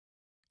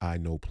 I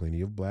know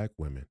plenty of black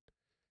women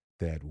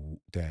that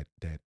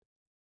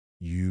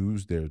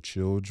use their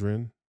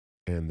children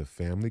and the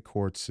family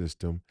court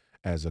system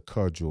as a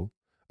cudgel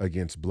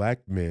against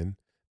black men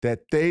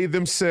that they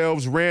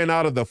themselves ran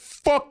out of the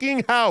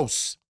fucking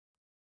house.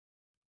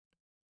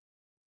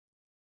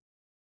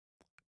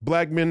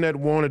 Black men that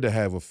wanted to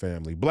have a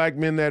family, black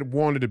men that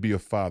wanted to be a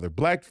father,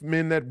 black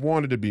men that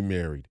wanted to be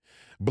married,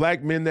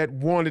 black men that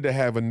wanted to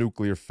have a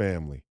nuclear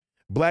family,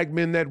 black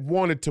men that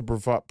wanted to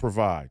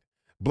provide,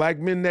 black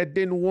men that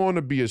didn't want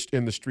to be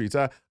in the streets.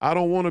 I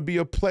don't want to be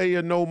a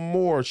player no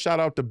more. Shout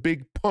out to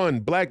Big Pun.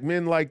 Black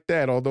men like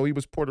that, although he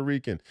was Puerto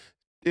Rican.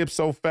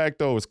 Ipso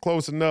facto, it's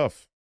close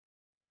enough.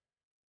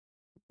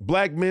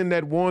 Black men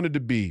that wanted to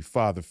be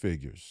father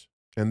figures,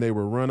 and they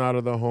were run out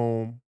of the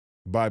home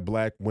by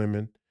black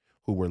women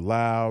who were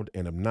loud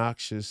and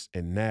obnoxious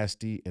and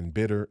nasty and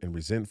bitter and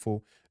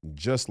resentful,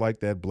 just like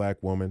that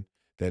black woman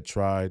that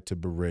tried to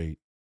berate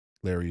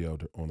Larry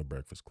Elder on the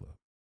Breakfast Club.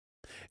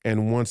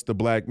 And once the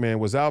black man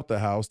was out the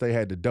house, they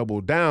had to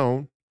double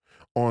down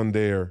on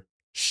their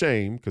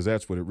shame, because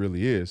that's what it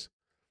really is.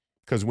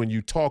 Because when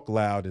you talk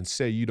loud and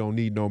say you don't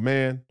need no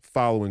man,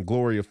 following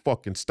Gloria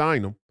fucking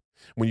Steinem,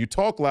 when you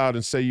talk loud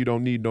and say you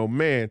don't need no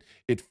man,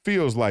 it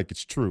feels like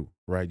it's true,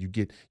 right? You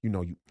get,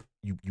 you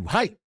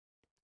hype.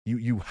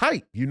 You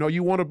hype.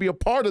 You want to be a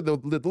part of the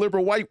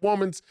liberal white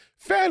woman's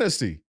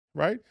fantasy,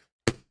 right?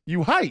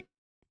 You hype.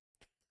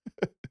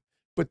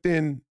 But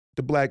then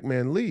the black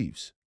man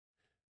leaves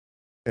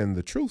and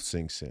the truth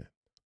sinks in.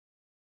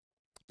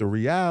 The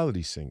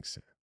reality sinks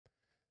in.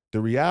 The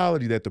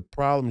reality that the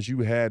problems you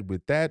had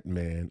with that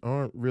man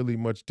aren't really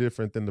much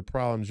different than the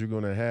problems you're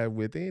going to have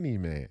with any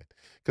man.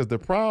 Because the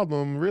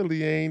problem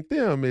really ain't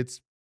them.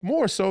 It's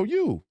more so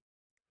you.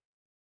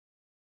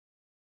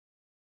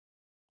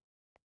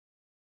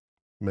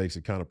 Makes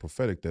it kind of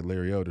prophetic that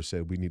Larry Elder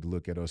said we need to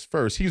look at us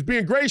first. He's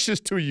being gracious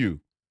to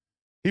you.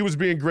 He was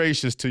being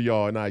gracious to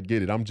y'all, and I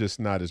get it. I'm just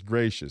not as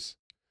gracious.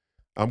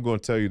 I'm going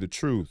to tell you the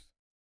truth.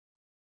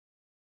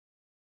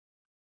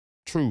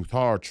 Truth,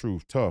 hard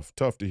truth, tough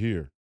to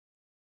hear.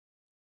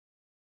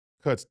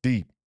 Cuts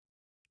deep.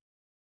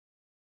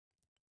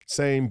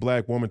 Same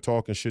black woman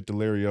talking shit to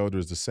Larry Elder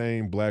is the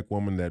same black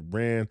woman that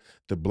ran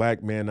the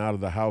black man out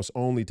of the house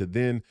only to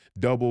then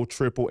double,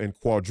 triple, and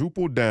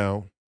quadruple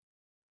down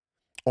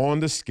on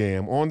the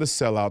scam, on the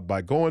sellout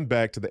by going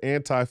back to the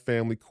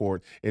anti-family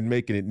court and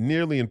making it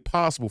nearly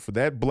impossible for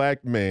that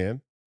black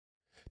man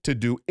to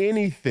do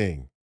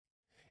anything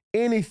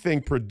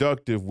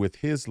productive with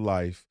his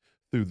life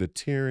through the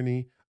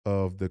tyranny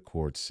of the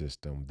court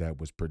system that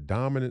was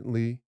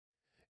predominantly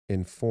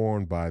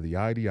informed by the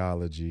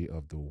ideology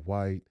of the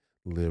white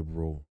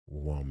liberal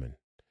woman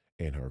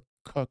and her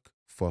cuck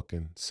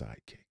fucking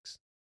sidekicks.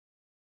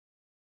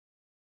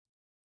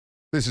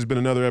 This has been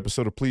another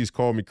episode of Please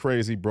Call Me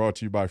Crazy, brought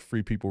to you by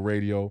Free People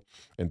Radio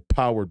and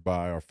powered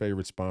by our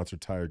favorite sponsor,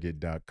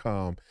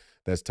 TireGate.com.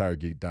 That's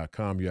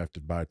TireGate.com. You have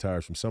to buy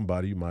tires from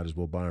somebody. You might as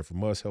well buy them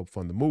from us. Help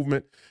fund the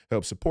movement.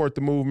 Help support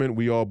the movement.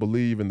 We all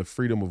believe in the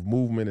freedom of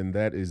movement, and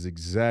that is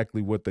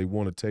exactly what they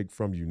want to take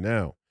from you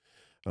now.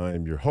 I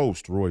am your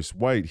host, Royce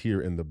White, here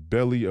in the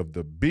belly of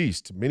the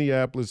beast,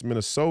 Minneapolis,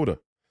 Minnesota.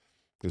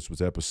 This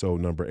was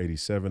episode number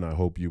 87. I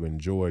hope you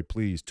enjoyed.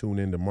 Please tune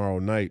in tomorrow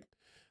night.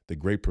 The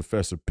great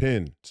Professor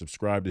Penn,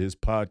 subscribe to his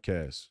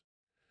podcast.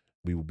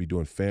 We will be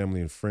doing Family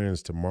and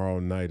Friends tomorrow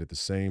night at the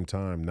same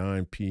time,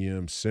 9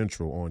 p.m.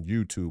 Central on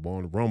YouTube,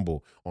 on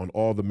Rumble, on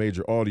all the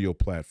major audio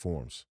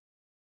platforms.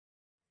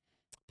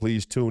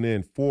 Please tune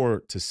in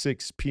 4 to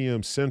 6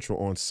 p.m. Central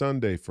on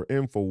Sunday for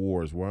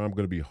InfoWars, where I'm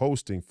going to be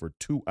hosting for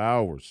 2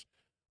 hours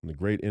on the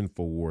great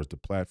InfoWars, the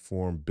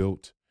platform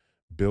built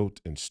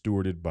and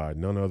stewarded by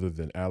none other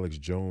than Alex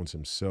Jones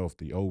himself,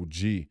 the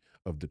OG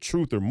of the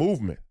Truther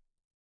movement.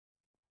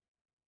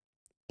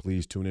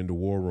 Please tune into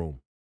War Room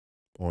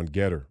on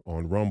Getter,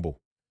 on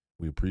Rumble.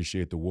 We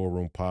appreciate the War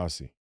Room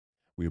posse.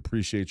 We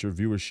appreciate your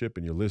viewership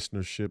and your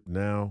listenership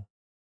now,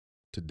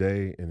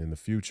 today, and in the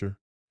future.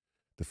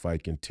 The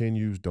fight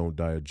continues. Don't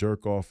die a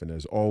jerk off. And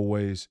as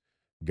always,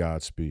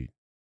 Godspeed.